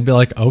 20, I'd be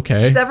like,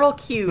 okay. Several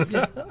cubed.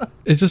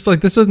 It's just like,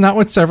 this is not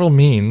what several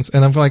means.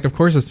 And I'm like, of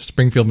course it's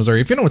Springfield,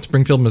 Missouri. If you know what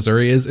Springfield,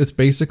 Missouri is, it's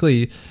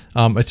basically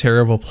a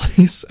terrible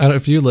place. I don't,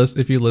 if you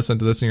listen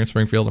to this and you're in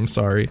Springfield, I'm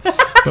sorry.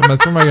 But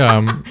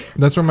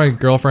that's where my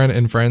girlfriend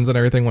and friends and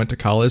everything went to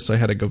college, so I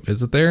had to go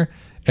visit there.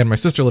 And my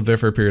sister lived there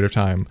for a period of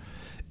time.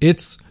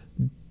 It's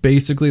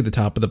basically the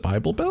top of the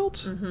Bible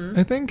Belt,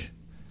 I think.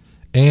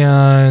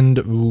 And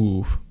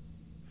ooh,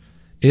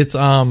 it's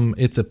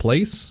a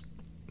place.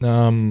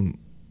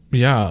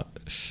 Yeah,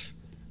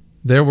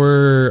 there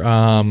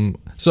were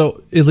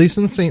so at least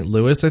in St.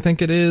 Louis, I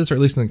think it is, or at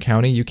least in the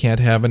county, you can't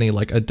have any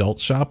like adult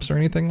shops or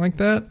anything like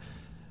that.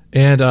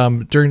 And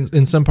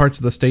in some parts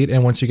of the state,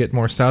 and once you get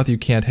more south, you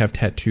can't have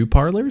tattoo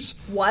parlors.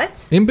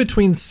 What? In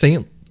between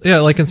Yeah,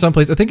 like in some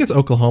places, I think it's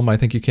Oklahoma. I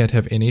think you can't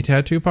have any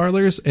tattoo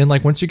parlors, and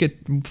like once you get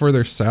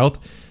further south,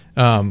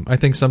 I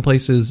think some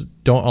places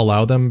don't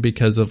allow them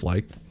because of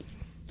like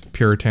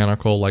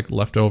puritanical, like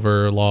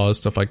leftover laws,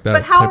 stuff like that.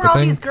 But how type are of all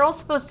thing. these girls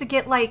supposed to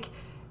get like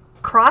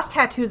cross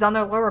tattoos on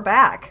their lower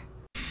back?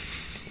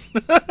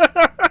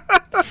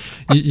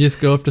 You just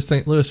go up to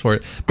St. Louis for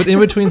it. But in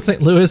between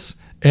St. Louis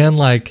and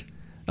like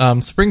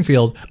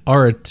Springfield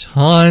are a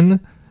ton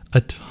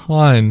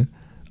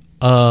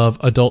of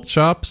adult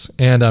shops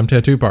and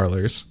tattoo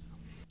parlors.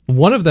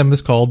 One of them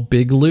is called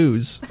Big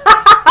Lou's.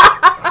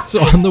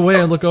 So on the way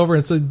I look over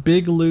and it said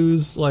Big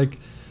Lou's like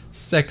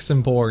Sex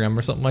Emporium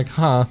or something like,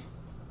 huh?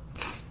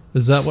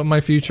 Is that what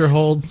my future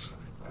holds?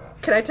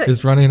 Can I tell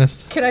Is running a...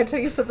 Can I tell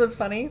you something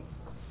funny?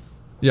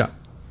 Yeah.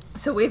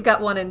 So we've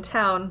got one in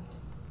town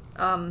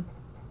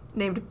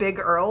named Big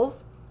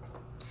Earl's,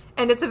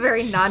 and it's a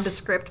very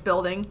nondescript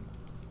building,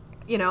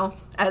 you know,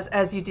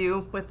 as you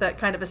do with that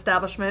kind of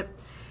establishment.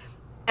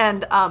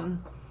 And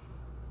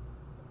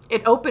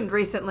it opened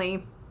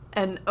recently,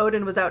 and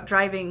Odin was out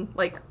driving,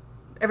 like,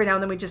 every now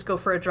and then we just go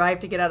for a drive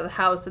to get out of the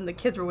house, and the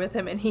kids were with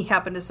him, and he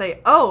happened to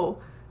say, oh,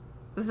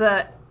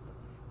 the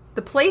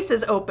place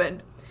is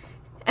opened.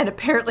 And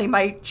apparently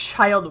my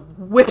child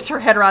whips her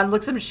head around,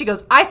 looks at him, and she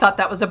goes, I thought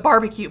that was a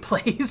barbecue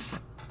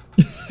place.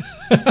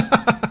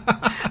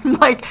 I'm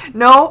like,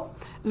 nope.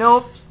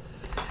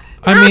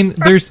 I mean,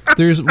 there's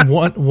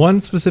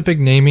one specific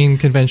naming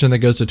convention that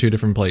goes to two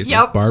different places.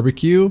 Yep.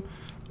 Barbecue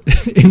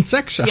and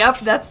sex shops. Yep,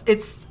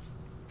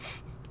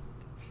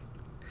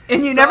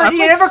 and you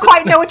never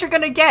quite know what you're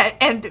going to get.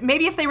 And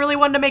maybe if they really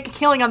wanted to make a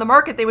killing on the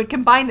market, they would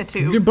combine the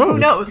two. Do both. Who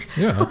knows?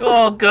 Yeah.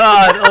 Oh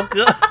god.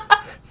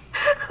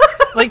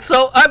 Like,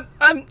 so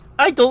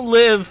I don't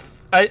live.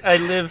 I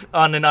live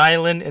on an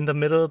island in the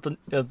middle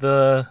of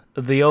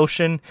the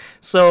ocean.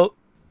 So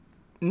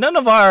none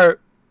of our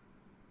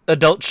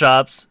adult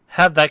shops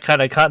have that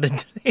kind of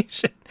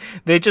connotation.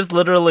 They just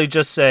literally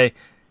just say,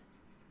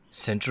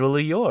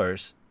 "Centrally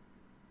yours."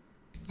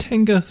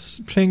 Tenga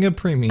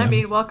Premium. I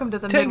mean, welcome to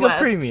the Tango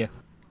Midwest. Premium.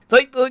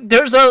 Like,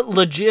 there's a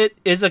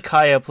legit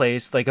izakaya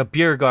place, like a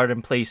beer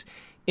garden place,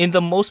 in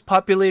the most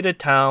populated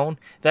town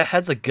that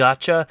has a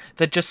gacha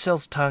that just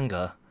sells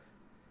tanga.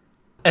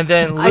 And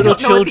then little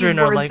children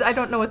are like... I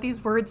don't know what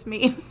these words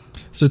mean.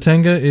 So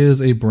Tenga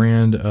is a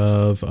brand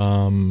of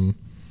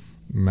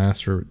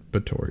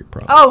masturbatory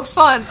products. Oh,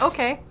 fun.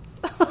 Okay.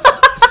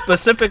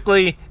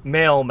 specifically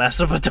male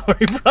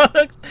masturbatory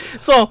product.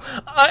 So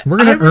we're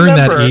gonna earn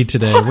that E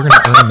today. We're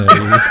gonna earn that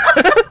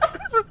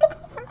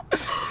E.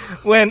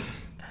 When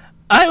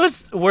I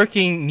was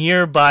working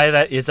nearby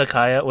that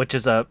izakaya, which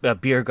is a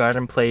beer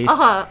garden place,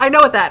 I know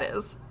what that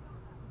is.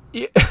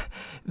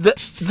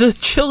 the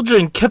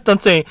children kept on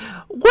saying,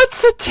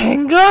 "What's a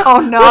tanga? Oh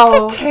no!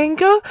 What's a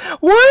tanga?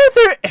 Why are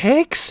there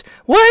eggs?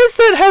 Why does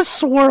it have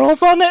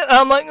swirls on it?"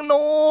 I'm like,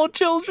 "No,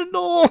 children,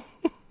 no."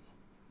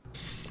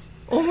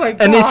 Oh my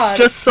god! And it's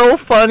just so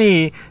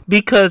funny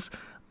because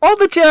all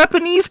the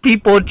Japanese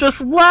people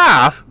just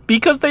laugh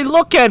because they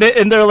look at it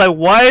and they're like,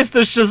 "Why is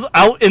this just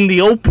out in the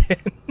open?"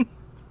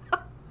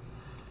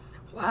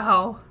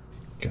 Wow.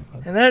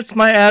 God. And that's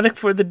my attic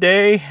for the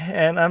day,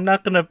 and I'm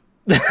not gonna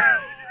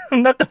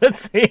I'm not gonna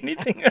say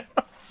anything else.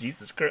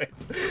 Jesus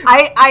Christ.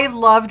 I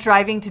love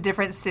driving to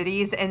different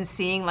cities and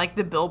seeing like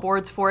the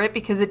billboards for it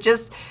because it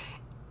just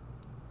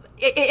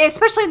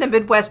especially in the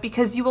Midwest,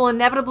 because you will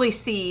inevitably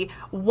see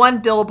one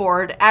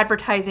billboard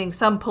advertising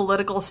some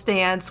political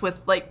stance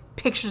with like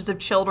pictures of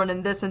children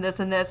and this and this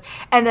and this,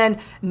 and then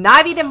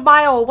not even a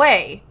mile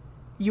away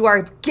you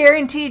are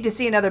guaranteed to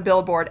see another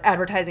billboard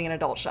advertising an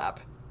adult shop.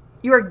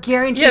 You are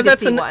guaranteed to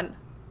see one.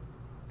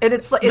 And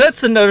it's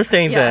that's another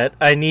thing yeah. that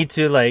I need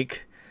to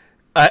like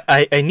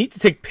I need to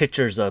take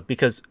pictures of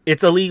because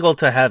it's illegal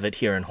to have it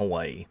here in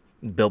Hawaii.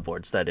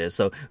 Billboards, that is.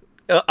 So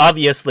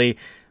obviously,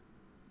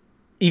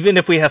 even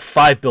if we have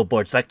 5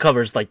 billboards, that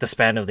covers like the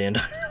span of the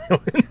entire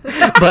island.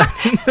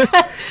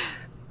 But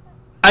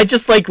I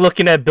just like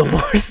looking at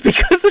billboards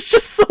because it's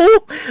just so.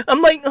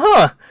 I'm like,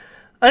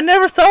 I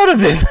never thought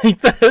of it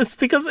like this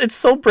because it's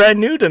so brand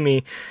new to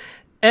me.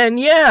 And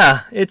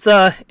yeah, it's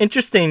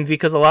interesting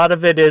because a lot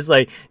of it is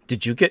like,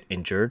 did you get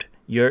injured?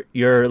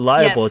 You're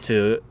liable Yes.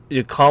 to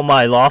call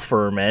my law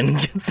firm and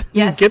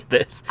get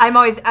this. I'm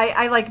always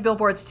I like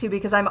billboards too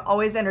because I'm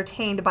always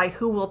entertained by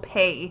who will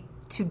pay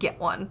to get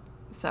one.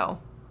 So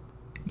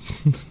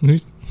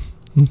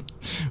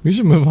We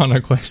should move on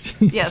to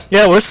questions. yes.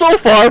 Yeah, we're so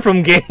far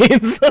from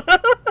games.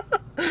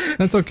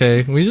 That's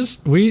okay.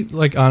 We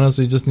like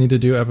honestly just need to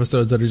do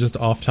episodes that are just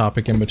off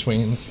topic in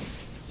betweens.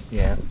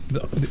 Yeah.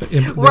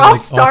 We're all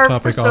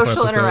starved for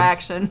social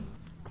interaction.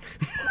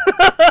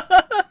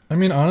 I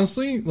mean,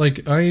 honestly,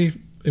 like I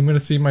am going to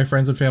see my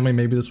friends and family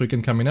maybe this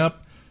weekend coming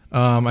up.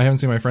 I haven't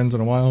seen my friends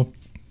in a while,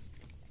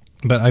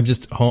 but I'm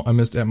just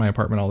at my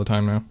apartment all the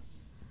time now.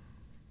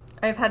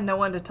 I've had no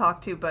one to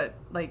talk to but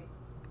like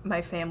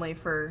my family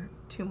for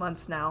 2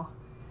 months now.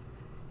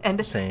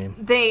 And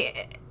Same.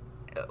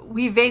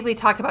 We vaguely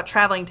talked about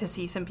traveling to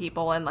see some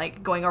people and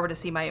like going over to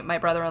see my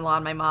brother-in-law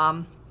and my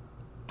mom.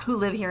 who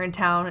live here in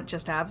town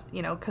just have,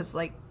 because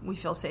like we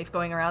feel safe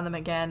going around them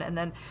again, and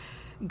then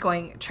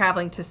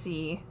traveling to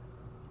see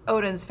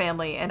Odin's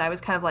family. And I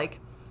was kind of like,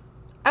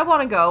 I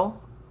want to go.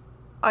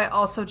 I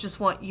also just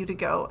want you to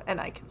go, and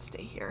I can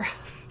stay here.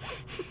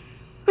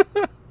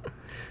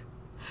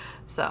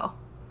 So. All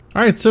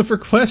right. So for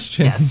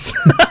questions.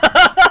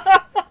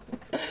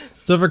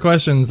 Yes.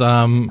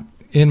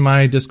 In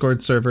my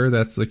Discord server,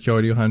 that's the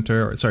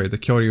the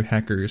Kyoryu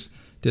Hackers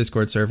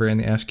Discord server, in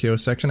the Ask Kyo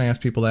section, I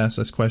ask people to ask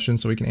us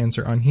questions so we can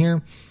answer on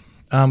here.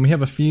 We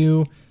have a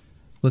few.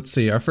 Let's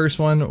see. Our first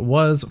one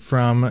was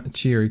from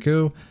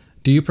Chiriku.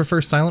 Do you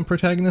prefer silent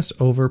protagonist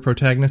over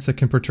protagonists that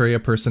can portray a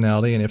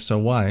personality, and if so,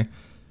 why?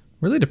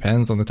 Really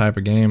depends on the type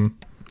of game.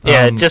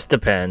 Yeah, it just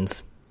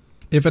depends.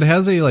 If it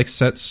has a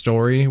set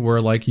story where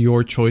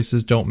your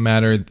choices don't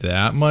matter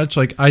that much,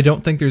 I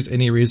don't think there's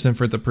any reason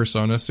for the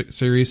Persona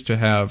series to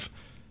have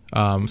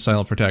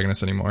silent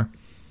protagonists anymore.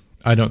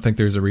 I don't think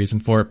there's a reason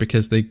for it,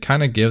 because they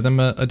kind of give them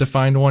a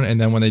defined one,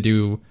 and then when they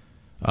do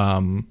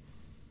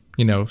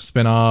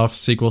spin-off,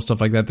 sequel,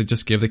 stuff like that, they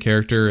just give the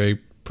character a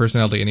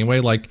personality anyway.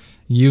 Like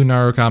Yu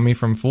Narukami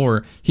from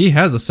 4, he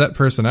has a set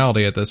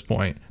personality at this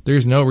point.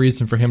 There's no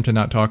reason for him to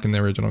not talk in the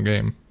original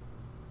game.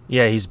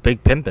 Yeah, he's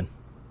big pimpin'.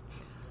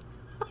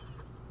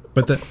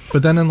 But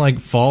then in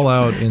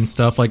Fallout and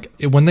stuff,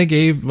 when they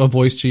gave a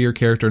voice to your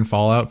character in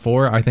Fallout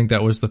 4, I think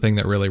that was the thing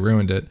that really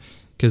ruined it.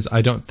 Because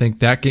I don't think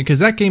that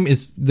game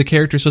is the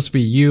character supposed to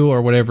be you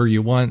or whatever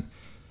you want.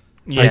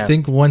 Yeah. I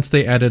think once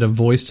they added a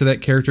voice to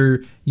that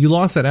character, you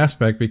lost that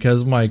aspect,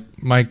 because my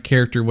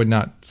character would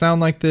not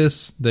sound like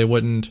this. They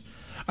wouldn't.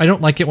 I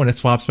don't like it when it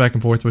swaps back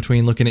and forth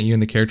between looking at you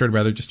and the character. I'd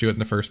rather just do it in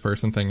the first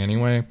person thing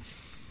anyway.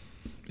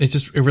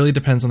 It really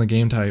depends on the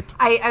game type.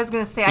 I was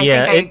going to say, I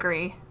think I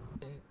agree.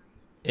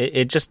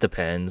 It just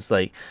depends.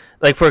 Like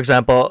for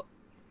example,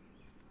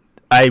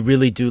 I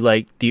really do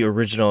like the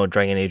original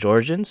Dragon Age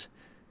Origins,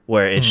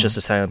 where it's just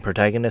a silent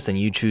protagonist and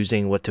you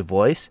choosing what to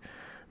voice.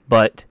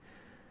 But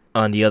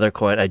on the other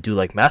coin, I do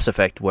like Mass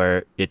Effect,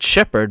 where it's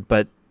Shepard,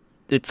 but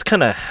it's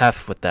kind of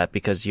half with that,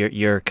 because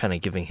you're kind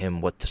of giving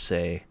him what to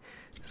say.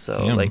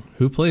 So damn.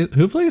 Who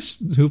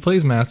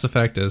plays Mass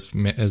Effect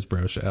as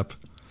Bro Shep?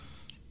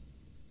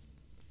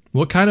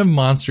 What kind of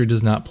monster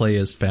does not play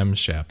as Fem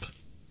Shep?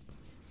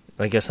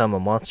 I guess I'm a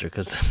monster,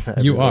 because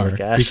you are,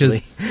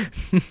 because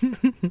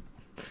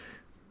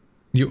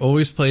you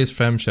always play as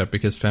Fem Shep,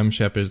 because Fem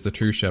Shep is the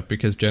true Shep,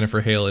 because Jennifer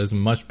Hale is a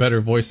much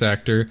better voice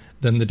actor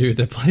than the dude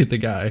that played the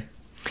guy.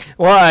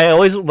 Well, I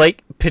always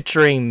like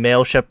picturing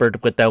male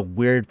Shepard with that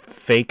weird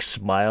fake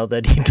smile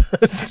that he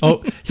does.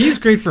 Oh, he's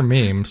great for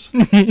memes.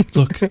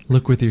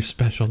 Look with your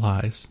special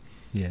eyes.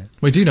 Yeah.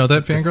 Wait, do you know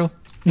that, Fangirl?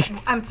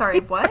 I'm sorry,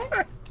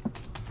 what?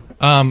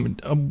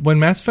 When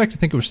Mass Effect, I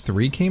think it was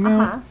 3 came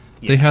out,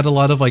 they had a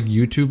lot of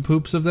YouTube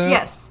poops of that.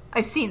 Yes,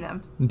 I've seen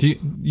them. Do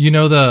you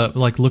know the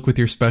look with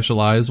your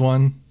special eyes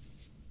one?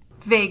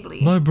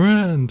 Vaguely. My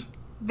brand.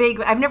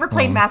 Vaguely. I've never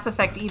played Mass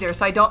Effect either,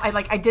 so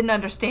I didn't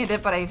understand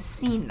it, but I've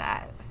seen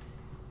that.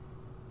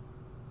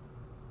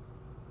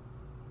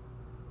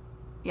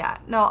 Yeah,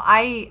 no,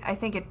 I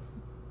think it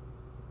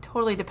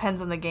totally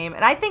depends on the game.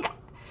 And I think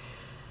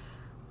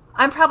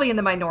I'm probably in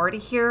the minority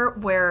here,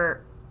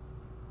 where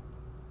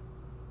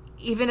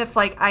even if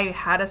I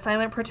had a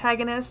silent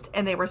protagonist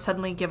and they were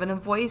suddenly given a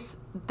voice,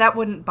 that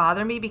wouldn't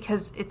bother me,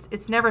 because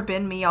it's never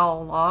been me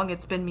all along.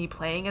 It's been me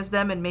playing as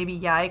them, and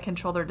maybe I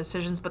control their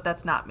decisions, but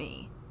that's not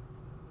me.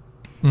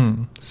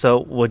 So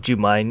would you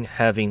mind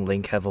having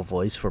Link have a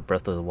voice for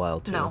Breath of the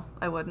Wild too? No,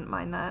 I wouldn't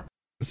mind that.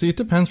 See, it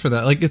depends for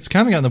that. It's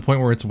kind of gotten to the point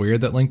where it's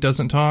weird that Link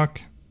doesn't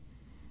talk.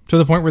 To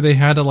the point where they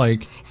had to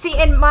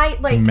see, in my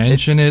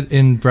mention it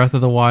in Breath of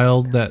the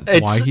Wild why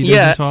he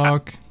doesn't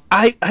talk.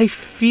 I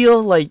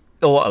feel like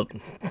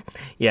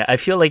I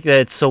feel like that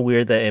it's so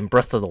weird that in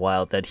Breath of the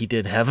Wild that he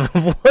did have a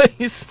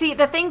voice. See,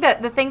 the thing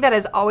that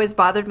has always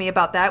bothered me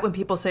about that, when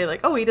people say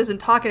oh, he doesn't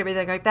talk and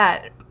everything like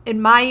that,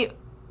 in my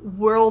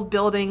world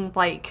building,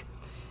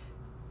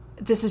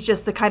 this is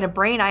just the kind of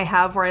brain I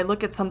have, where I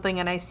look at something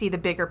and I see the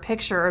bigger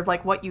picture of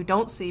what you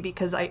don't see,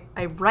 because I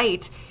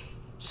write.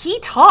 He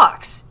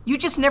talks, you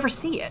just never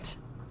see it.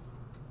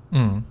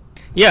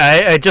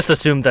 Yeah, I just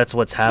assumed that's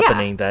what's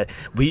happening. Yeah.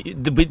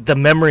 That the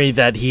memory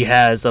that he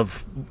has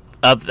of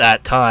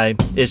that time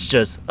is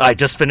just, I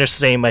just finished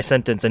saying my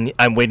sentence and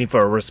I'm waiting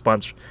for a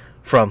response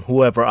from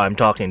whoever I'm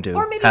talking to.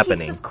 Or maybe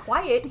he's just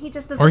quiet. He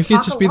just doesn't. Or he could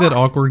talk just a be lot. that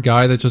awkward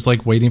guy that's just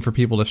waiting for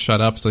people to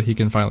shut up so he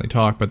can finally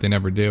talk, but they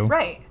never do.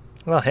 Right.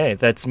 Well, hey,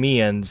 that's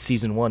me in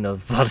season 1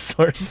 of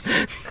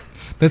Bottosaurus.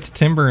 That's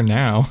Timber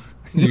now.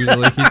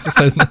 Usually he just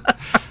says.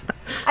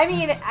 I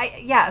mean,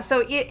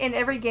 so in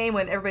every game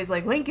when everybody's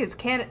like, Link is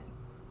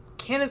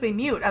canonically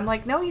mute, I'm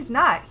like, no, he's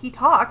not. He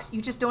talks.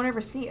 You just don't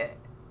ever see it.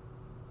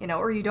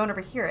 Or you don't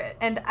ever hear it.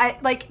 And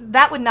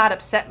that would not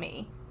upset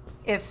me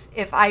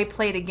if I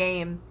played a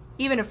game,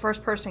 even a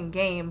first-person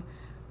game,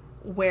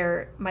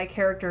 where my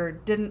character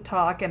didn't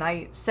talk and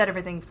I said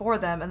everything for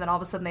them, and then all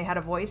of a sudden they had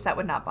a voice. That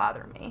would not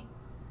bother me.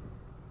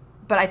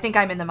 But I think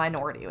I'm in the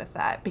minority with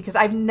that, because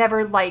I've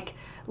never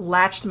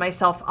latched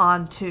myself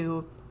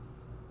onto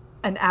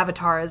an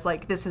avatar as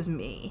like, this is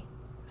me.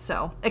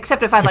 So,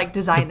 except if I like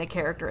design the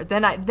character,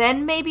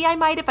 then maybe I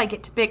might, if I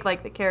get to pick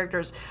like the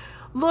character's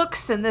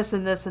looks and this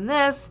and this and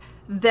this,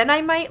 then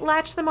I might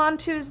latch them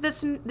onto as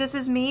this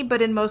is me.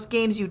 But in most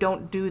games, you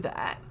don't do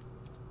that.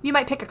 You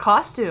might pick a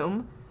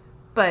costume,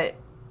 but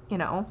you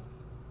know,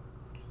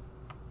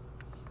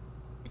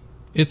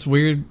 it's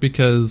weird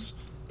because,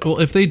 well,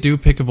 if they do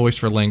pick a voice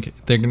for Link,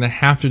 they're going to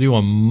have to do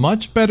a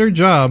much better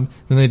job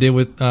than they did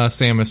with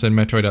Samus and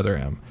Metroid Other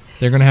M.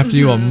 They're going to have to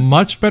do a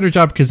much better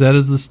job because that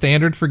is the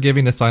standard for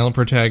giving a silent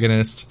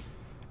protagonist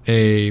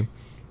a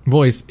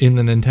voice in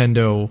the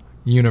Nintendo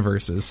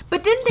universes.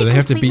 But didn't So they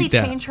have to completely beat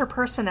that. change her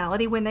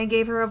personality when they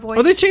gave her a voice?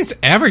 Oh, they changed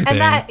everything.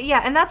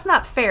 And that's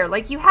not fair.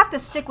 Like, you have to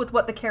stick with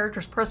what the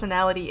character's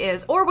personality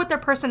is, or what their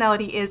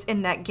personality is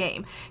in that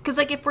game. Because,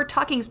 like, if we're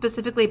talking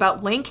specifically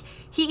about Link,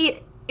 he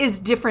is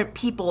different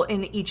people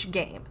in each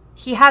game.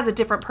 He has a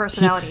different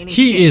personality in each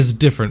game. He is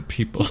different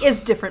people. He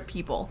is different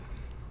people.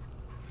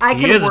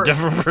 He is a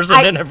different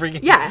person in every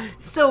game. Yeah.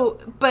 So,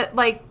 but,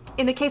 like,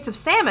 in the case of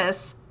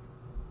Samus,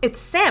 it's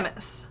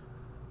Samus.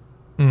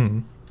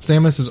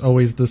 Samus is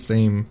always the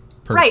same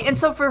person. Right, and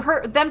so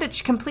for them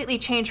to completely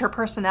change her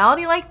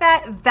personality like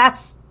that,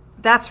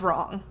 that's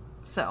wrong.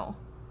 So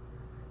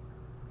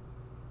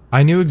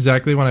I knew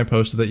exactly when I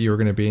posted that you were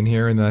going to be in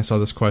here, and then I saw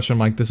this question. I'm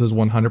like, this is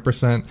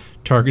 100%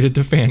 targeted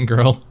to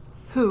Fangirl.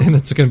 who? And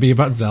it's going to be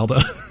about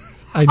Zelda.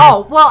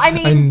 Oh, well, I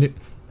mean,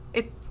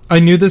 I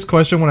knew this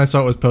question when I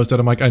saw it was posted.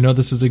 I'm like, I know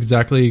this is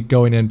exactly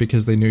going in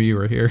because they knew you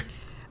were here.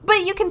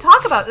 but you can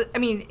talk about. I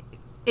mean,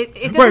 it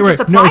doesn't Right. just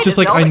apply No, to it's just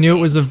like Zelda I knew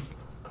games. it was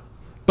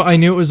but I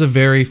knew it was a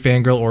very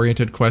fangirl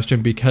oriented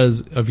question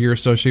because of your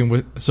association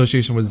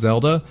with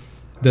Zelda.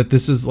 That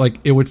this is like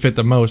it would fit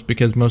the most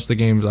because most of the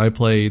games I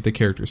play, the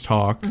characters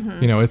talk.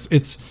 Mm-hmm. You know,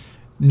 it's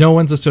no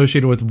one's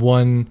associated with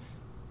one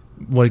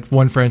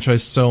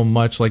franchise so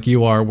much like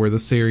you are, where the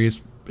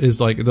series is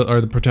like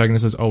the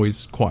protagonist is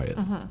always quiet.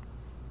 Mm-hmm.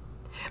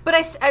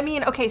 But I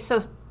mean, okay, so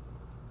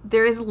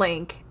there is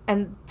Link,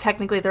 and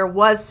technically there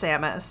was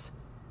Samus,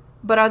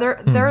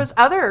 but there's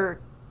other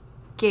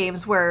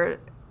games where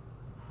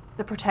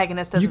the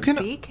protagonist doesn't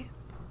speak?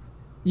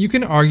 You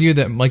can argue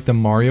that like the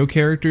Mario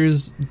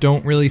characters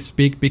don't really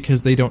speak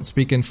because they don't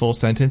speak in full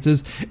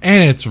sentences,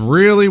 and it's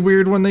really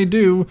weird when they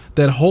do.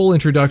 That whole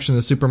introduction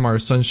to Super Mario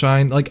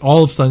Sunshine, like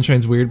all of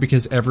Sunshine's weird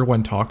because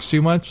everyone talks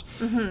too much.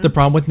 The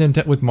problem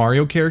with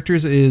Mario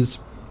characters is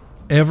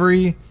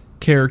every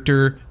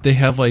character, they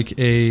have like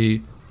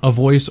a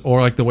voice,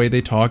 or like the way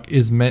they talk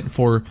is meant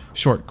for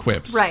short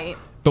quips. Right.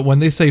 But when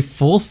they say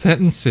full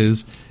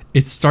sentences,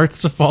 it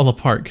starts to fall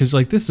apart because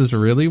like this is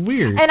really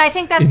weird. And I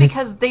think that's And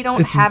because they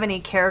don't have any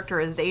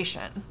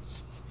characterization.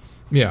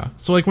 Yeah.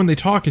 So like when they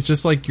talk, it's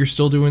just like you're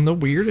still doing the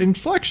weird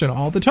inflection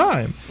all the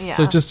time. Yeah.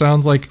 So it just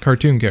sounds like a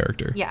cartoon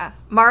character. Yeah.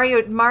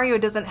 Mario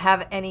doesn't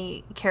have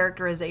any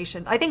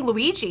characterization. I think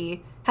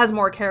Luigi has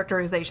more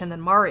characterization than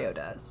Mario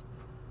does.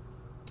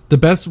 The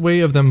best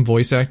way of them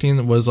voice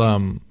acting was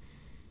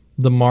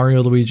the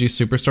Mario Luigi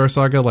Superstar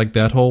Saga, like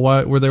that whole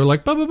where they were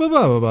like blah blah blah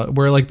blah blah,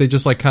 where like they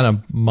just like kind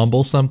of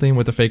mumble something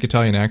with a fake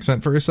Italian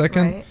accent for a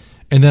second. Right.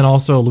 And then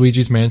also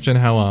Luigi's Mansion,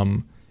 how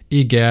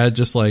Egad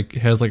just like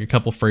has like a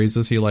couple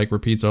phrases he like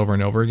repeats over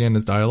and over again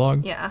as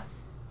dialogue. Yeah.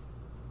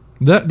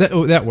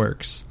 That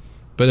works.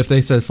 But if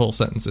they said full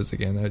sentences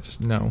again, I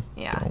just don't.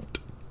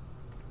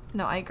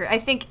 No, I agree. I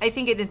think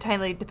it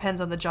entirely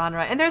depends on the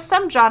genre. And there's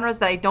some genres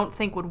that I don't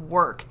think would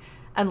work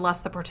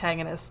unless the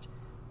protagonist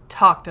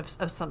talked of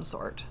some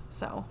sort.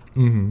 So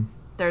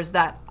there's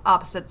that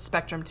opposite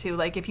spectrum too.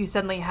 Like if you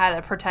suddenly had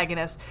a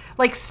protagonist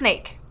like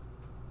Snake,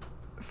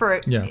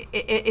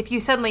 if you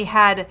suddenly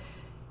had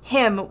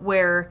him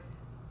where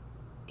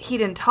he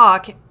didn't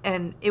talk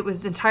and it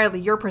was entirely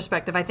your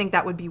perspective, I think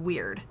that would be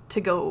weird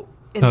to go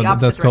in the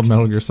opposite that's called direction.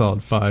 Metal Gear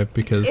Solid 5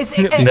 because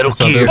Metal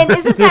Gear. And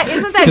isn't that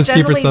Because Kiefer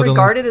generally Sutherland-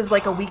 regarded as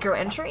like a weaker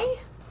entry?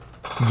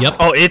 Yep.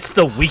 Oh, it's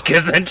the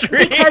weakest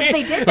entry. Because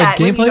they did that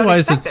when you don't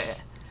gameplay-wise, expect it's-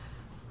 it.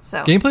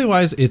 So Gameplay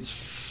wise, it's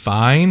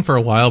fine for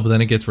a while, but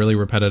then it gets really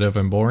repetitive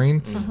and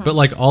boring. But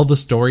like all the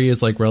story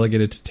is like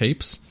relegated to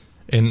tapes,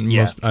 and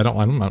Yeah.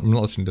 I'm not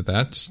listening to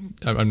that.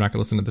 I'm not gonna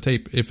listen to the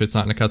tape if it's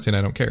not in a cutscene.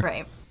 I don't care.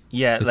 right.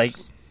 Yeah,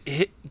 It's-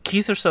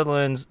 Keith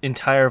Sutherland's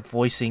entire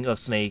voicing of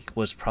Snake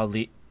was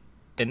probably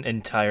an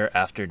entire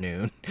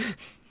afternoon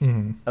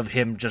of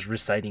him just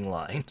reciting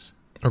lines.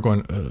 Or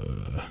going,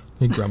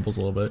 he grumbles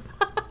a little bit.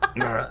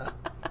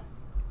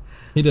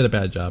 He did a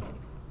bad job.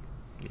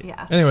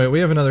 Yeah. Anyway, we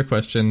have another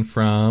question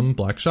from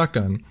Black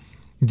Shotgun.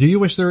 Do you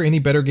wish there were any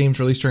better games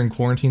released during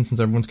quarantine since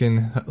everyone's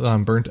getting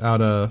burnt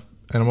out of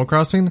Animal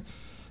Crossing?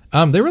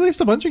 They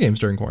released a bunch of games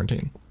during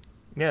quarantine.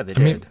 Yeah, they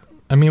did.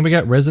 I mean, we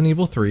got Resident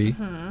Evil 3,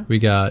 we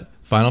got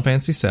Final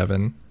Fantasy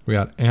 7, we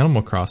got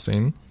Animal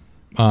Crossing.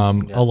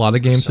 A lot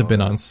of games have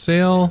been on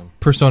sale.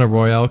 Persona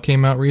Royale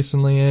came out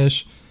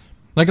recently-ish.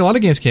 Like, a lot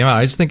of games came out.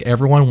 I just think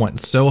everyone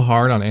went so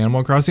hard on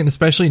Animal Crossing,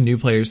 especially new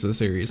players to the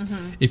series.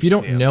 If you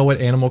don't know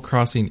what Animal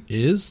Crossing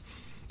is,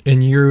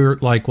 and you're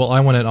like, well, I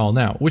want it all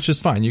now, which is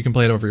fine. You can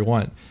play it however you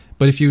want.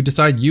 But if you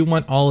decide you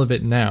want all of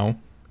it now,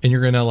 and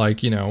you're gonna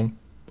like, you know,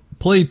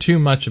 play too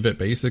much of it,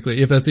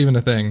 basically, if that's even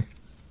a thing.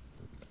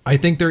 I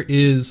think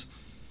there's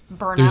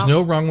Burnout.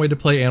 no wrong way to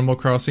play Animal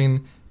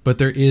Crossing, but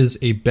there is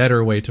a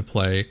better way to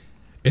play,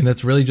 and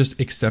that's really just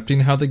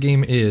accepting how the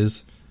game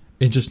is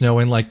and just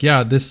knowing like,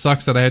 yeah, this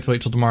sucks that I have to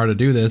wait till tomorrow to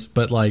do this,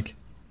 but like,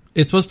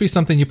 it's supposed to be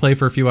something you play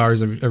for a few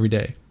hours every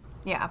day.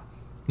 Yeah.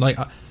 Like,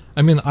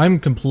 I mean, I'm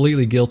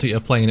completely guilty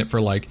of playing it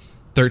for like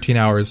 13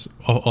 hours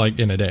like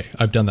in a day.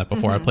 I've done that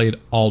before. I played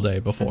all day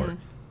before.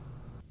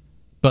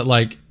 But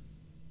like,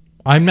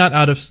 I'm not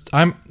out of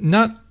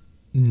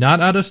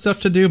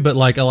stuff to do, but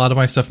like a lot of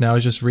my stuff now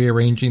is just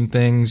rearranging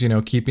things, you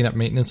know, keeping up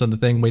maintenance on the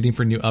thing, waiting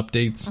for new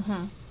updates.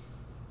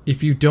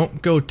 If you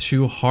don't go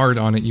too hard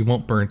on it, you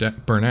won't burn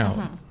out.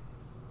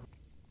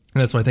 And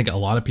that's what I think a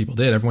lot of people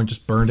did. Everyone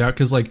just burned out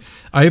because like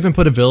I even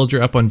put a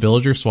villager up on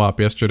Villager Swap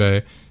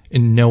yesterday,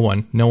 and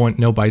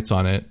no bites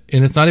on it.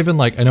 And it's not even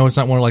like, I know it's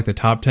not one of like the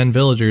top 10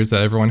 villagers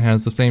that everyone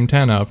has the same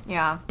 10 of.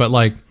 Yeah. But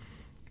like,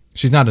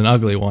 she's not an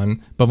ugly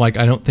one. But like,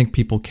 I don't think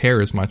people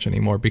care as much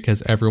anymore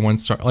because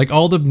everyone's like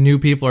all the new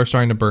people are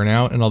starting to burn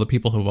out, and all the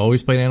people who've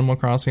always played Animal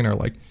Crossing are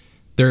like,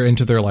 they're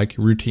into their like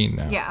routine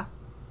now. Yeah.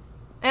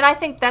 And I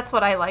think that's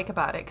what I like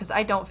about it, because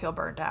I don't feel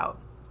burned out.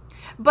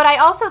 But I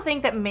also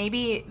think that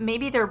maybe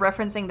they're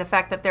referencing the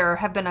fact that there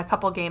have been a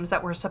couple games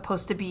that were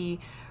supposed to be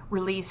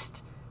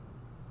released,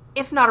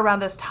 if not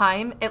around this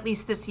time, at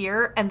least this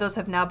year, and those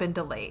have now been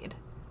delayed.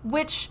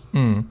 Which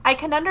I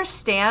can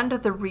understand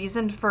the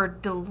reason for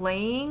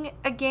delaying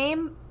a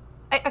game.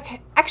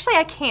 Actually,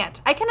 I can't.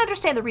 I can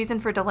understand the reason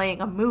for delaying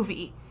a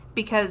movie,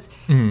 because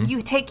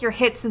you take your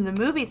hits in the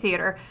movie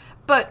theater.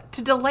 But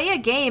to delay a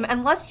game,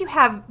 unless you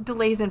have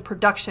delays in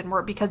production,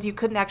 where because you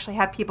couldn't actually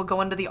have people go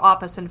into the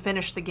office and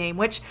finish the game,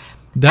 which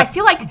I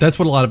feel like that's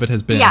what a lot of it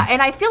has been. Yeah,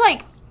 and I feel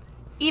like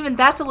even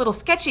that's a little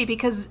sketchy,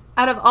 because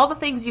out of all the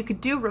things you could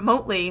do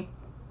remotely,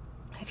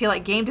 I feel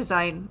like game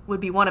design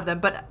would be one of them.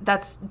 But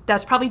that's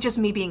probably just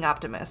me being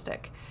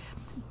optimistic.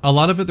 A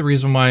lot of it, the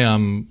reason why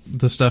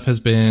the stuff has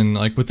been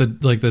like with the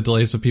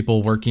delays of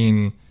people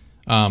working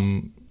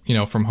you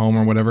know, from home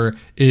or whatever,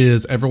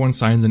 is everyone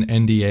signs an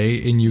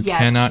NDA, and you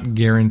cannot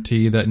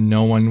guarantee that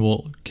no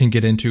one can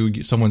get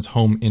into someone's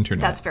home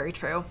internet. That's very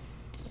true.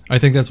 I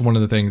think that's one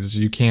of the things, is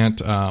you can't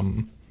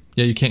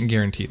you can't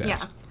guarantee that.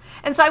 Yeah.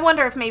 And so I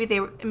wonder if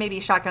maybe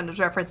Shotgun was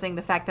referencing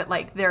the fact that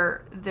like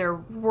there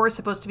were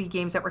supposed to be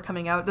games that were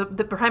coming out.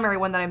 The primary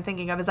one that I'm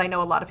thinking of is, I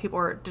know a lot of people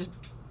are just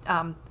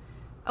a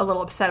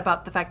little upset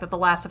about the fact that The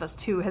Last of Us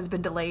 2 has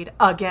been delayed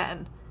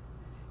again.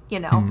 You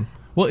know.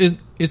 Well,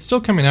 it's still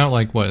coming out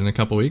like what, in a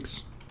couple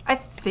weeks? I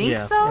think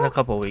so. In a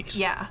couple weeks.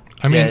 Yeah.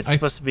 I mean, it's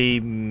supposed to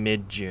be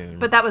mid-June.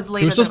 But that was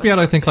later. It was supposed to be out,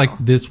 I think, like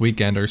this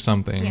weekend or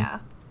something. Yeah.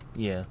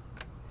 Yeah.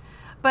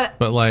 But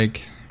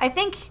like, I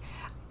think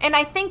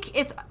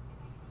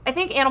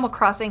Animal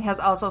Crossing has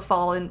also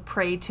fallen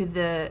prey to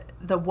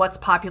the what's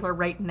popular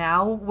right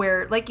now,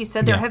 where, like you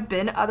said, there have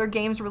been other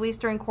games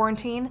released during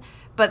quarantine,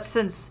 but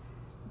since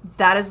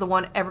that is the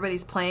one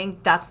everybody's playing,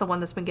 that's the one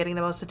that's been getting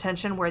the most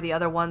attention, where the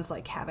other ones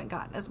like haven't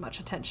gotten as much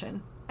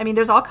attention. I mean,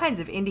 there's all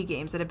kinds of indie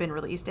games that have been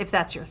released, if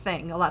that's your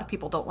thing. A lot of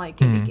people don't like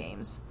indie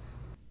games.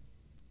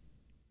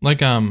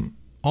 Like,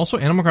 also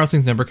Animal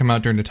Crossing's never come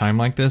out during a time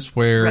like this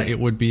where it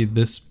would be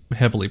this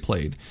heavily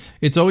played.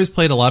 It's always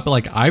played a lot, but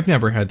like I've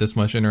never had this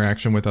much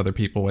interaction with other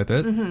people with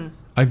it.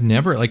 I've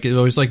never, like, it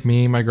was like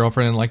me, my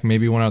girlfriend, and like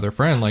maybe one other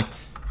friend.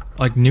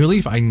 Like New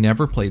Leaf, I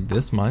never played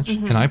this much,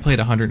 and I played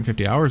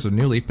 150 hours of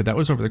New Leaf, but that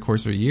was over the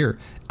course of a year.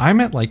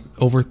 I'm at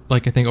over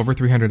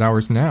 300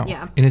 hours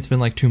now, and it's been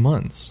like 2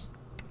 months.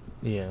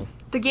 Yeah.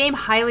 The game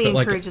highly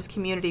encourages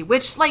community,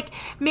 which like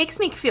makes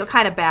me feel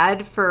kind of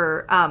bad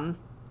for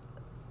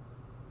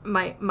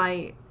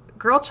my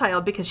girl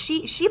child, because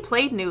she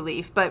played New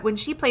Leaf, but when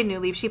she played New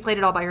Leaf, she played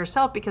it all by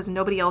herself because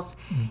nobody else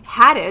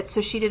had it,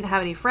 so she didn't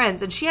have any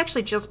friends, and she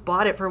actually just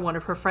bought it for one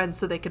of her friends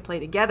so they could play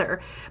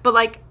together. But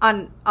like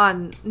on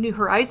New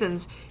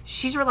Horizons,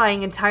 she's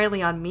relying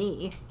entirely on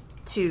me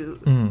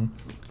to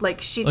like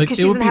she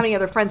doesn't have any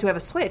other friends who have a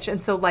Switch,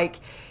 and so like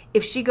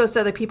if she goes to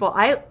other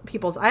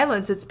people's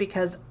islands, it's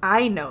because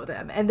I know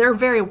them, and they're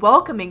very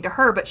welcoming to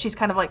her. But she's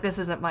kind of like, this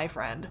isn't my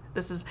friend.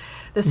 This is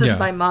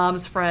my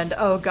mom's friend.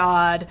 Oh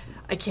God,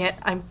 I can't.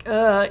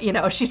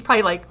 She's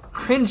probably like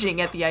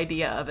cringing at the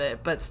idea of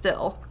it, but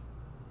still.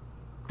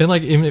 And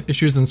like, even if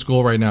she was in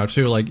school right now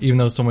too, like even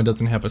though someone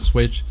doesn't have a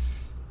Switch,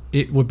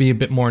 it would be a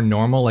bit more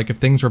normal. Like if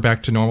things were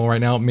back to normal right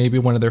now, maybe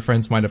one of their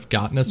friends might have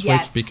gotten a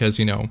Switch because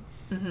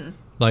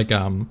like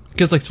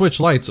because like Switch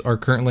Lites are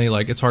currently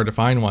like, it's hard to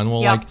find one.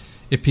 Well, like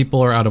if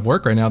people are out of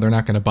work right now, they're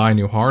not going to buy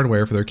new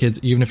hardware for their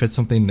kids, even if it's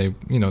something they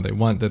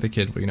want that the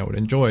kid would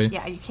enjoy.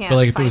 Yeah, you can't. But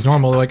like if it was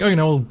normal, they're like,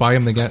 we'll buy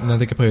them again, and then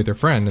they could play with their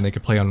friend, and they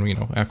could play on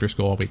after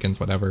school weekends,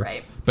 whatever.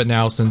 Right. But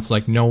now, since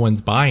like no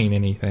one's buying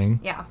anything,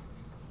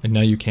 and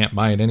now you can't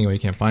buy it anyway, you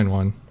can't find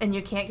one, and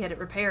you can't get it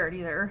repaired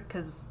either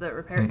because the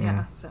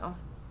repair. So.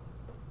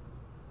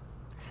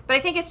 But I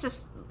think it's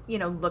just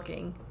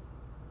looking.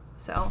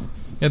 So.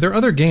 Yeah, there are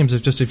other games.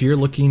 It's just if you're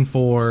looking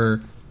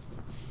for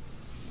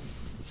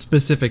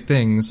specific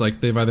things.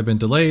 Like, they've either been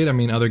delayed. I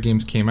mean, other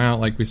games came out.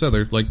 Like we said,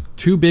 there's like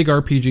 2 big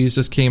RPGs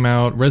just came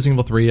out. Resident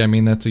Evil 3, I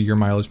mean, that's your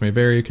mileage may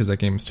vary because that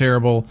game is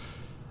terrible.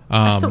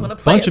 I still want to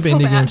play bunch it of so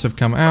indie bad. games have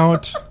come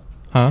out.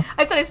 Huh?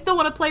 I said I still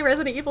want to play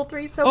Resident Evil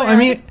 3 so Oh, bad. I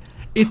mean,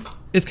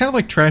 it's kind of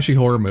like trashy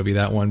horror movie,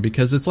 that one,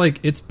 because it's like,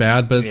 it's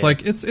bad, but it's Yeah.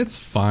 like it's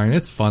fine,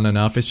 it's fun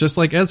enough. It's just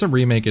like, as a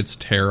remake, it's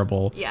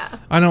terrible. Yeah.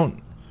 I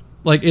don't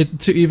like it.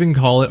 To even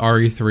call it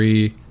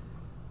RE3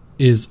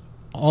 is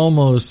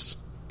almost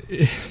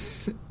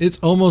it's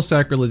almost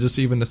sacrilegious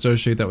to even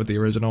associate that with the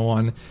original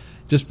one,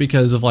 just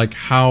because of like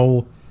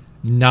how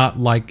not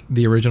like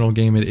the original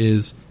game it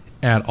is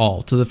at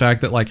all, to the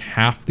fact that like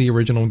half the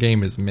original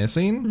game is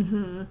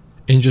missing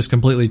and just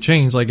completely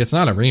changed. Like, it's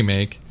not a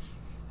remake.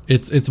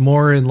 It's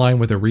more in line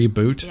with a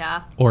reboot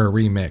Yeah. or a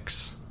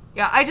remix.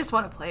 Yeah, I just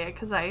want to play it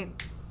because I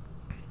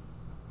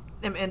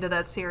am into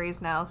that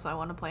series now, so I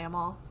want to play them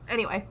all.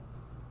 Anyway.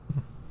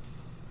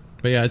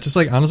 But yeah, it's just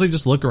like, honestly,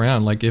 just look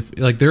around. Like, if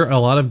like there are a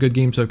lot of good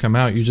games that have come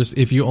out. You just,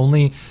 if you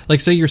only like,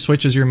 say your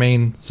Switch is your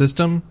main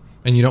system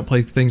and you don't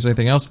play things or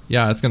anything else,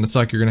 yeah, it's gonna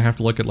suck. You're gonna have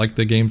to look at like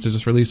the games that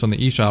just released on the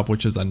eShop,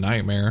 which is a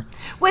nightmare.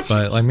 Which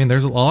But I mean,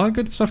 there's a lot of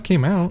good stuff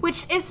came out.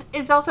 which is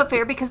also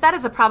fair because that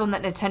is a problem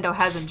that Nintendo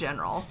has in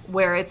general,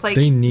 where it's like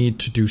They need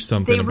to do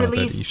something they about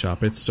release- that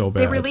eShop. It's so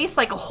bad. they release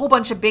like a whole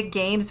bunch of big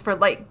games for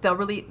like they'll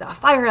release a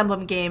Fire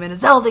Emblem game and a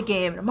Zelda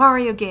game and a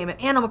Mario game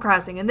and Animal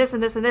Crossing and this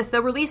and this and this.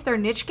 They'll release their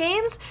niche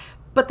games,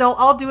 but they'll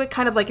all do it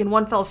kind of like in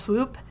one fell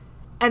swoop,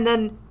 and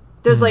then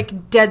there's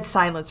like dead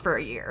silence for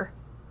a year.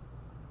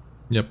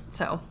 Yep.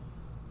 So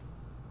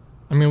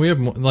I mean, we have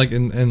more, like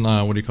in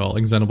what do you call it?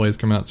 Like Xenoblade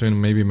coming out soon,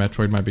 and maybe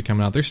Metroid might be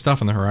coming out. There's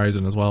stuff on the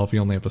horizon as well. If you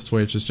only have a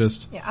Switch, it's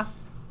just yeah,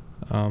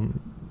 I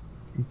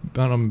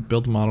don't know,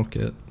 build a model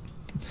kit.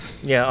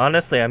 Yeah,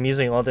 honestly, I'm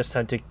using all this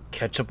time to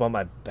catch up on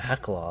my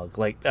backlog.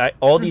 Like,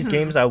 all these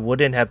games I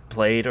wouldn't have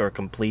played or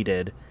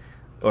completed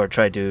or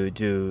tried to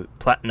do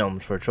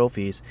platinums for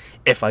trophies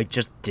if I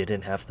just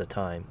didn't have the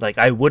time. Like,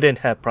 I wouldn't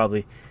have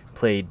probably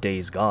played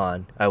Days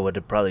Gone. I would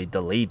have probably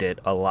delayed it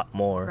a lot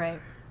more. right.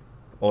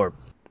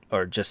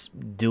 Or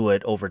just do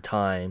it over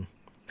time.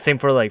 Same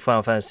for, like,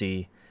 Final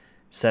Fantasy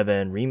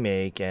 7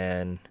 Remake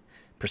and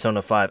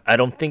Persona 5. I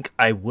don't think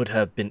I would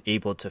have been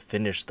able to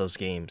finish those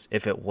games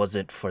if it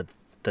wasn't for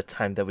the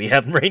time that we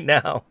have right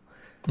now.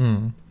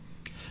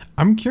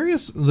 I'm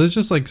curious. There's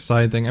just like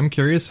side thing. I'm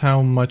curious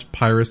how much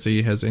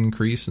piracy has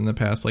increased in the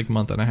past like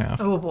month and a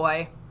half. Oh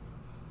boy.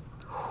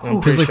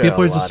 Because like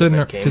people are just sitting,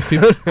 because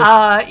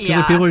Yeah.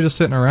 like, people are just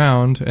sitting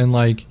around and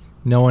like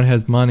no one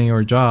has money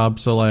or job.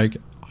 So like,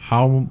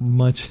 how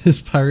much has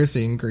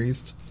piracy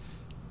increased?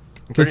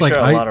 Pretty like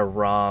sure a lot of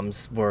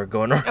ROMs were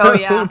going around. Oh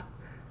yeah.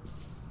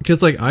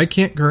 Because like I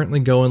can't currently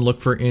go and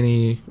look for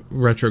any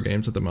retro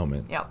games at the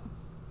moment. Yep.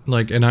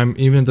 Like, and I'm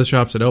even the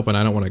shops that open,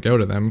 I don't want to go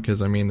to them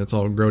because I mean it's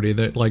all grody.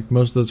 That like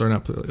most of those are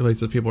not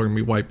places people are gonna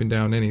be wiping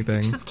down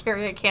anything. Just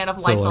carry a can of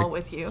So, Lysol like-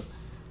 with you.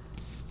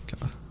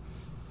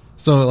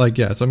 So like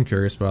yes, I'm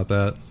curious about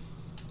that.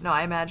 No,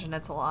 I imagine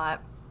it's a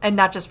lot, and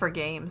not just for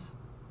games.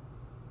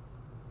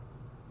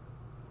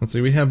 Let's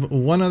see. We have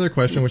one other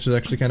question, which is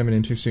actually kind of an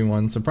interesting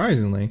one,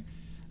 surprisingly.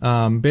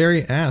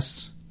 Barry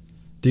asked,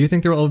 do you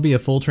think there will be a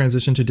full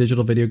transition to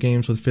digital video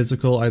games with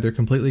physical either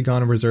completely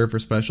gone or reserved for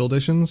special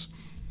editions?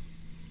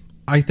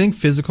 I think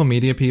physical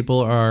media people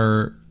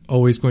are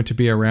always going to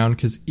be around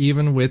because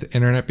even with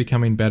internet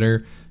becoming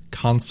better,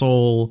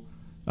 console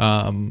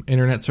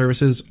internet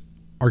services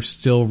are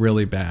still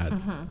really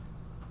bad.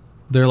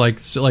 They're like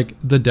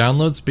the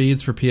download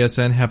speeds for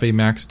PSN have a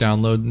max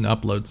download and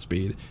upload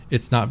speed.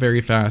 It's not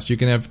very fast. You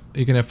can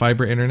have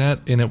fiber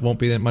internet and it won't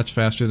be that much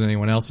faster than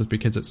anyone else's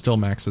because it still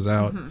maxes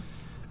out.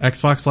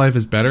 Xbox Live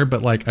is better,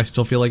 but like I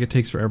still feel like it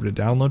takes forever to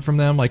download from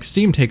them. Like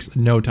Steam takes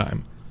no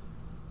time.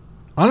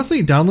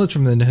 Honestly, downloads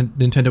from the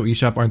Nintendo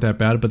eShop aren't that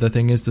bad, but the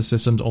thing is the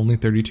system's only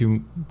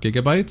 32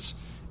 gigabytes,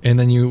 and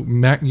then you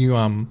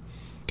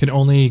can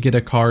only get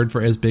a card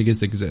for as big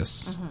as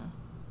exists.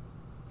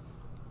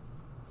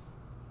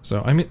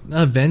 So, I mean,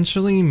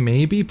 eventually,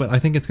 maybe, but I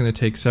think it's going to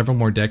take several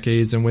more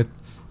decades. And with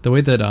the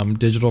way that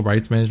digital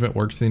rights management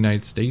works in the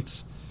United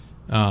States,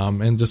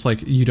 and just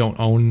like you don't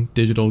own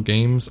digital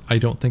games, I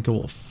don't think it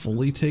will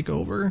fully take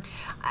over.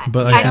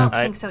 But I don't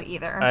I- think so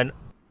either.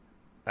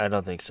 I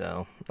don't think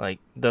so. Like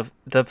the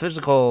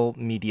physical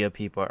media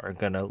people are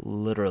gonna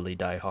literally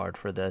die hard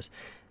for this,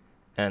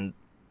 and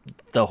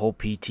the whole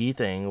PT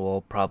thing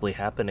will probably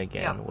happen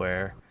again, Yeah.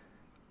 where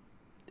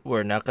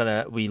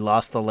we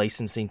lost the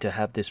licensing to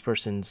have this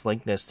person's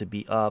likeness to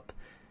be up.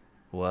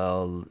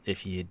 Well,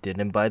 if you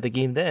didn't buy the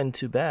game then,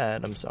 too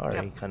bad. I'm sorry,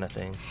 Yep. kind of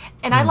thing.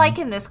 And I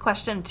liken this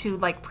question to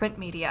like print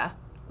media,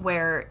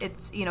 where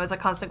it's, it's a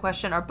constant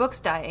question, are books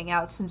dying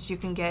out since you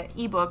can get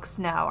ebooks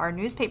now? Are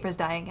newspapers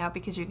dying out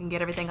because you can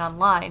get everything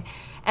online?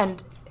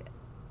 And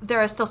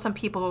there are still some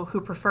people who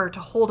prefer to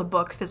hold a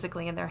book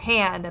physically in their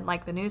hand and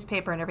like the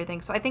newspaper and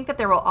everything. So I think that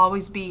there will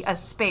always be a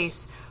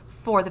space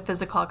for the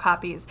physical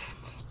copies.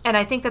 And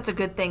I think that's a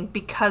good thing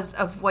because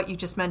of what you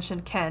just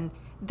mentioned, Ken.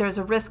 There's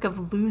a risk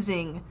of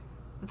losing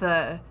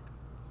the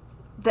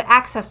the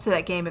access to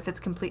that game if it's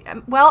complete.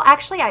 Well,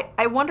 actually,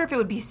 I wonder if it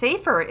would be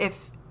safer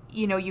if,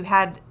 you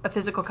had a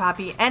physical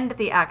copy and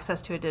the access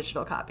to a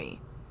digital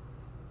copy.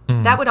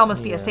 That would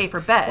almost be a safer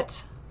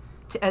bet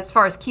as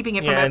far as keeping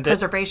it from a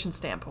preservation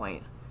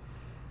standpoint.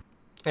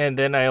 And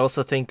then I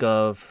also think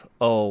of,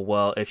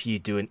 if you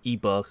do an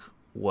ebook,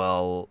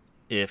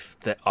 if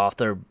the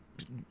author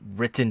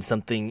written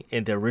something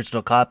in the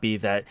original copy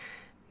that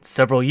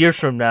several years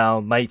from now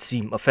might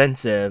seem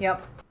offensive,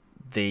 yep.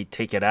 They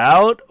take it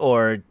out,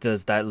 or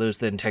does that lose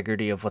the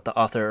integrity of what the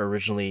author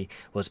originally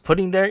was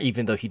putting there,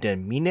 even though he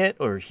didn't mean it,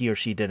 or he or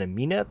she didn't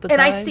mean it at the time?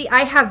 And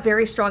I have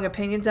very strong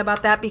opinions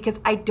about that, because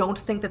I don't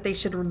think that they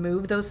should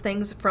remove those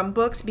things from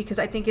books, because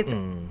I think it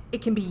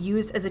can be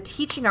used as a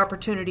teaching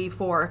opportunity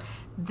for,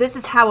 this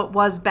is how it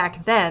was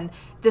back then,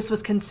 this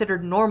was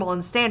considered normal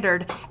and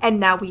standard, and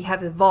now we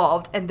have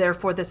evolved, and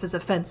therefore this is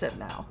offensive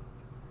now.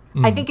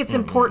 I think it's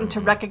important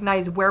to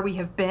recognize where we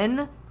have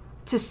been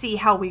to see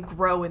how we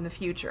grow in the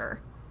future.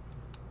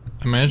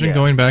 Imagine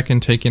going back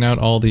and taking out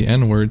all the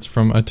N-words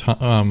from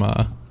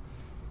a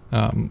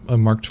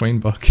Mark Twain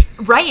book.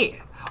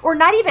 Right. Or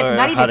not even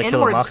How to N-words.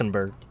 Kill a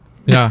Mockingbird.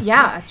 Yeah.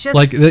 Yeah, just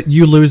like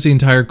you lose the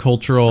entire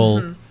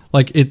cultural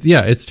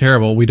it's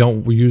terrible. We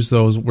use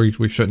those,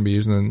 we shouldn't be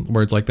using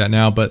words like that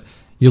now, but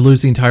you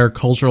lose the entire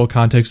cultural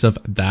context of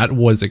that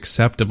was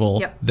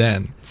acceptable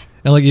then.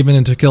 And like even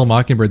in To Kill a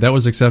Mockingbird, that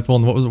was acceptable,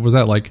 and what was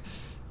that like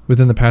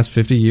within the past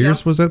 50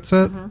 years was that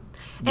set?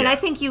 And I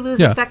think you lose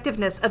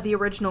effectiveness of the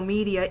original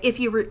media if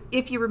you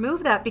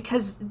remove that,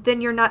 because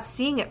then you're not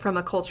seeing it from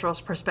a cultural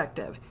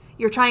perspective.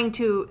 You're trying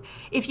to,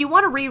 if you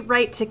want to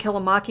rewrite To Kill a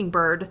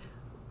Mockingbird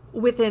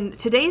within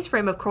today's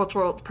frame of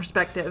cultural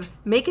perspective,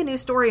 make a new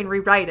story and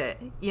rewrite it.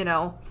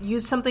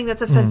 Use something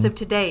that's offensive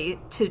today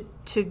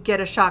to get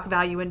a shock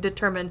value and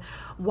determine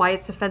why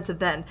it's offensive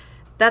then.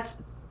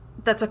 That's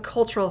a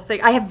cultural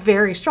thing. I have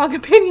very strong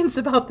opinions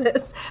about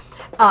this.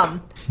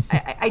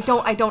 I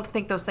don't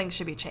think those things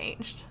should be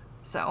changed.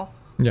 So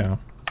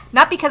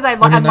not because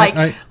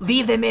I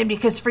leave them in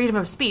because freedom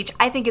of speech.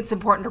 I think it's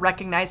important to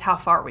recognize how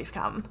far we've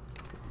come.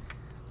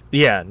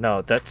 Yeah,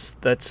 no,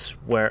 that's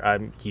where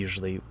I'm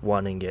usually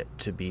wanting it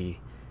to be,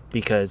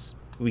 because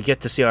we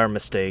get to see our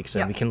mistakes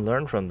and we can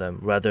learn from them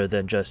rather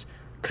than just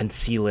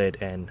conceal it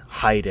and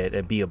hide it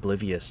and be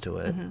oblivious to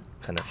it,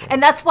 kind of thing.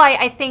 And that's why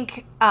I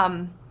think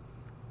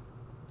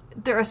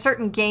there are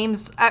certain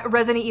games.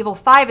 Resident Evil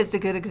 5 is a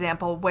good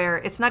example where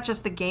it's not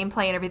just the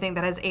gameplay and everything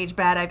that has aged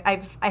bad.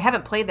 I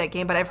haven't played that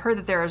game, but I've heard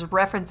that there is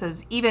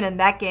references even in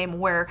that game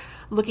where,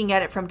 looking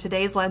at it from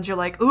today's lens, you're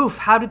like, oof,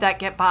 how did that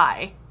get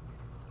by?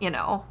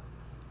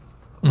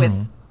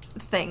 With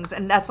things.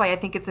 And that's why I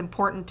think it's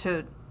important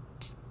to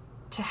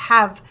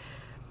have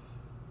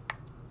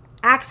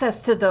access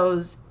to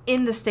those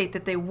in the state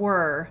that they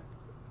were,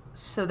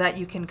 so that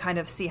you can kind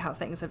of see how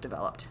things have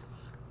developed.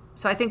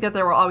 So I think that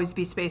there will always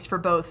be space for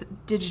both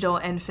digital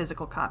and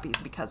physical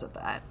copies because of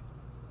that.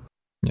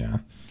 Yeah.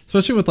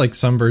 Especially with like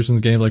some versions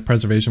of games, like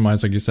preservation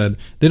wise, like you said,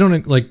 they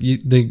don't like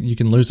you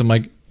can lose them.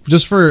 Like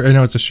just for, I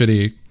know it's a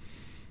shitty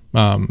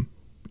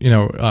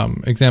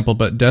example,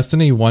 but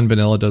Destiny 1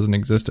 Vanilla doesn't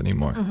exist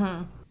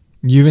anymore.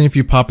 Even if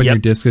you pop in your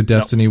disc of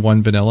Destiny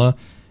 1 Vanilla,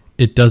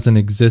 it doesn't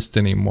exist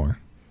anymore.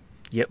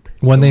 Yep.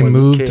 When they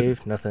moved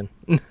cave, nothing.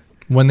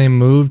 When they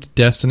moved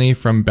Destiny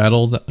from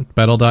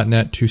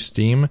Battle.net to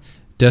Steam,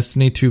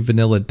 Destiny 2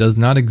 Vanilla does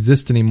not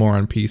exist anymore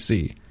on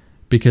PC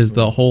because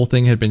the whole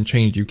thing had been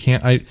changed. You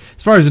can't,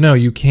 as far as I know,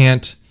 you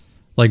can't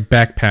like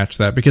backpatch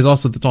that, because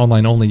also it's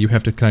online only. You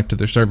have to connect to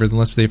their servers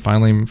unless they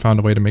finally found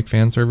a way to make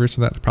fan servers.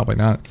 So that's probably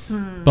not.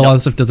 But a lot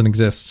of stuff doesn't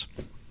exist.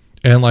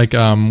 And like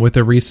with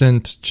a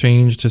recent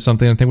change to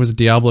something, I think it was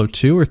Diablo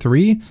 2 or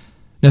 3.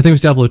 No, I think it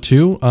was Diablo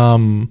 2.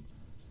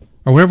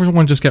 Or whatever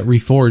one just got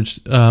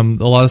reforged.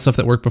 A lot of stuff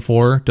that worked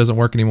before doesn't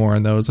work anymore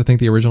on those. I think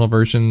the original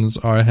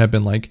versions have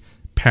been like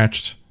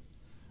patched,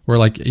 where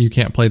like you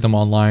can't play them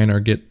online or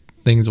get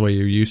things the way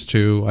you used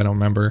to. I don't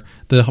remember.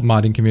 The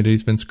modding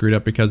community's been screwed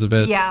up because of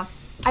it. Yeah,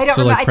 I don't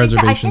so, remember. Like,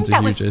 preservation's I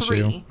think a huge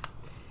issue.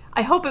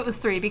 I hope it was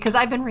 3, because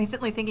I've been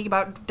recently thinking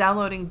about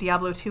downloading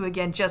Diablo 2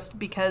 again just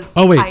because.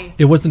 Oh wait,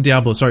 it wasn't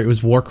Diablo. Sorry, it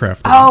was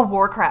Warcraft. Oh,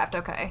 Warcraft.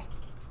 Okay.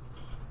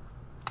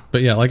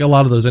 But yeah, like a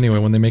lot of those anyway,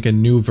 when they make a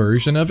new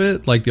version of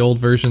it, like the old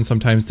version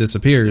sometimes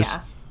disappears.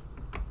 Yeah.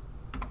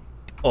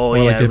 Oh, or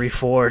yeah, like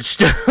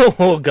Reforged.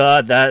 Oh,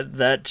 God, that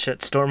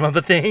shitstorm of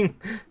a thing.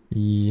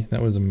 Yeah,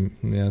 that was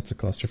it's a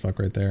clusterfuck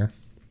right there.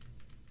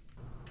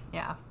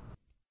 Yeah.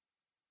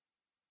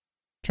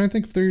 Trying to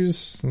think if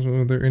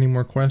are there any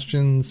more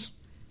questions?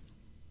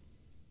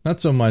 Not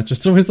so much.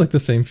 It's always like the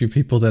same few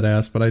people that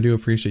ask, but I do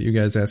appreciate you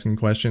guys asking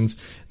questions.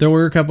 There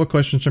were a couple of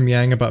questions from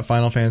Yang about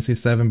Final Fantasy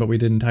VII, but we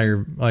did an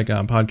entire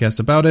podcast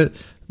about it.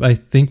 I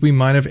think we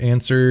might have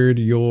answered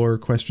your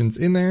questions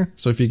in there.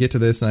 So if you get to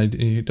this and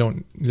you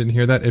didn't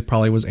hear that, it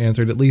probably was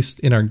answered, at least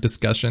in our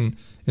discussion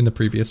in the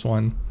previous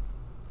one.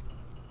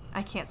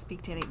 I can't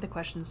speak to any of the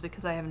questions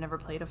because I have never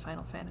played a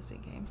Final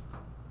Fantasy game.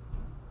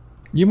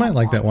 You might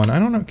like that one. I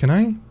don't know.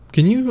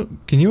 Can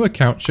you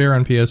account share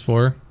on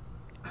PS4?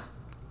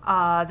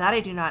 That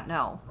I do not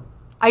know.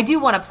 I do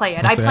want to play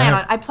it. Honestly,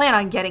 I plan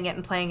on getting it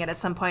and playing it at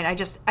some point.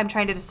 I'm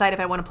trying to decide if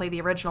I want to play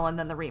the original and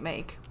then the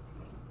remake.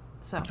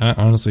 So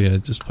Honestly, I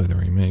just play the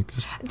remake.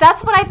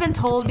 that's what I've been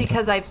told,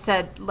 because I've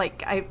said,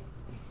 like,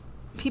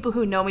 people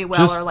who know me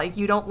well are like,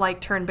 you don't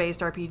like turn-based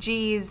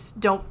RPGs,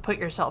 don't put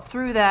yourself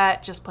through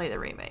that, just play the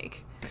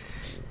remake.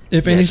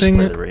 If anything,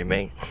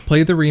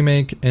 play the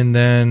remake and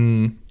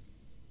then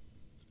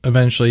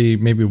eventually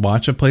maybe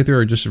watch a playthrough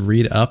or just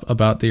read up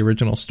about the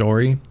original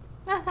story.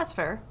 That's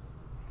fair.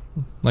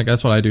 Like,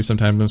 that's what I do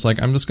sometimes. It's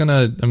like, I'm just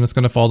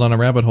gonna fall down a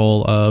rabbit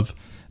hole of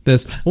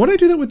this. What did I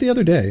do that with the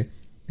other day?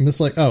 I'm just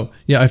like, oh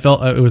yeah, I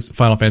felt it was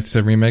Final Fantasy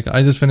VII Remake.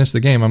 I just finished the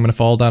game. I'm gonna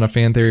fall down a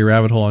fan theory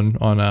rabbit hole on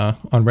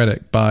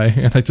Reddit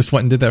and I just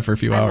went and did that for a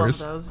few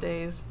hours. I love those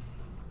days.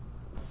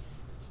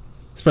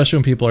 Especially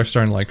when people are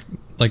starting to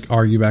like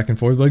argue back and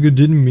forth, like, it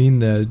didn't mean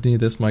that, it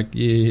need this. I'm like,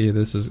 yeah,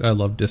 this is, I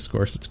love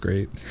discourse. It's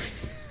great.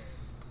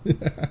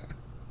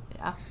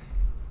 Yeah.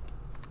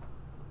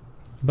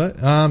 But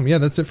yeah,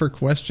 that's it for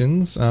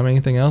questions.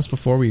 Anything else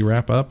before we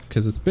wrap up?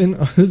 Because it's been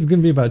this is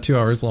gonna be about 2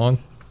 hours long.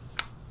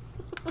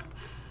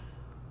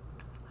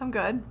 I'm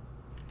good.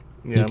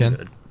 Yeah, You can?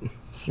 I'm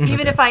good.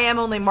 Even if I am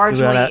only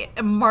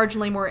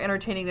marginally more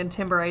entertaining than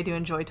Timber, I do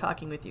enjoy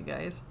talking with you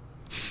guys.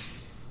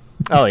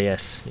 Oh,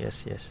 yes.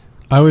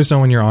 I always know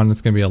when you're on,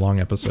 it's gonna be a long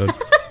episode.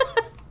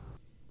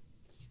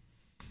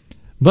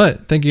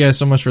 But thank you guys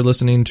so much for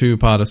listening to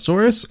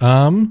Podosaurus.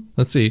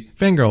 Let's see,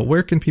 Fangirl,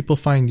 where can people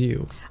find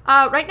you?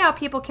 Right now,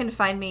 people can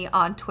find me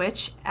on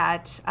Twitch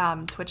at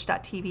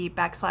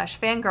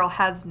twitch.tv/fangirl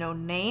has no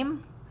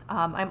name.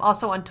 I'm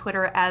also on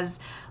Twitter as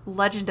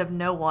Legend of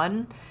No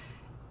One,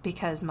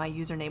 because my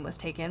username was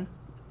taken.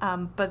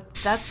 But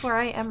that's where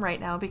I am right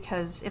now,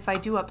 because if I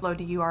do upload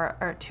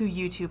to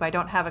YouTube, I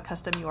don't have a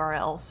custom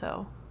URL,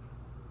 so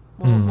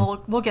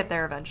we'll get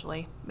there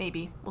eventually.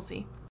 Maybe. We'll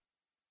see.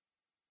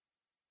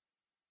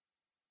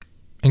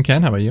 And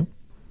Ken, how about you?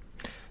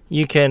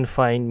 You can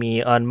find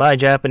me on my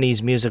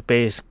Japanese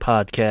music-based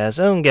podcast,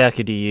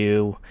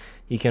 Ongaku.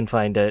 You can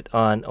find it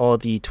on all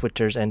the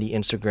Twitters and the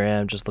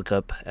Instagram. Just look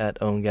up at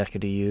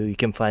Ongaku. You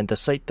can find the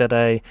site that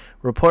I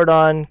report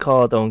on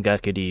called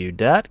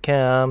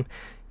ongaku.com.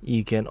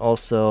 You can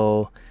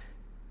also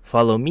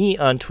follow me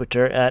on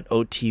Twitter at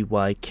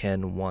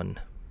OTYKen1.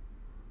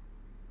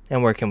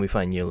 And where can we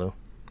find you, Lou?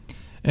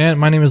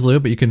 And my name is Lou,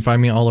 but you can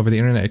find me all over the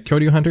internet at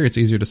Kyoryu Hunter. It's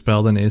easier to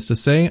spell than it is to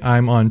say.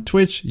 I'm on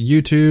Twitch,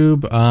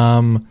 YouTube,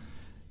 Patreon.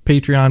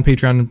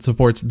 Patreon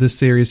supports this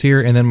series here,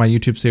 and then my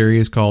YouTube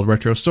series called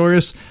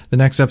Retrosaurus. The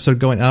next episode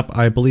going up,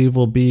 I believe,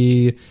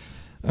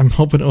 I'm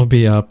hoping it will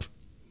be up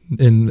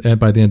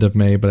by the end of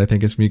May, but I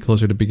think it's going to be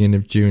closer to beginning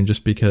of June,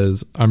 just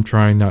because I'm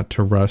trying not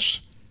to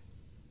rush,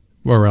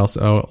 or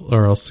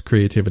else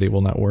creativity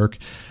will not work.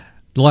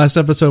 The last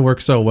episode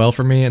worked so well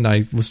for me, and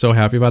I was so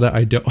happy about it.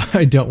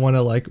 I don't want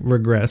to like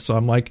regress, so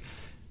I'm like,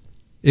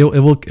 it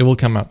will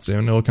come out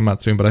soon. It will come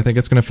out soon, but I think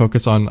it's going to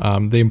focus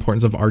on the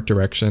importance of art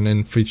direction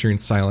and featuring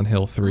Silent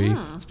Hill 3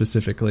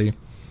 specifically.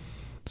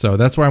 So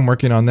that's why I'm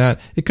working on that.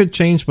 It could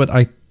change, but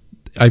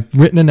I've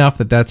written enough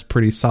that's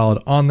pretty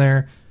solid on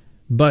there.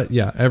 But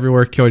yeah,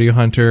 everywhere Kyoryu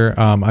Hunter.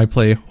 I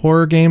play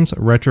horror games,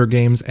 retro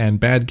games, and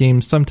bad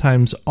games.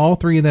 Sometimes all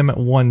three of them at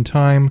one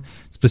time.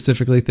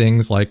 Specifically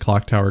things like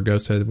Clock Tower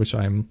Ghosthead, which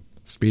I'm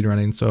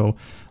speedrunning. So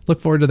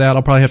look forward to that.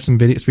 I'll probably have some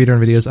speedrun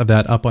videos of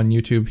that up on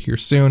YouTube here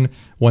soon,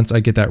 once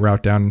I get that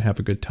route down and have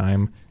a good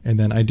time. And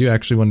then I do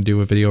actually want to do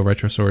a video of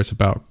Retrosaurus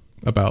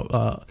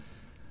about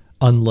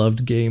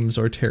unloved games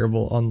or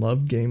terrible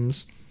unloved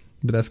games.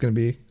 But that's going to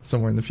be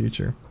somewhere in the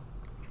future.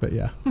 But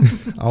yeah,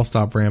 I'll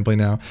stop rambling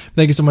now.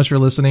 Thank you so much for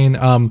listening.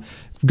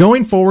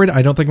 Going forward,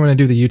 I don't think I'm going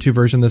to do the YouTube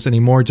version of this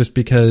anymore, just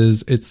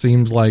because it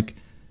seems like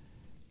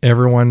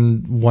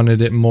everyone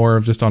wanted it more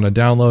of just on a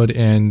download,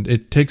 and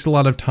it takes a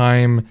lot of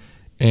time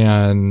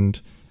and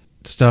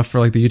stuff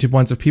for like the YouTube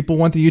ones. If people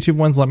want the YouTube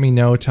ones, let me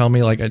know. Tell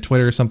me like at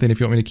Twitter or something if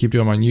you want me to keep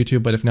doing them on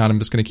YouTube. But if not, I'm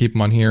just going to keep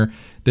them on here.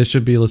 This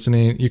should be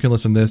listening. You can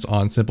listen to this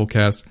on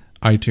Simplecast,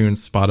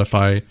 iTunes,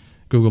 Spotify,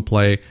 Google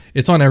Play.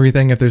 It's on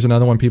everything. If there's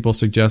another one people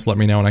suggest, let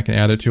me know and I can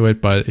add it to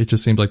it. But it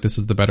just seems like this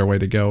is the better way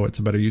to go. It's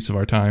a better use of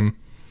our time.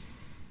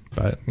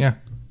 But yeah,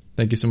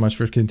 thank you so much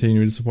for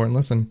continuing to support and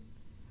listen.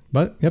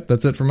 But yep,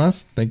 that's it from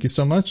us. Thank you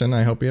so much, and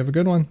I hope you have a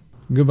good one.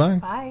 Goodbye.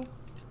 Bye.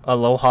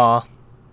 Aloha.